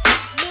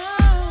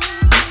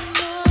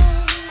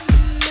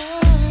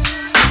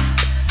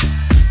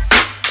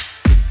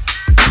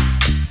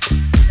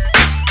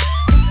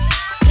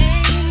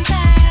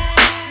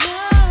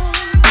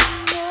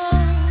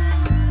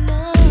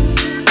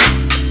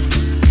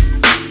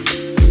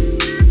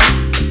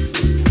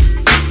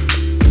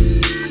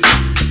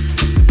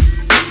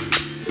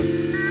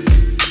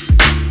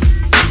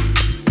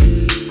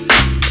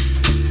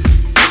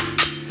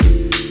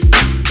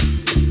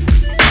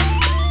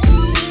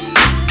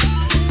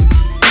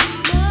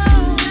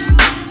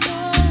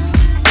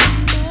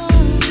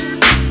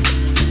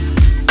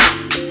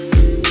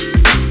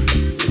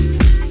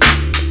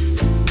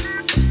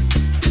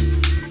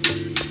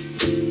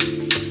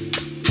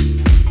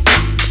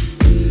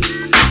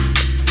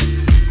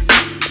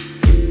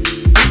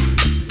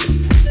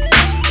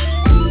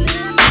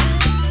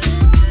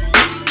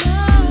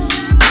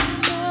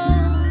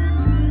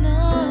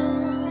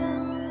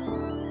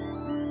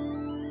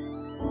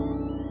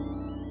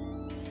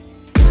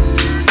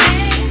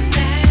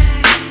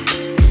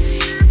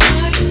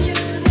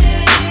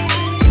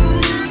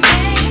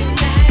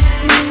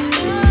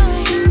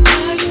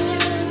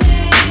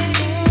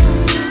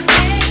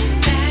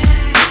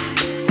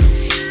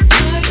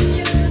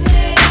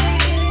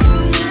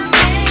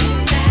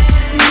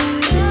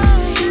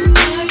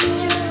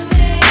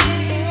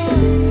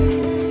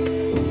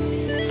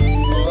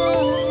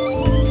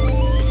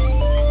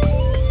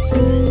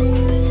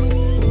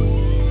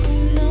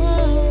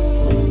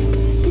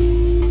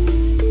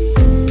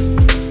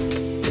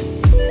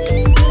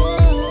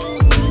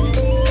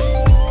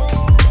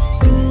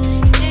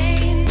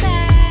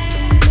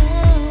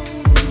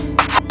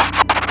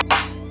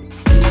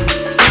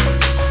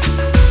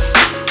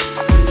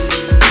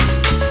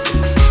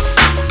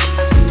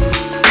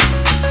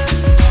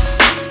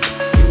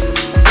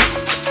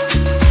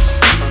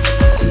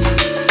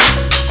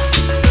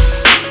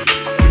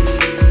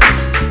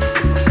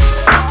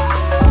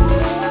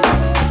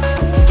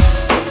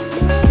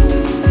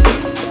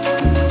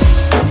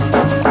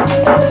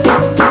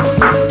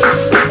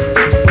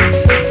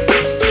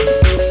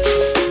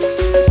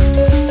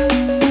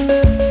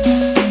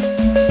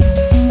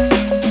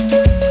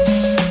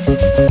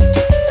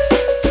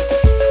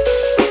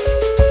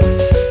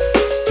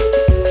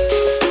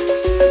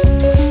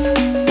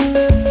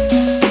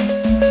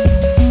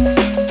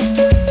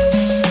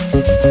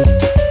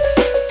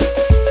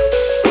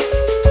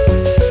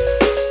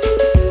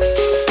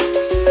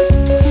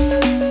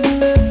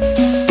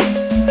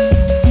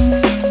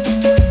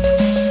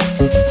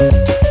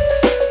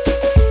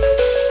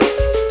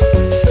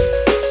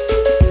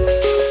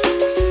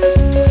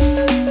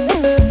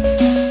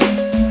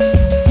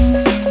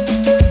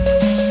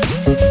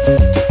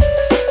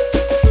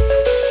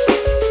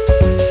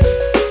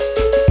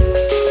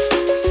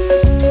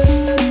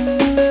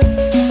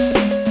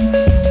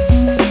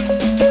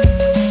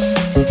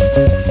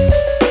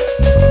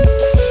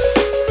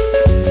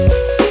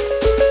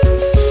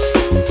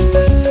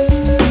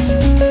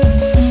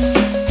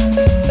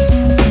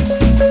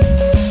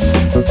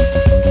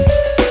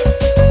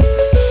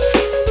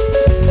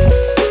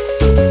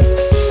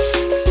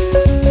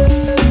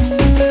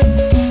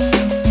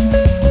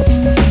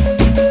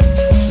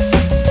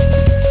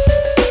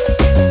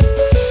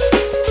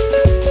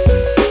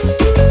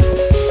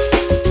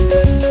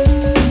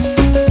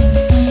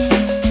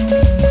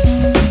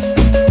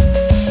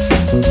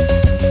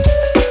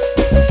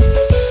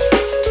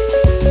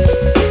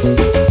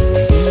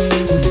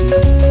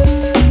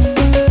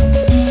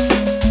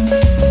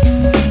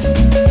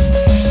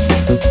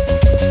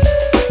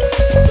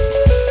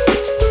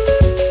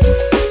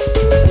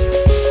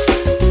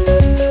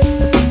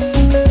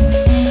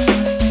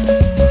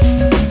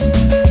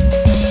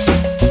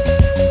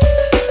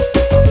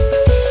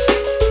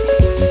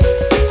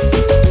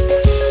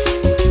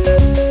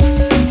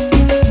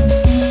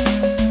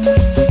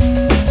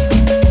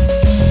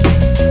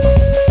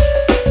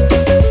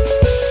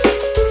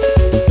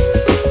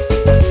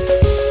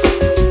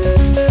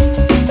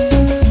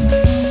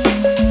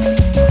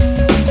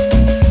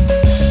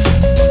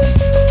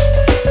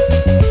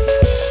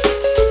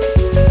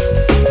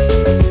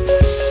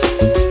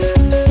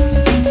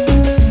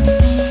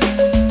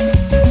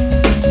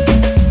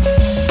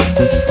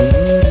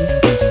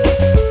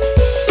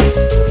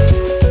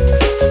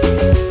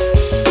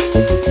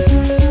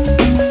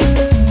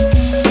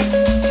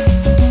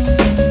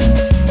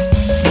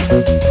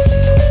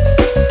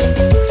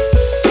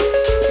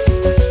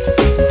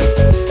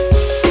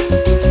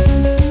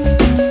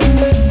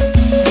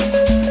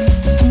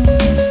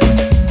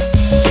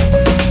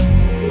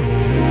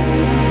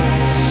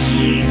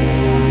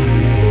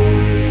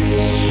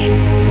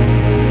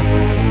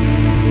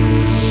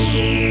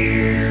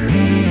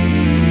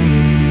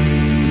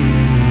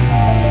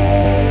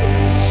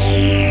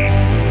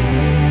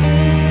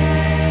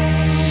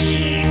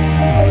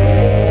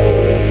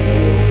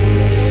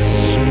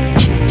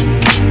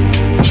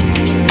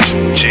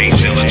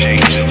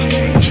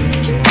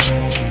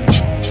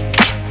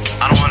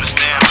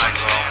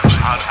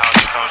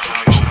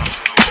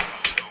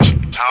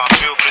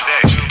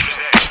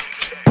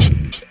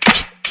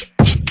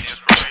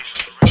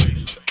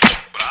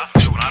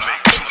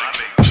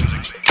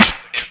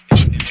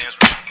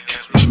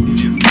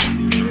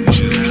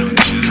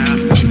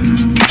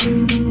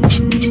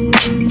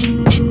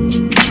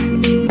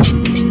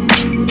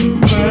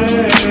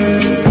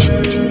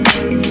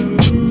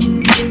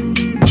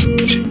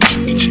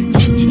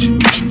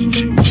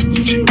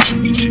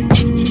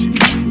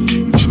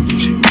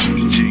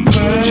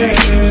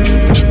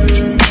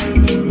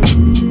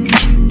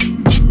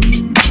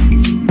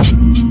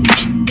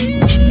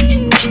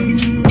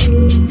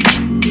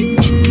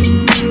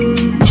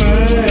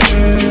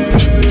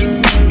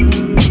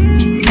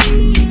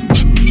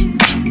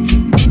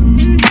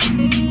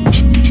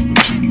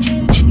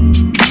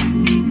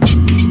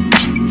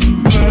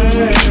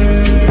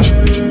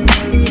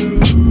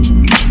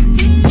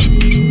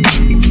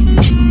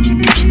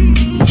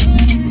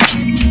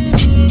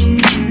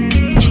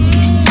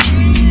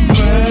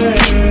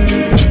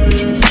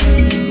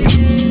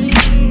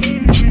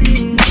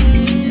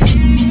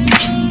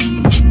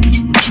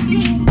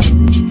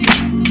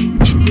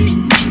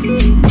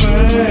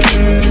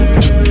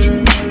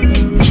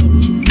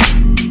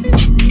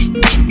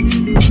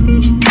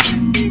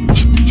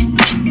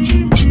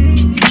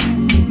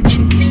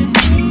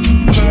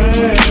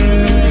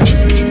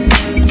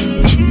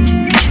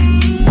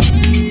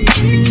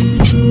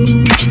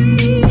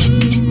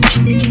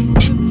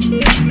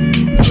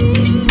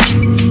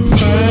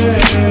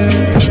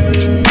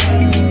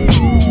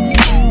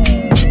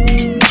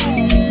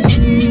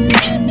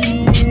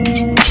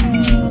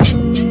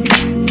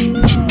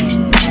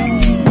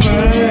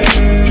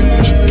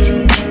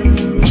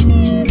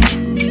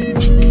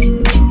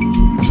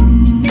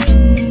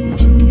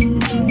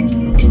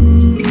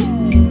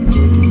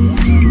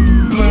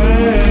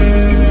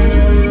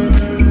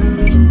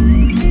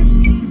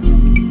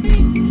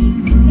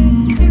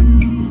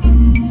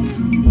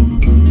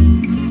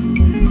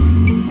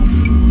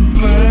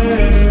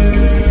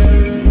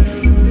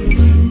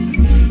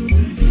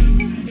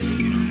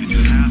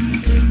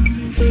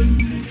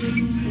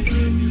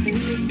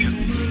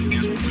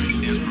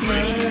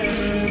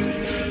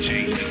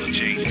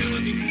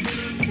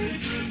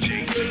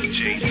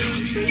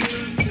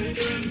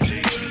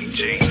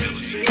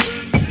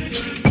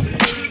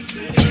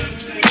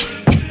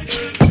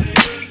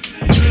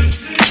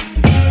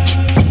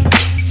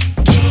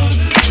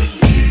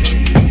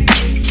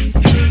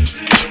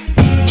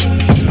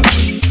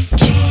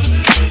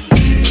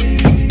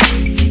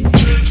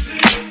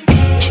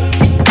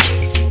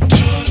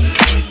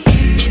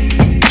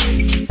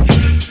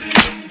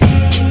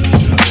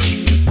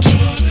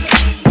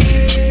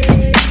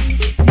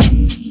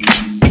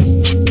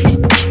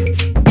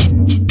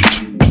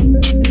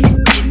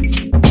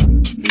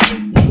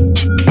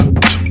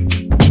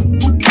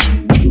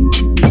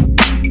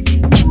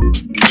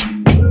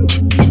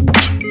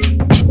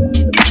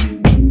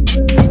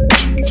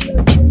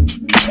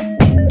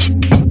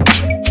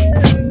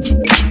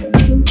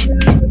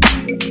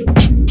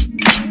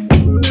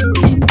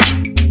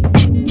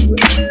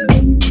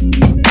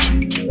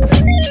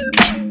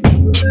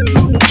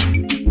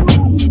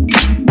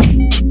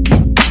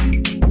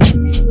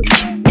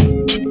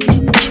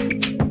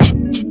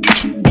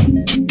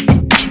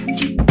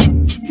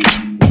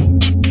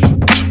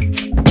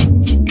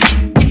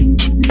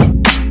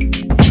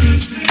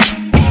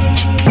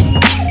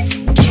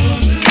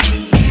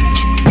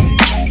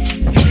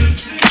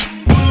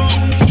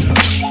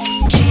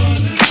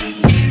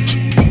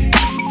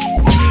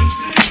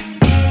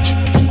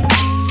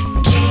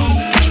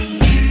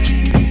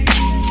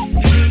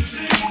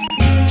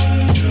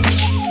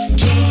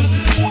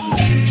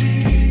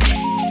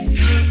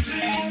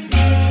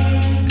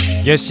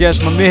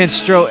 Yes, my man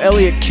Stro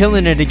Elliott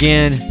killing it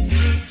again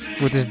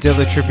with his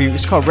Dilla tribute.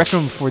 It's called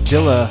Requiem for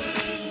Dilla.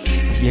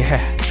 Yeah.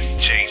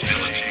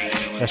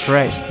 That's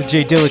right. The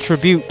J Dilla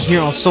Tribute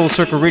here on Soul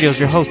Circle Radio is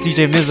your host,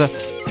 DJ Mizza.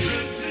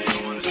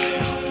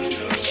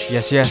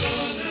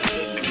 Yes.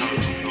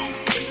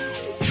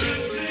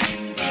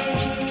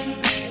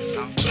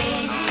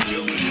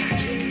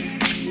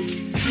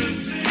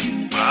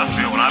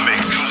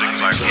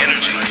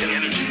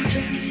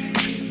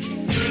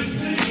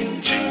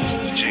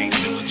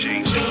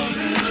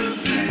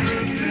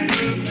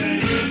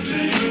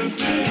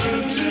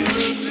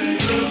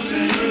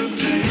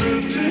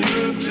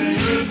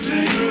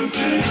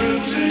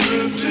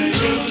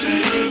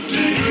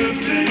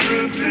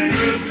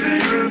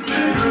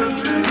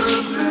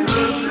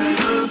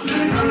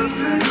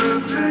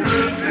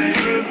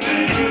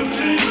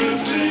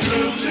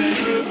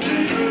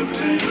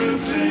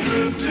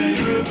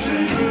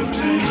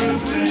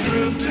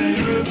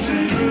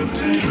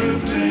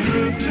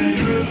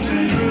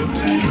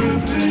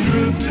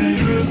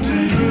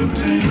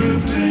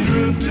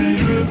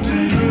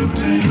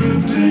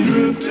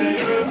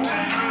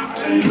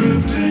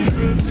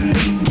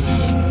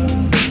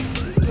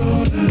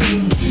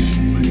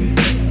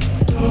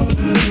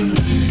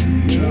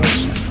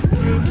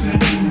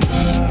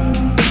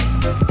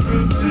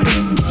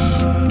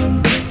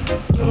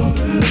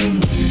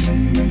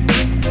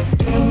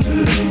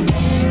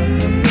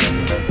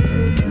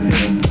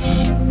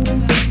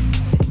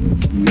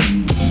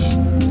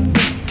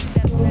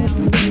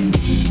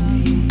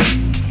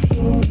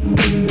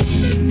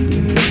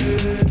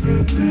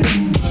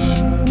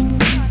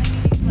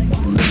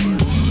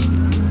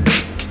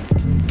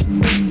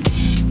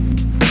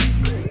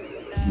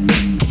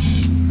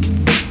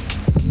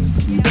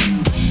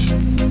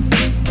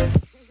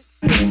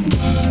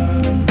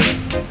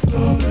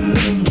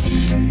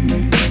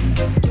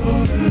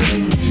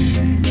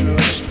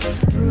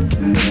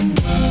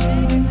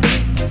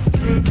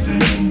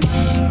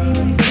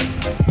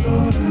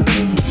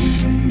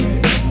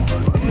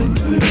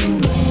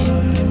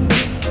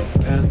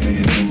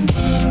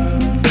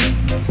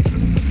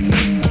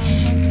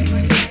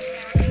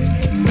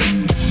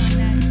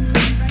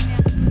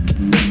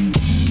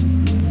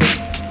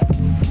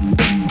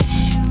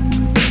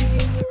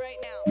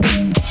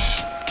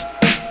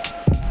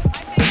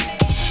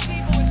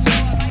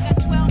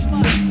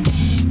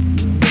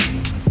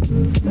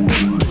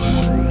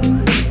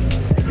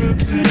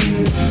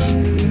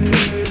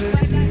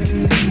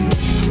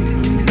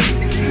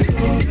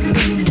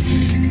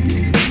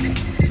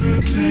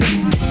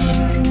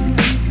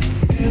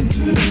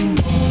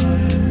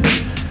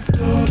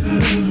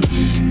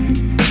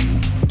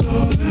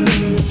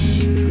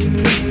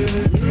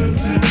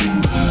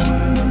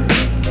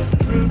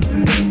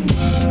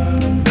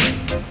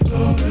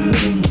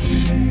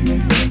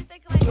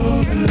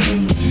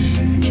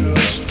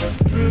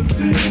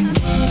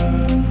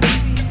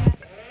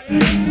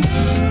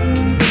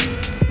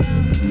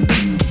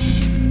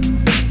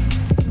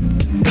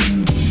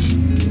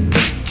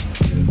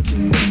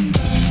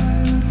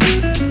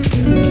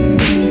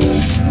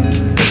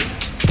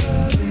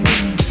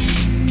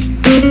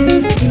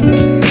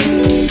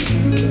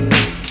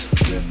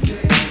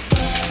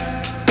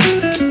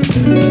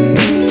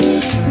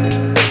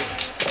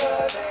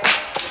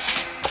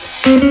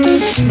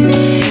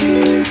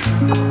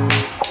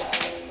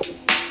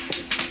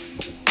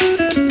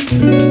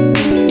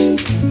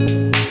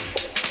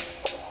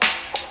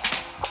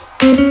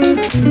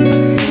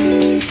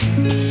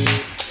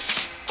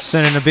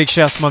 Sending a big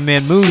shout to my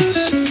man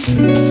Moods, the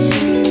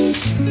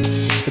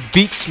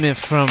beatsmith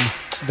from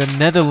the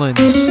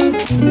Netherlands.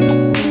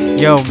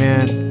 Yo,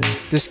 man,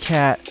 this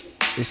cat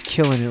is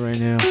killing it right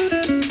now.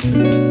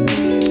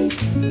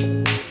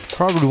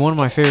 Probably one of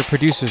my favorite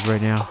producers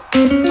right now.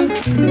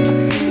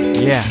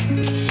 Yeah,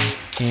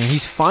 and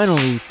he's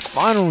finally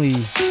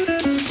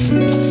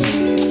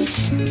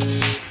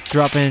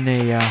dropping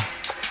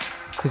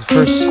his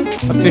first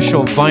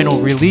official vinyl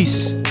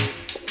release.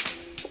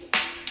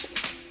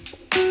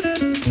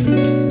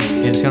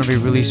 And it's gonna be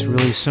released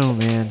really soon,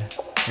 man.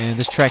 And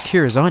this track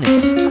here is on it.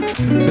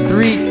 It's a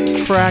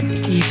 3-track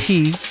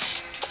EP.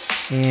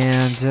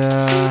 And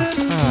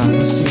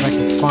let's see if I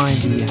can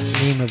find the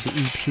name of the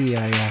EP.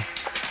 I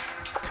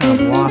kind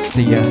of lost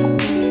the,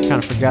 kind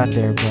of forgot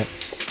there, but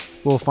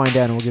we'll find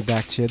out and we'll get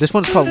back to you. This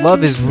one's called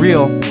Love Is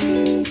Real.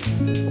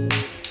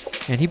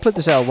 And he put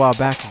this out a while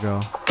back ago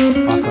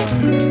off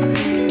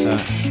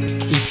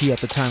EP at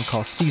the time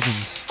called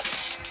Seasons.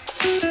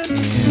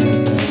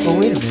 And oh,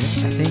 wait a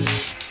minute,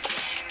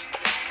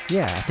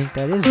 I think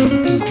that is the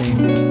EP's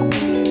name.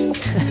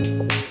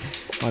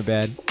 My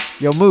bad.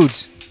 Yo,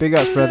 Moods, big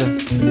ups, brother.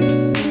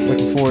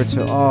 Looking forward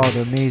to all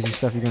the amazing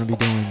stuff you're gonna be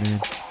doing,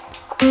 man.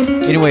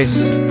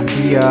 Anyways,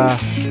 we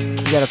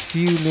got a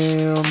few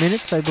more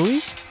minutes, I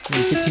believe,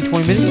 maybe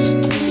 15-20 minutes.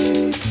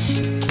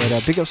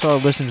 But big ups to all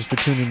the listeners for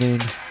tuning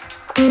in.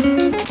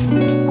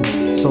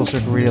 Soul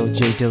Circle Radio,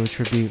 J Dilla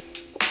Tribute.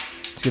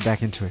 Let's get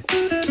back into it.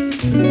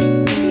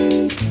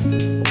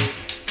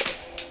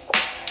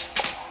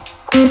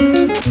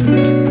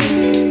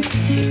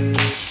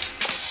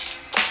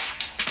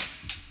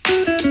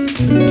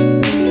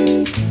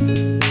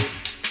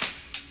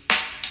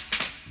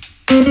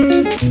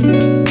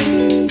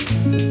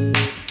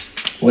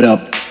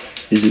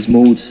 This is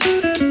Moods,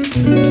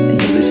 and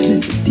you're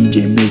listening to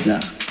DJ Miza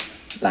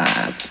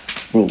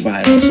live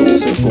worldwide on Soul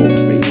Circle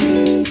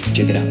Radio.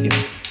 Check it out,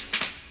 yo.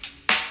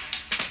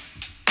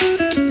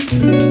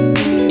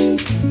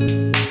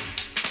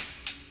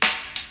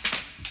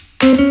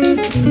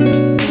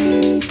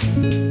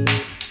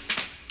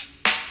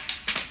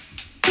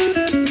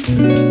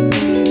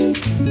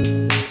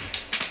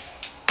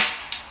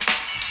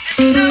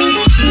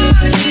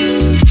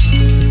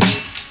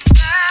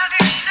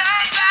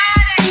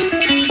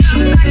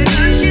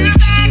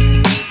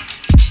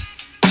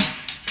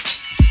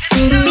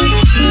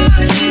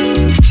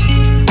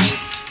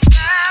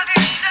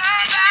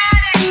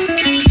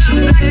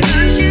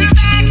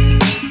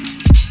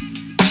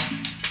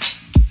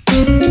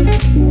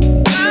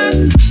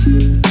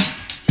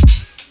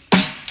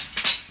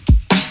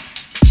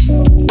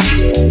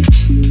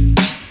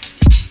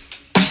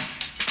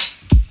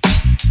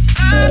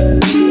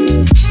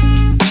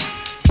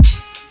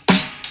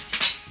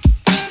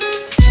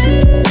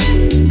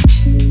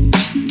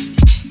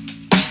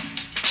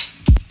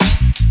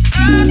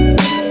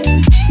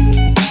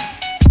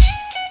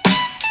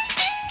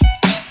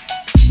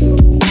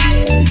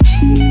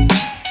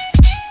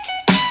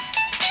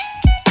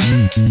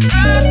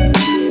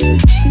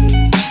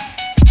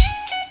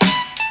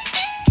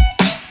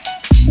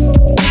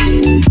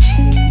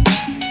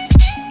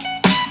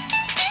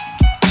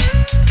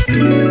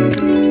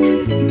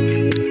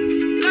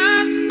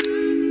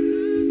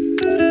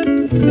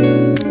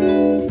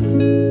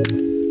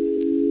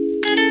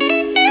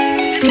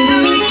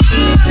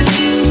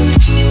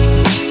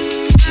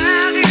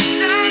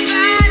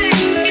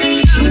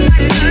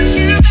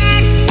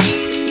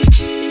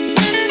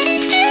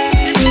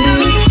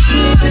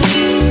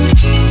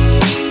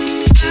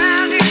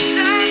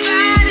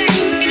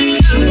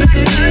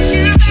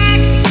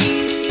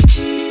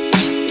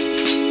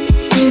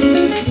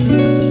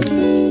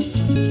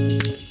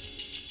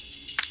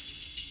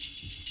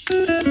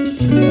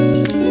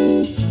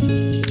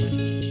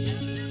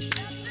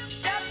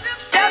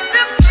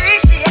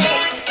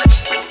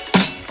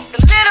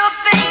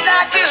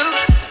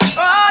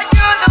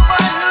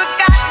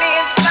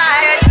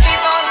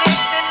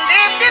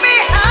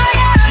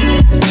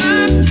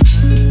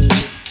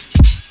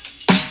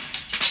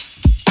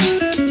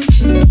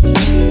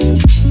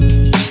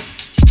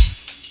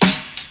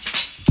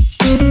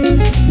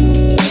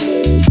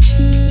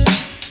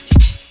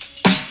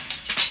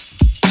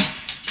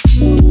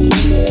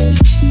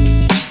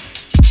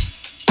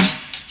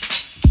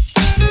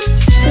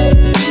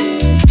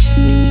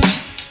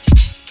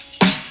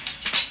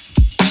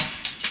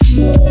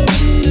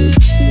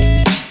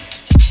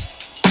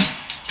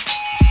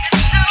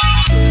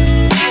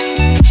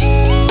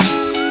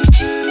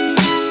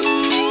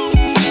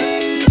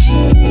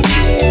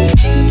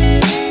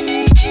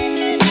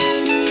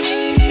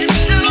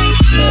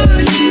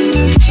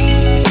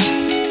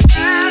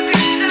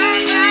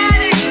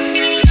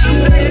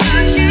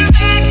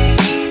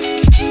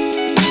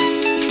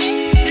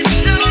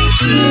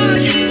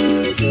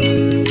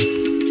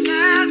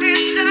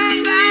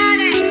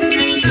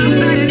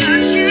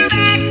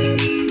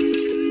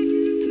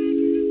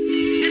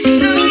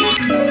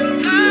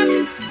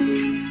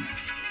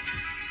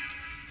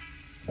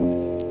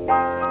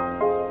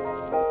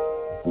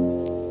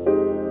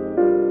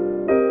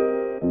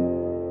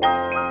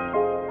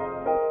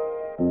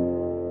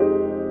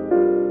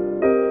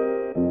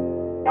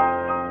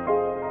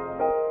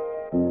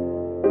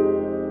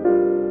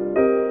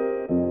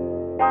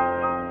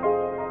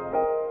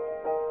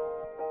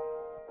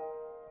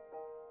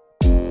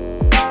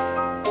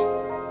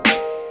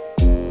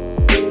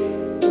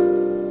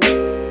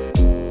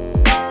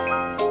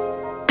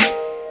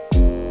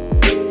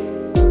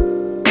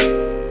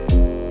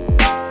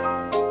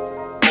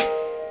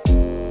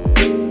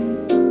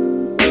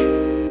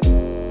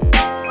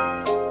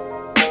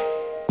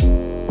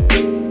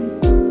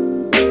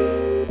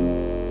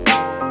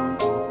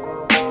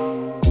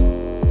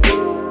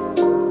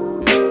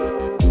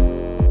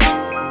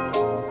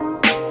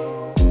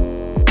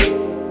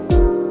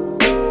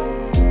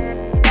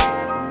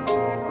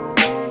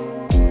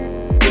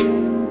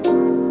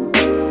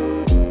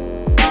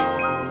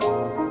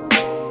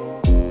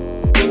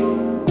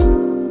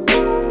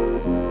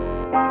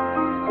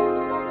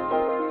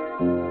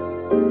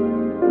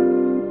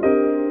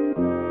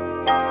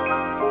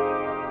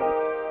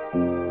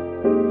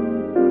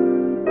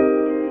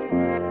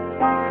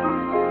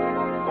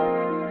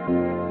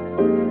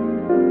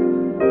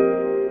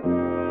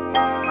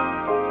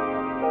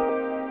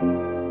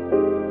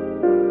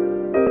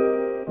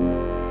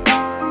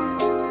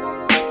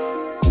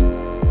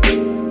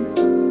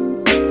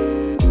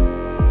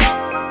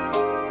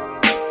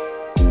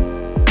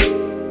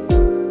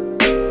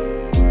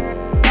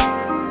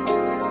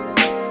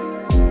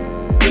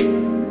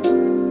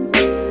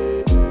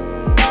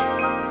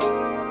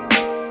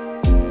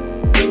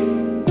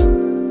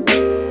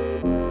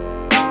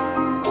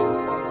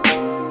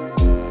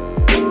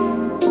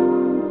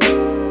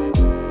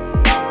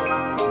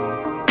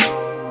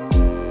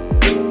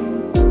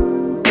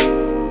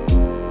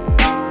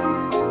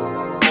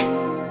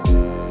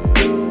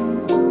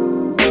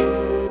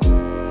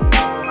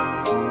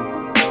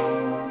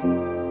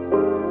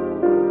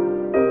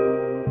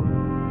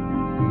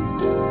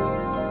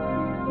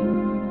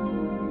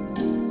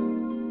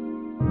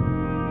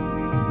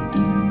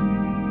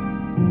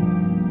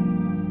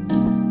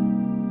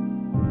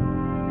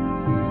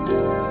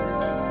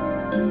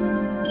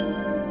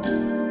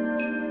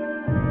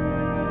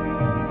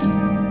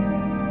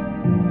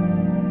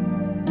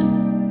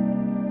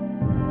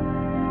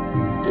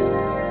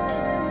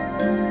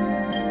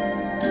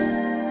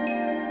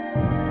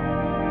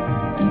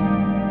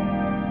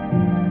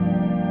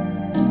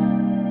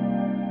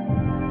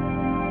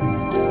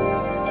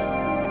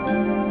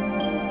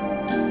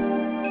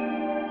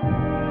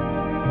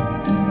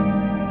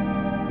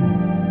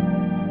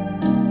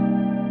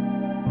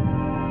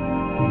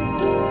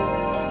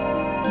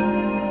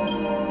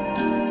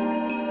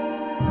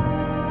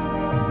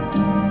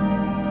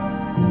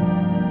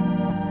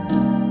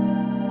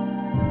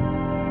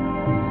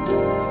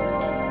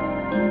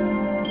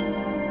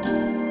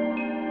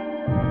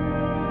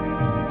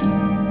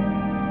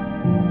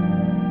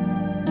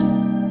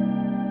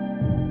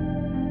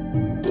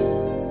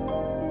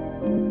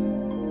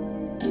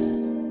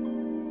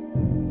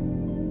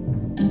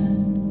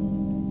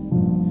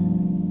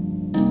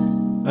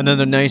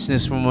 Another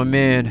niceness from my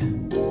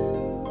man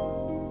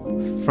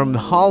from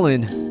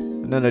Holland,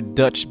 another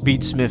Dutch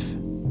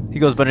beatsmith. He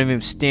goes by the name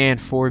of Stan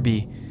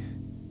Forby.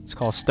 It's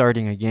called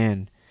Starting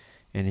Again,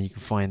 and you can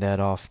find that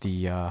off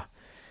the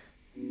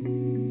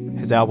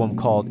his album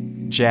called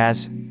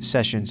Jazz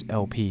Sessions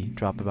LP,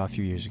 dropped about a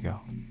few years ago.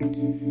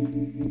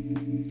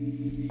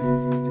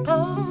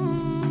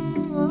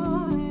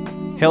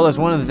 Hell, as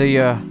one of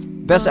the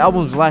best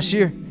albums last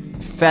year,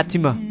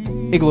 Fatima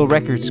Iglo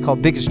Records,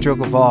 called Biggest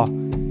Stroke of All.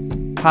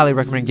 Highly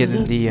recommend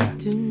getting the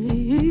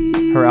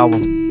her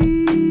album.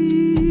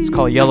 It's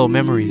called Yellow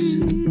Memories.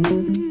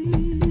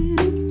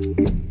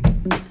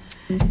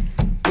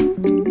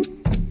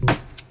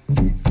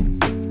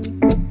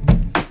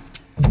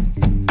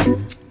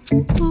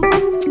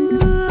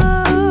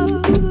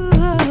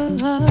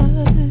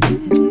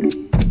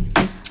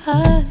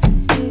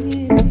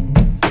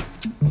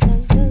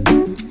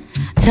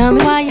 Tell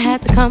me why you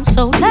had to come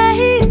so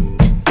late.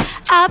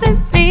 I've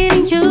been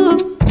needing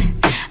you.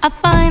 I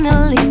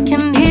finally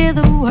can hear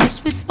the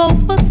words we spoke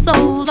for so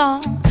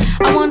long.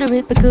 I wonder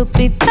if it could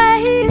be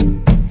fate,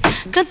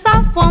 'cause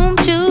I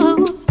want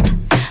you,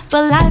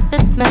 but life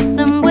is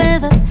messing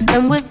with us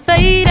and we're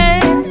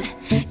faded.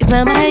 You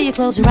smell my hair, you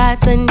close your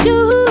eyes, then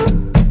you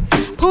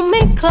pull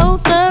me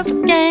closer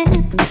again.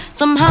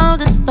 Somehow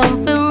this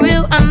don't feel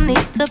real, I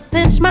need to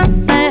pinch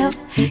myself,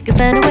 'cause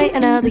then I wait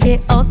another year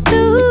or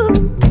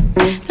two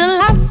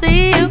till I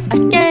see you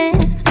again.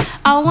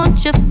 I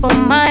want you for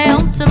my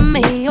own, to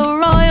me, you're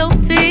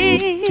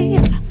royalty.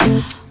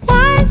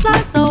 Why is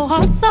life so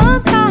hard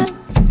sometimes?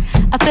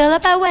 I feel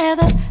like bad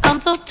weather, I'm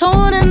so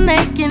torn and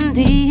aching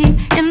deep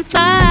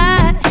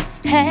inside.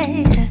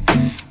 Hey,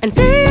 and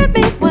did you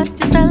mean what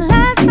you said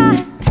last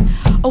night?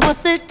 Or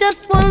was it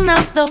just one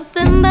of those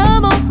in the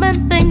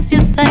moment things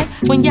you say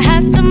when you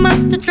had too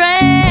much to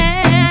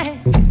drink?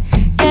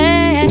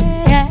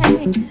 Yeah.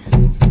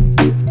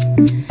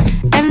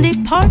 And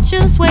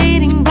departure's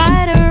waiting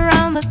right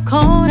around the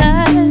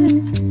corner.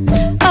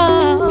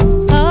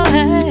 Oh,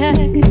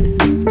 hey.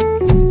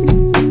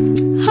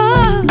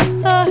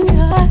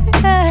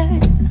 Hey.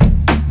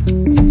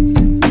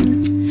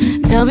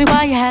 Tell me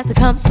why you had to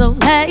come so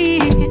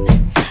late.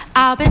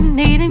 I've been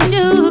needing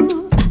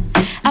you.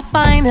 I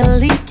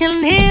finally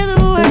can hear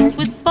the words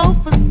we spoke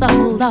for so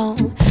long.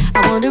 I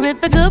wonder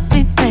if it could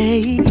be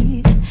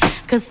fate,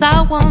 'cause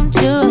I want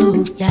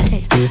you, yeah.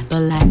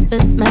 But life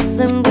is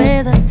messing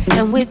with us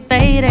and we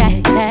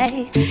faded, yeah.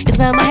 You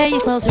smell my hair, you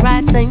close your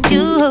eyes, then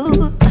you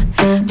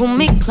pull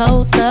me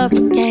closer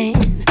again.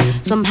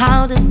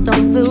 Somehow this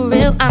don't feel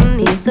real, I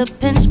need to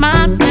pinch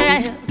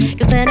myself,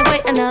 'cause then I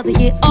wait another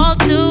year or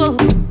two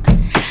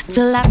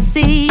till I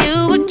see you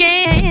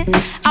again.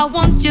 I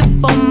want you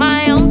for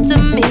my own, to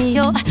me,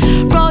 your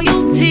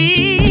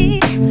royalty.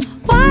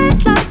 Why is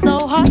life so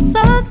hard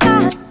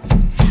sometimes?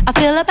 I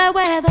feel like bad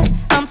weather,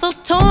 I'm so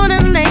torn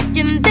and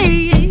aching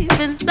deep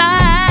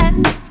inside.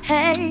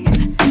 Hey,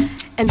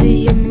 and do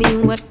you mean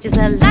what you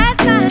said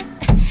last night?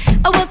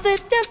 Or was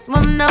it just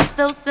one of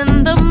those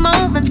in the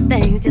moment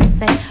things you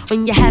say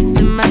when you had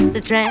too much to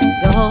drink?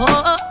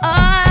 Oh,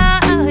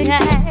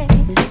 yeah.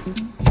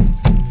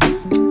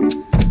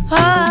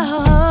 Oh.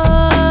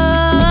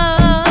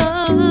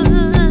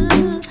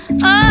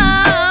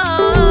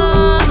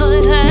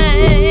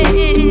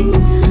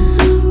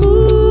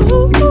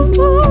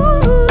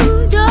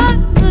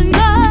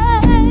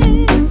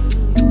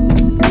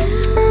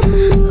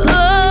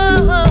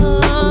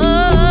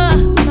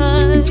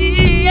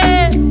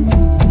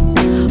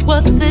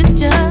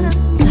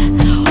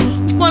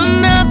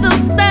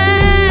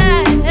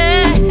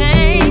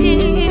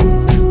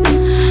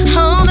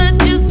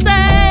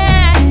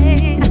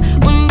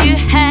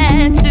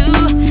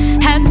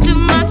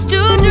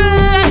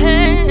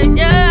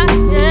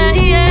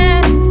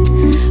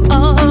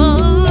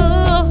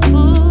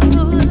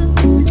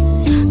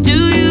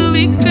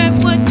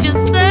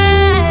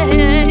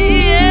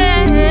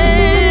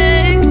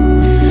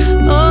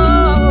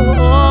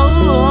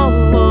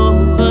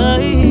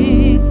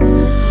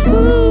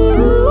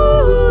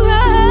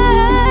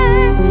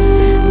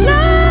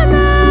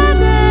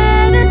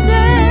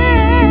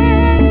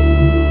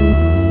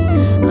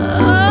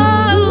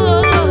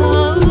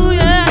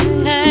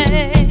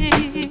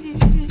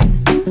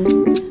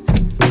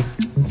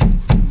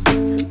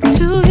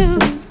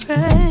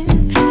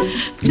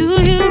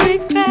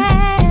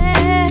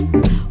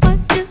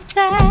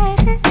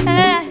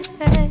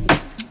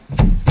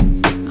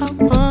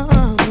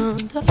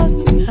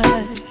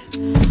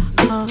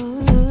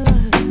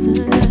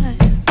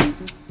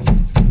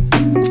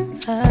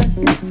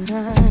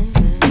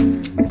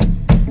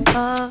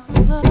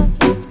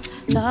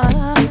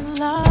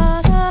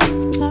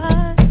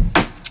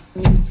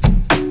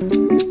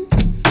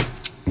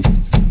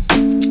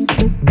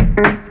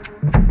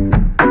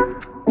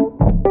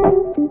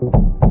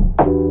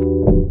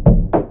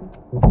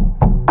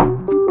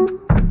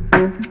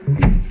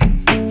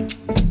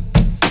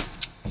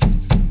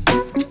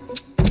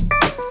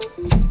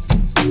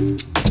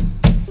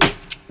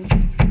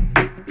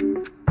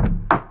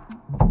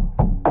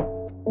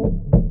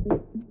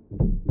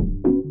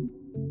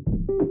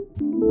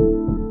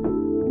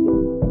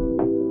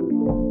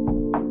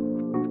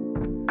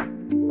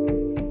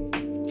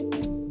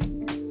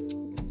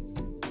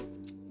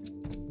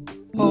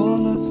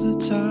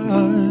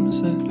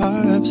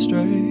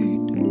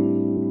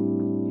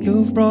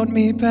 You've brought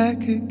me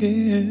back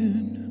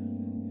again.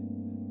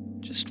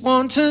 Just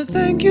want to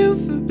thank you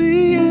for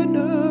being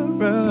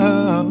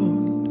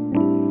around,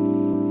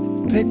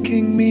 for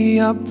picking me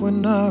up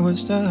when I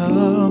was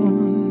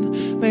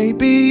down.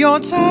 Maybe you're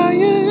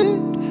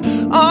tired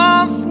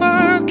of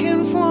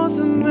working for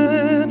the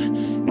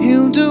man.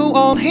 He'll do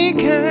all he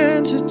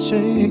can to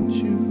change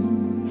you.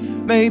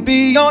 Maybe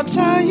you're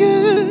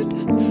tired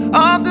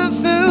of the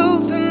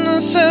filth in the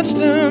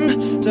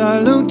system,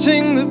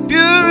 diluting the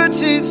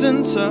purities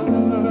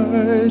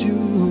inside you.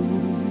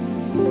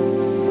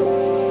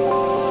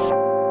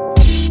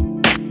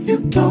 You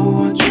know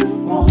what you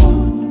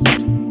want.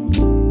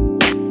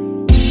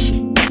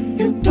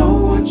 You know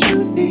what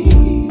you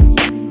need.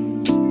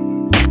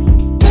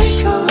 They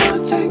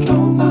can't take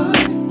your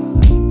mind.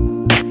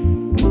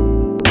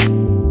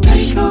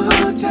 They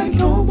can't take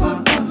your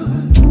mind.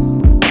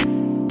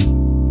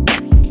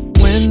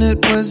 When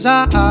it was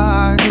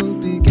I who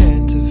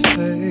began to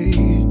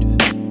fade,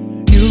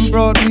 you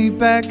brought me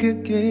back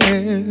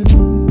again.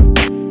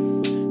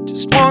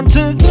 Just want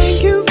to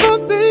thank you for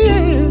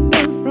being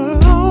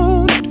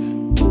around,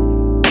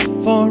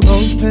 for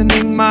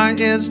opening my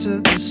ears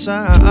to the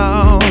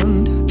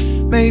sound.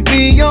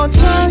 Maybe you're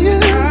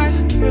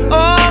tired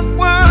of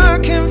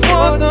working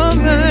for the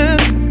man.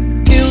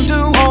 He'll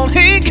do all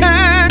he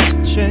can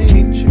to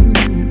change you.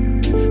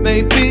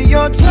 Maybe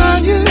you're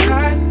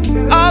tired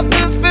of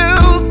the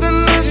filth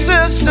in the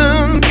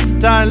system,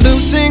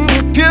 diluting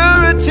the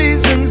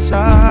purities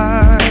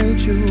inside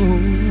you.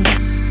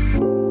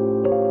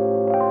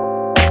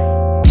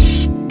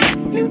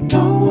 You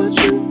know what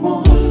you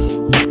want.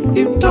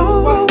 You know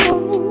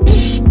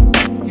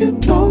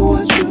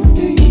what you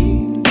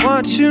need.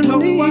 What you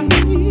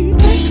need.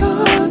 They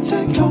can't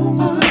take your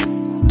mind.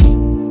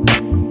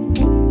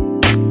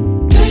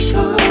 They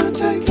can't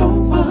take your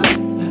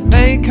mind.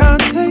 They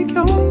can't take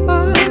your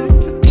mind.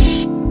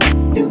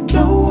 You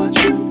know what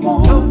you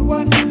want.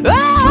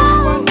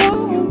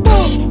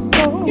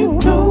 You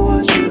know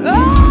what you need.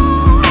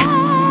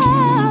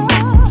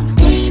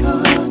 They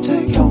can't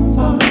take your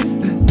mind.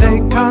 They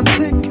can't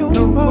take your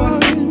mind.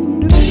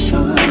 They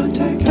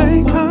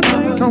can't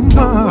take your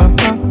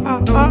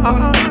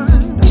mind.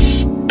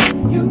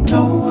 You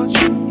know what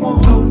you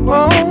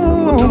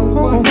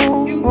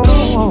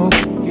want.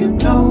 You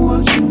know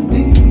what you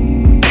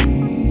need.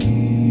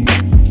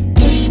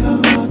 They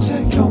can't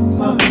take your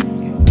mind.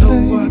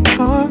 They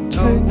can't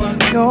take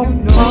your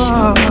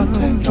mind.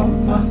 Take your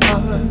mind.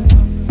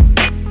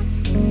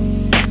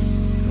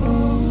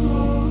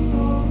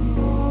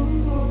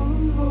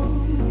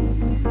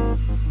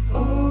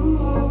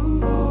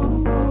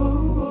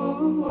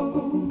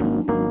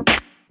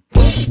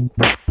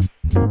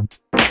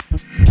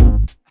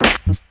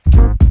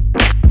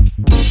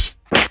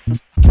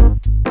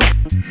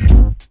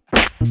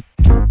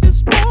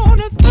 Just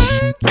wanna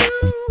thank you.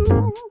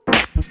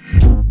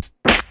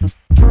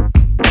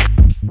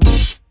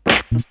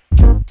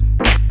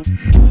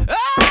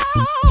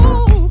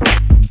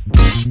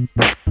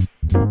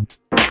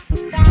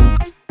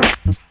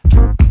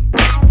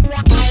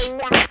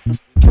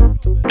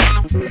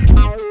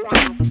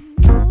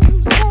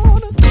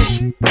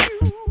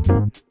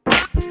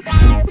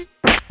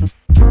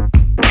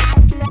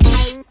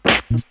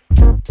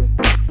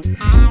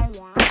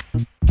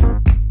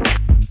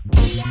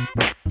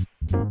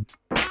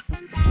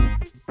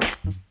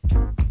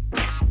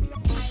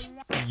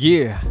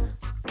 Yeah.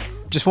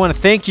 Just Want to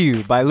Thank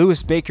You by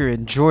Louis Baker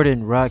and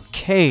Jordan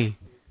Rakei.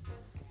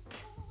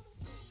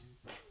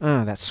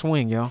 That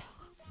swing, y'all.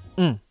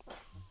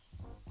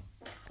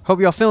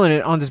 Hope y'all feeling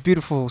it on this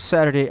beautiful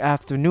Saturday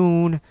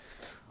afternoon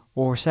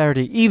or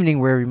Saturday evening,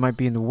 wherever you might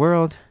be in the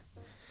world.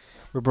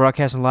 We're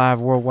broadcasting live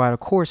worldwide,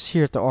 of course,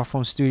 here at the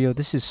Orphone Studio.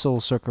 This is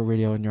Soul Circle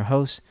Radio and your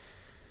host,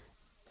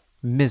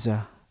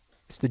 Mizza.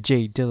 It's the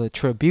J Dilla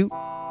Tribute.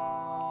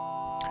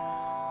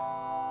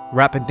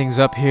 Wrapping things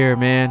up here,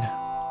 man.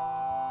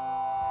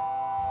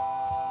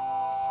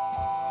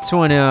 This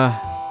one,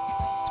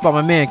 it's about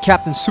my man,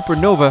 Captain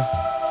Supernova,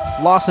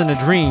 Lost in a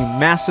Dream,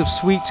 Massive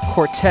Sweets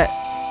Quartet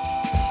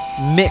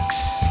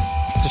Mix.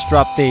 Just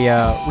dropped the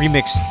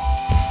remix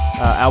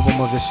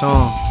album of this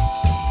song.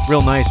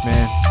 Real nice,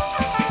 man.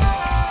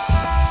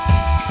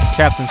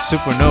 Captain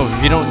Supernova.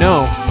 If you don't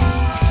know,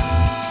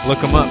 look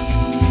him up.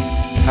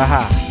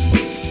 Haha.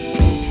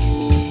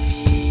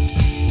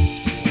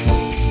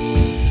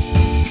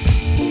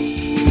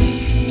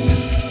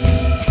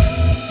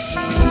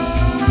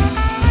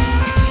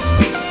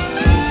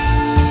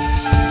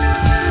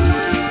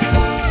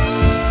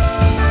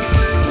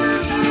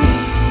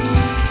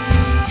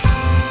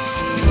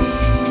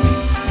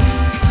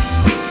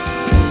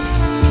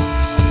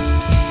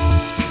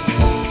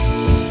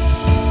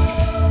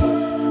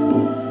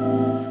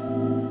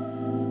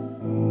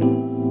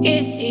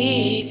 It's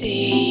easy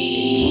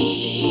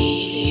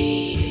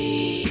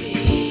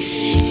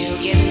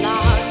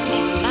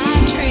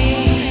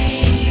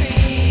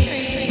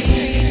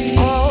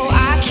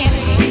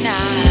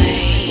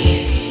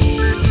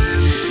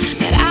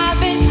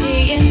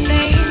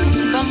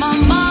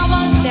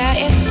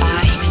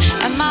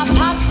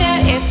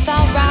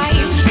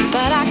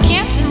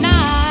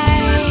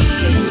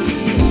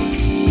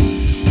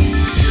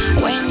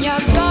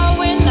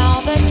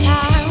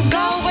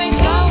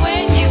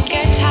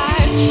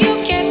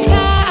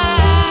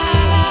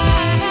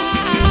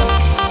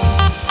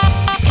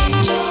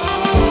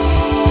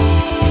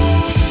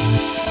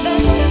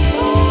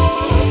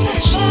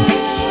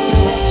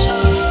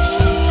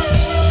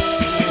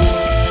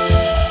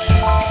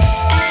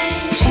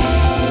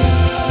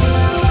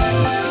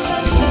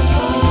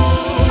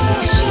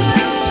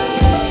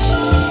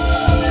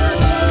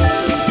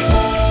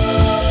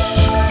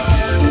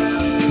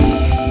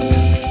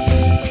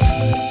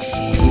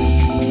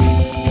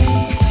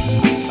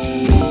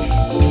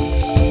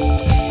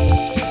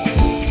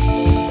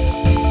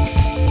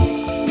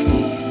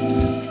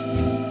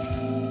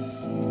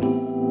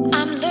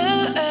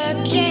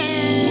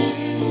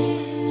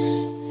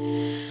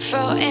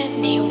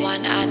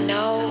anyone I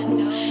know.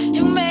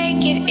 To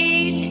make it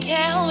easy,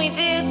 tell me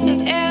this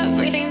is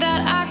everything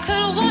that I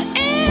could want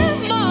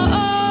and more.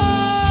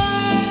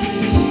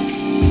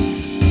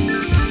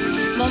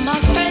 But my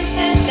friend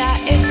said that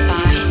it's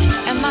fine,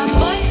 and my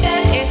boy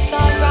said it's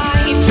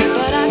alright,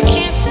 but I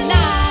can't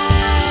deny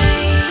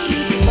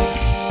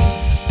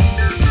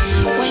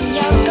when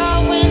you're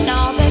going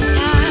all the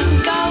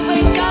time,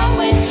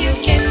 going, you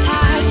get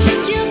tired,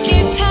 you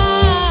get tired.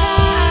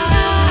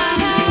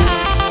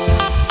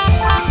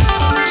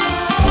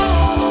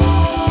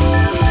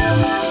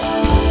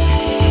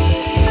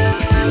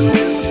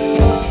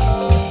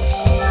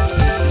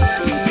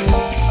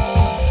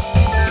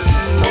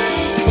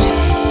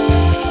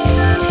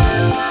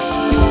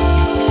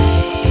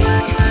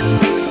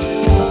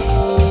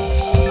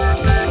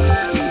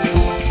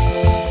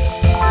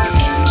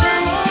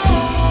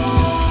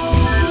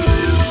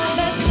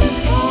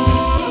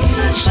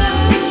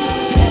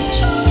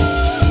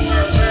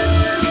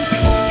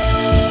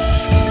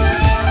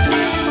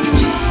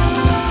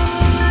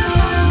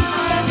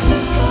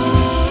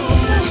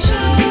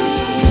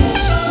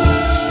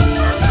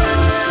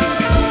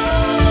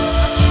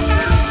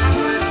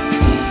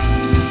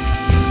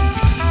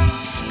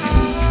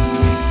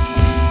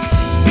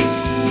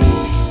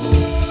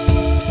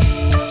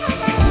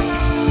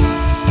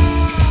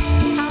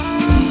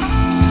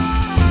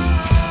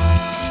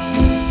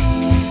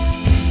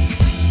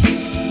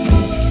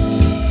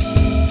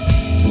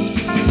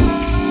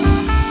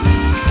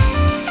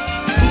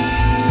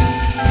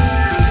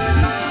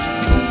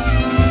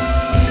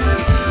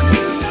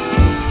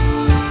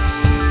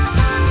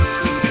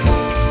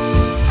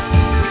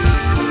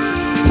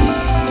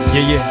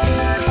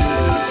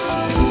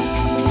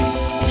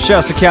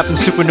 Shouts to Captain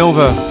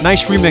Supernova.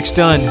 Nice remix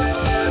done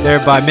there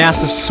by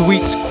Massive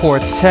Sweets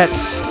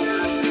Quartets.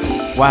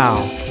 Wow,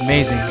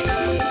 amazing.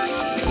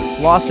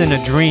 Lost in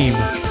a Dream.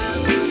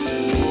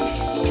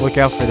 Look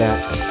out for that.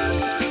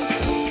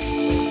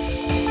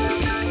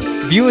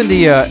 If you in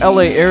the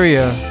LA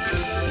area,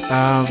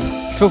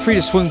 feel free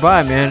to swing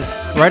by, man.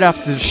 Right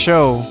after the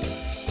show,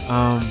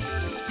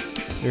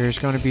 there's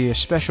going to be a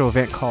special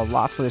event called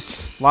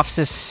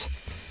Lofsis,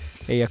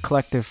 a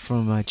collective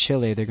from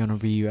Chile. They're going to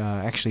be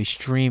actually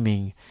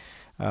streaming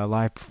a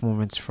live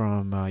performance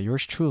from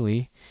yours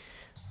truly,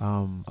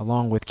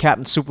 along with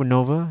Captain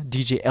Supernova,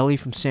 DJ Ellie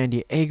from San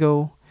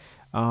Diego,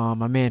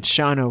 my man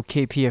Shano,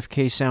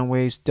 KPFK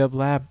Soundwaves, Dub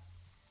Lab.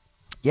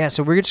 Yeah,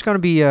 so we're just going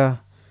to be,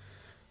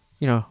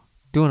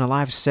 doing a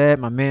live set.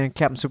 My man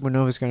Captain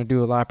Supernova is going to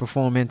do a live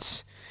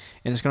performance,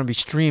 and it's going to be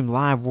streamed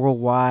live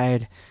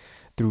worldwide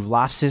through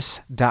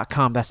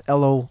lofsis.com. That's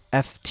LOFTSESS.com.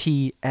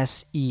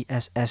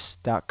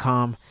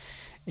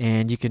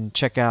 And you can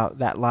check out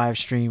that live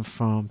stream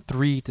from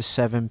 3 to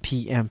 7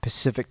 p.m.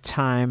 Pacific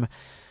time.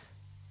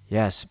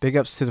 Yes, big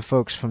ups to the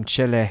folks from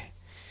Chile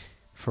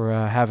for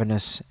having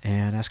us.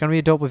 And it's going to be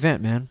a dope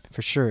event, man,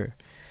 for sure.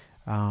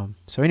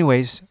 So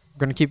anyways, we're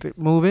going to keep it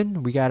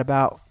moving. We got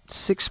about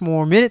 6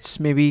 more minutes,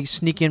 maybe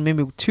sneak in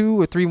maybe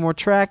 2 or 3 more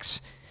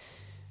tracks.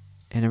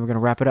 And then we're going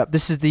to wrap it up.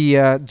 This is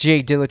the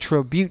J Dilla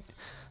Tribute.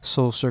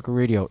 Soul Circle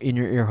Radio in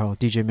your ear hole.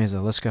 DJ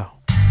Mizza, let's go.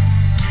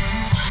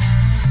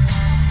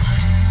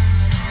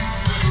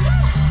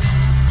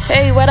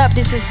 Hey, what up?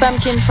 This is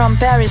Pumpkin from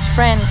Paris,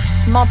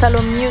 France.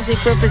 Montalo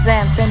Music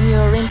represents, and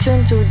you're in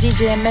tune to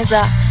DJ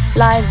Mizza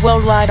live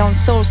worldwide on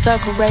Soul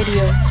Circle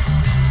Radio.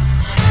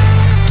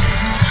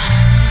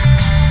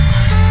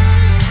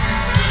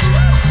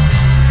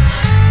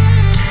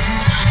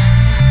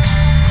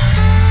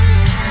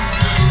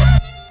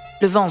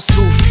 Le vent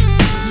souffle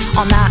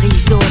en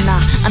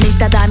Arizona, un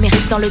état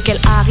d'Amérique dans lequel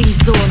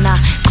Arizona,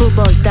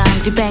 cowboy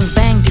dingue, du bang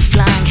bang, du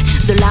flingue,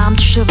 de l'arme,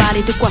 du cheval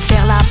et de quoi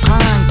faire la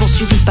bringue,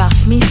 poursuivi par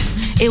Smith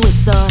et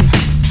Wesson,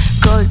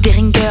 Colt,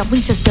 Derringer,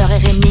 Winchester et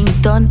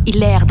Remington,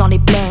 il erre dans les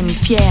plaines,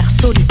 fier,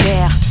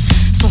 solitaire,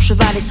 son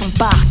cheval est son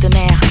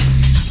partenaire.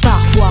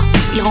 Parfois,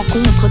 il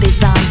rencontre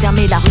des Indiens,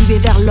 mais la rue est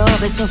vers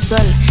l'or et son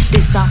seul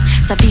dessin.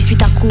 Sa vie suit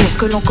un cours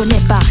que l'on connaît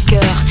par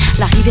cœur.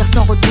 La rivière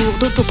sans retour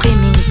d'Otto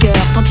Preminger.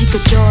 Tandis que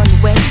John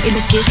Wayne est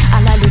looké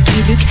à la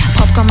Lucky Luke,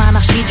 propre comme un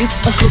archiduc.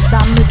 Oncle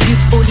Sam me tue,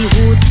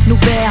 Hollywood nous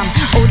berne,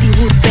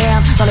 Hollywood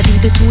berne. Dans la vie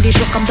de tous les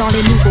jours comme dans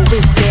les nouveaux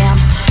westerns.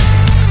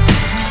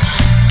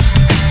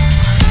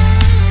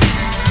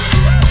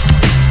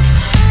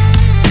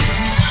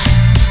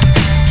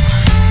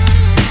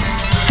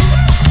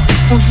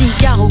 On dit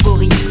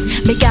Garogori,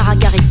 mais gare à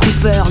Gary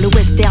Cooper. Le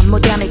western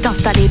moderne est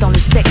installé dans le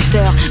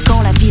secteur.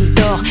 Quand la ville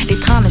dort, les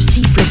trains ne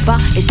sifflent pas.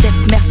 Les 7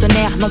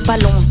 mercenaires n'ont pas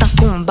l'once d'un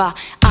combat.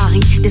 Harry,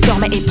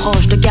 désormais est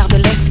proche de Gare de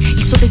l'Est.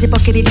 Il sauve les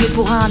époques et les lieux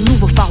pour un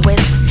nouveau Far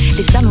West.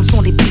 Les salons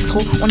sont des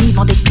bistrots, on y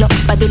vend des clopes.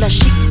 Pas de la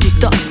chic, du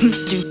top,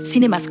 du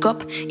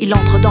cinémascope. Il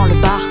entre dans le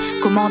bar,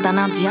 commande un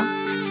indien.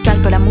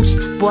 Scalpe la mousse,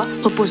 boit,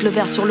 repose le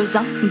verre sur le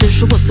zin. 2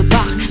 chevaux se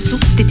parquent, sous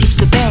des types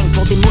se baignent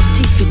pour des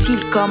motifs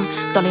futiles comme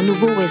dans les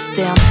nouveaux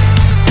westerns.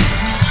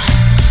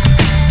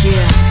 Yeah.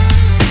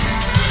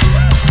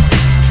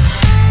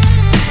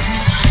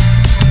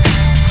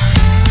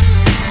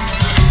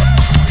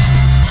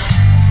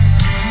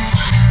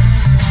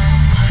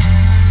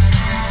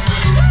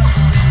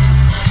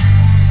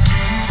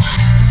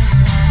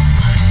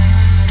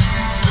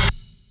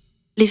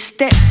 Les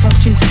States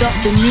sont une sorte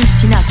de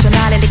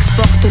multinationale. Elle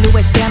exporte le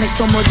western et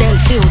son modèle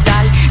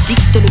féodal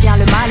dicte le bien,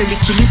 le mal, le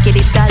Lucky Luke et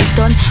les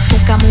Dalton sont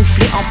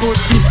camouflés en Paul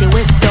Smith et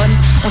Weston.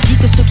 On dit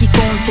que ce qui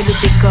compte c'est le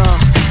décor.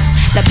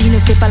 La bille ne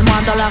fait pas le moins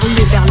dans la rue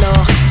et vers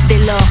l'or.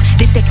 Dès lors,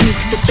 les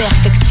techniques se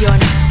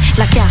perfectionnent.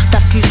 La carte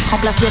à puce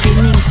remplace le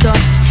Remington.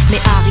 Mais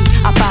Harry,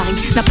 à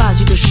Paris, n'a pas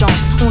eu de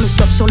chance. On le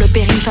stoppe sur le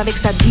périph' avec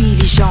sa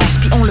diligence.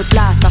 Puis on le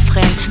place à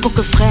freine pour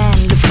que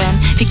freine le freine.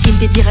 Victime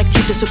des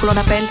directives de ce que l'on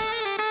appelle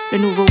le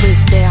nouveau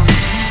western.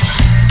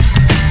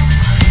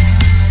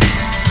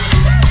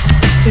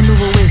 Le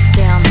nouveau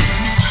western.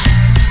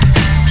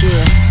 Yeah.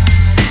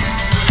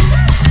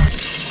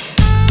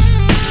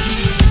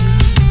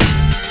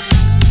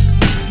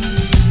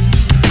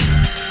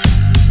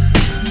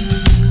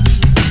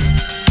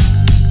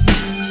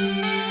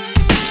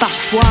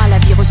 Parfois la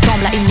vie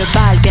ressemble à une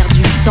balle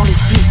perdue. Dans le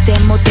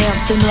système moderne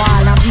se noie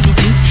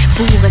l'individu.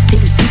 Pour rester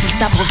lucide il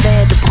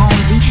s'abreuvait de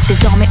brandy.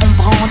 Désormais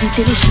on brandit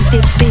téléchité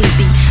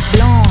baby.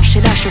 Blanche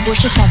et la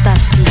chevauchée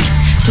fantastique.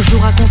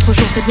 Toujours à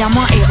contre-jour c'est bien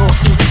moins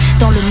héroïque.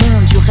 Dans le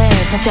monde du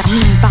rêve on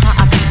termine par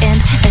un happy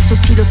end. Est-ce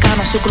aussi le cas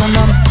dans ce que l'on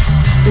nomme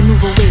le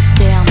nouveau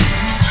western?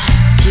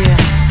 Yeah.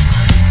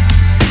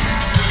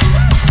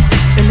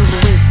 Le nouveau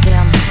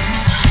western.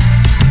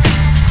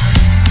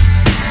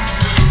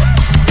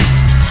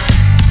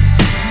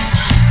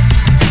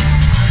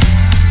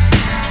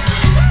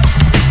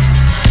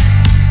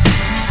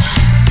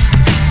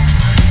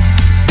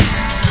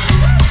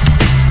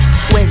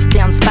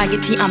 Western,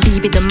 spaghetti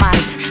imbibé de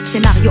malt.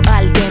 Scénario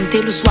al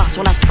dente le soir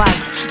sur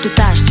l'asphalte. De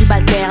tâches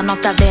subalternes en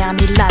taverne,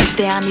 il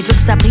alterne. Il veut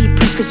que ça brille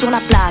plus que sur la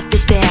place des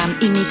ternes.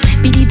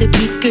 Imite Billy de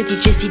Kid, que dit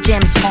Jesse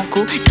James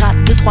Franco. Gratte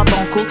 2-3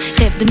 bancos,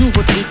 rêve de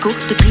nouveaux tricots.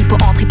 De tripot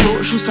en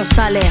tripot, joue son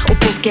salaire au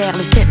poker.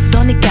 Le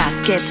Stetson et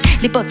casquette,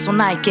 les bottes sont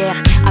Nike Air.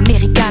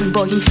 American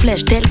boy, une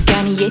flèche tel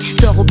Kanye.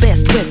 Dort au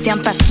best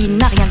western parce qu'il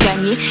n'a rien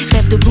gagné.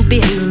 Rêve de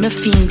blueberry,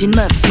 muffin, d'une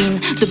muffine.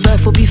 De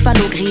bœuf au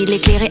buffalo grill,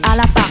 éclairé à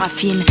la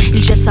paraffine.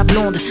 Il jette sa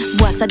blonde,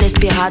 boit sa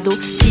desperado.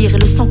 Tire et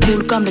le sang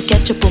coule comme le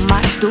ketchup au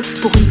McDo.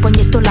 Pour une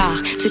poignée de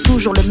dollars, c'est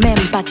toujours le même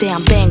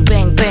pattern. Bang,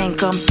 bang, bang,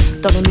 comme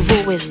dans le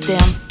nouveau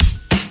western.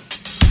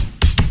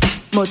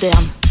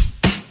 Moderne.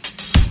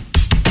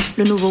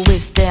 Le nouveau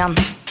western.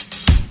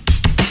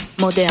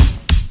 Moderne.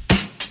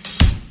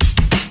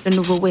 Le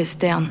nouveau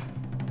western.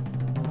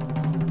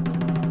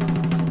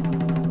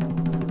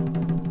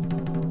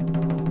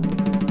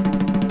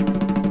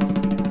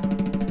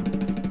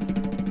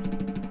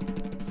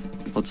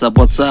 What's up,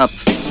 what's up?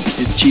 This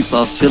is Chief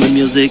of Film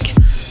Music,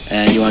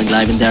 and you are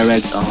live and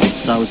direct on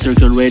Soul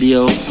Circle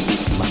Radio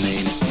with my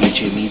name,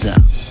 DJ Miza.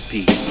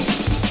 Peace.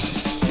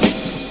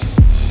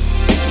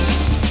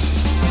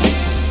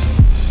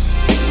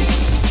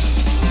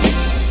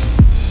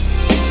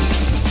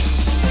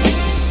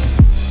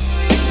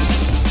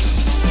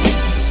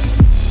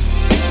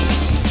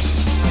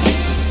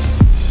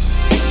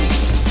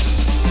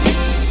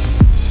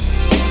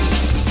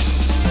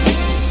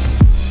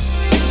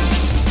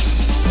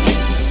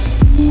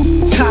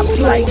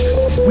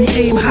 We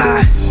aim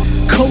high,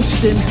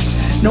 coasting,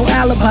 no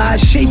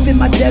alibis, shaping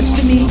my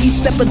destiny each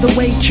step of the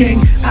way, king.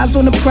 Eyes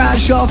on the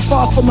prize, y'all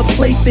far from a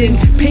plaything.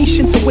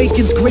 Patience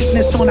awakens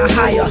greatness on a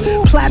higher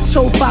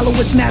plateau, follow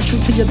what's natural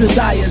to your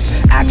desires.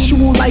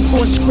 Actual life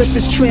on script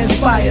is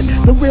transpired.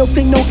 The real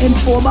thing, no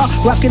informer,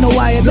 rocking a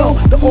wire. No,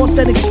 the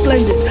authentic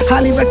splendid,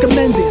 highly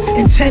recommended,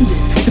 intended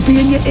to be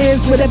in your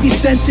ears with every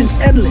sentence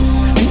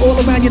endless. We all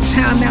around your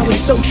town now is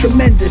so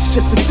tremendous.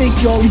 Just to think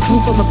y'all we grew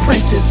from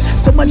apprentice.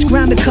 So much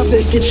ground to cover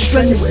it gets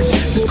strenuous.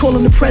 Just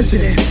calling the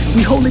president,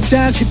 we hold it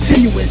down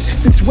continuous.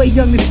 Since way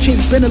young this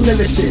kid's been a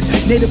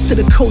lyricist. Native to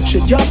the culture,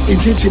 yup,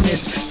 indigenous.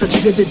 Such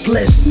vivid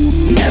bliss.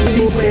 We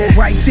everywhere,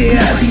 right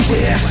there,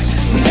 everywhere.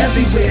 We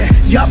everywhere,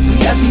 yup, we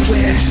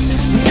everywhere.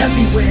 We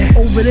everywhere,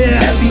 over there,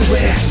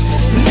 everywhere.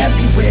 We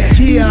everywhere,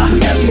 yeah,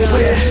 we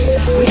everywhere.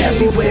 We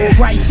everywhere,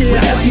 right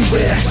there,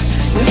 everywhere.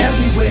 We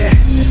everywhere,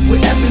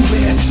 we're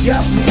everywhere,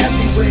 yup, we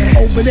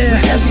everywhere. Over there,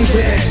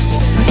 everywhere,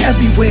 we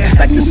everywhere.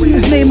 Expect to see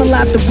his name a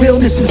lot, the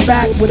realness is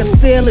back. With a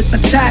fearless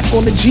attack,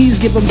 all the G's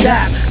give him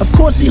dap. Of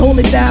course he hold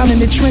it down in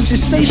the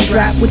trenches, stay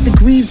strapped. With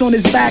degrees on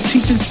his back,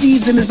 teaching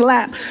seeds in his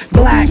lap.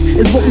 Black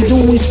is what we do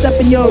when we step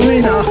in your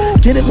arena.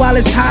 Get it while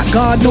it's hot,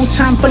 guard, no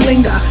time for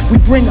linger. We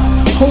bring a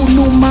whole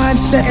new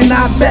mindset and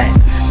I bet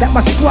that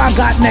my squad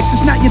got next.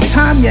 It's not your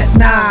time yet,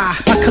 nah.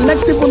 My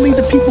collective will leave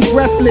the people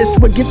breathless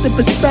with gifted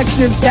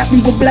perspectives that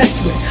we were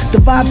blessed with. The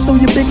vibe so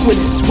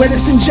ubiquitous, when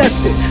it's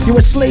ingested. You're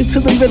a slave to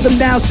the rhythm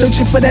now,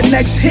 searching for that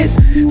next hit.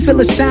 Feel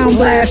a sound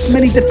blast,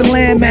 many different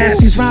landmass.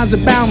 These rhymes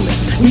are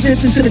boundless. We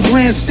dipped into the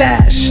grand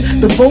stash.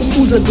 The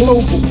vocals are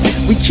global.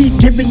 We keep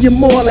giving you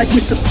more like we're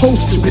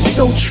supposed to. It's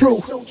so true.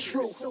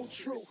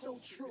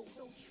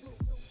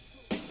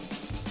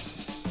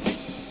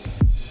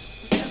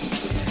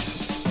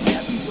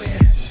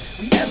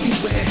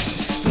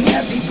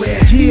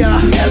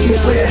 Yeah, we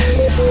everywhere,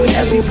 we're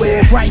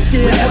everywhere, right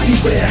there, we're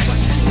everywhere,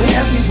 we're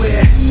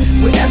everywhere,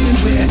 we're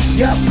everywhere,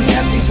 yup, we're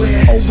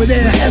everywhere, over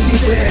there,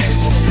 everywhere,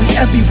 We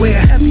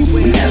everywhere. We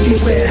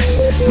everywhere.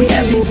 We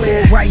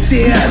everywhere. Right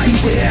there.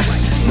 Everywhere.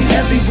 We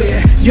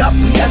everywhere. Yup,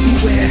 we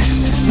everywhere.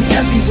 We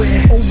everywhere.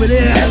 Over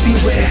there.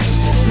 Everywhere.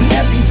 We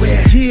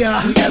everywhere.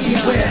 Yeah. We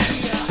everywhere.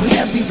 We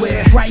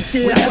everywhere. Right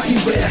there. We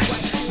everywhere.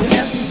 We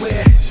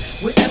everywhere.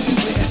 We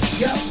everywhere.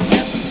 Yup, we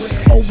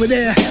everywhere. Over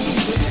there.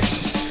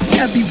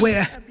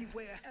 Everywhere.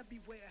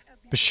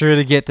 Be sure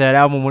to get that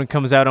album when it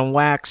comes out on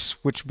Wax,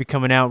 which will be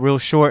coming out real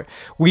short.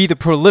 We the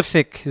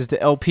Prolific is the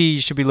LP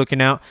you should be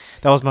looking out.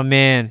 That was my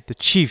man, The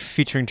Chief,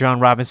 featuring John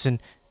Robinson.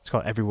 It's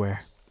called Everywhere.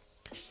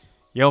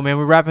 Yo, man,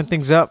 we're wrapping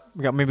things up.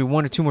 We got maybe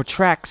 1 or 2 more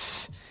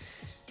tracks.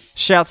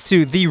 Shouts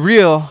to The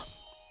Real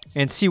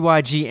and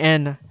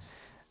CYGN.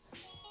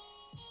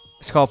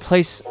 It's called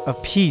Place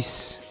of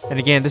Peace. And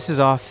again, this is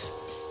off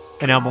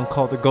an album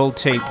called The Gold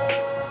Tape.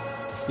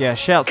 Yeah,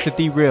 shouts to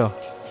The Real.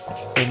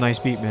 Real nice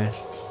beat, man.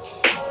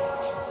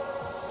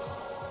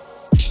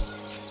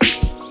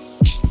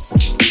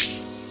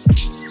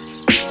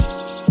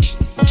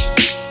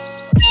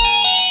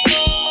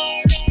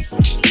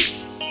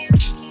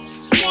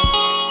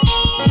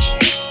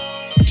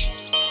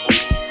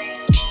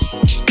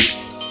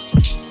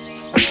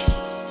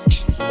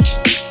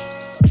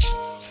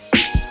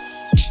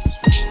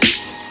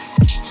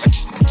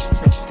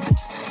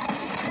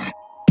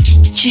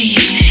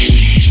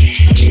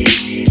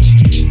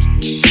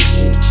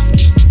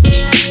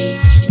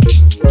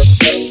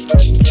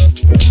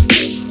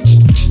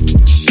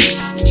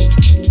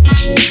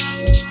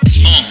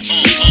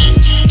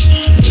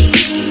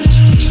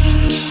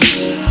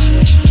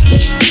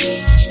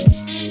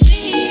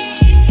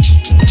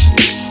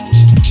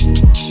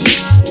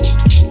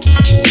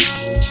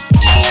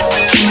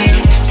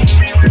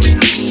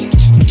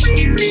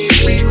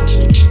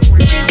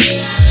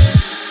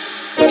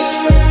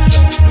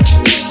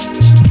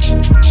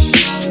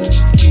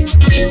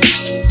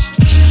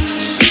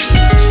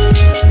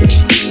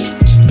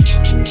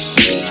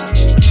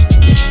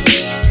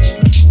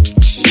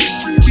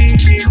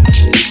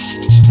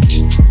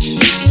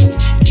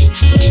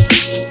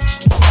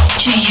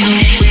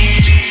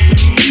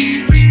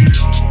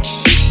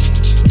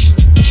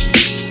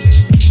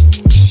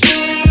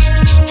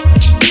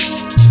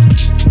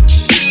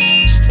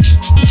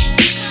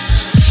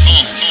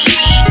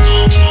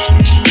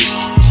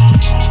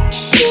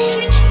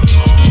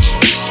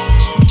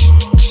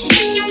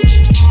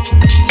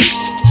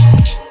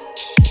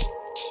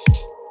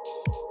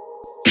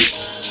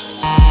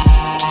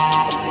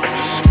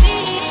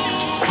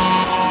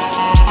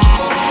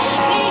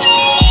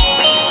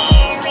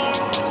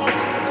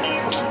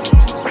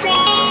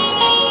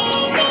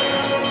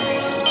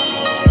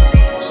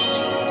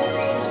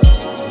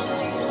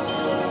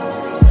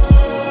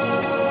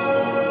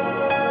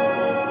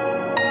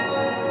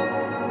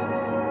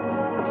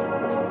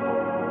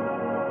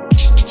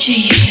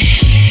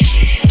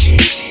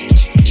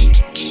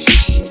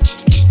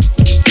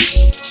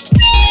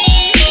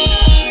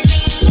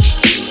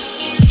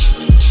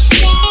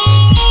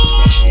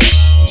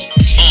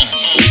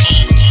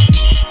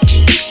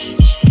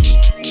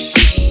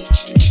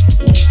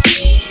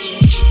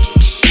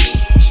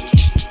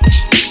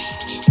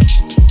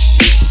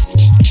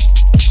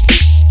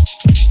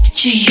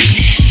 G.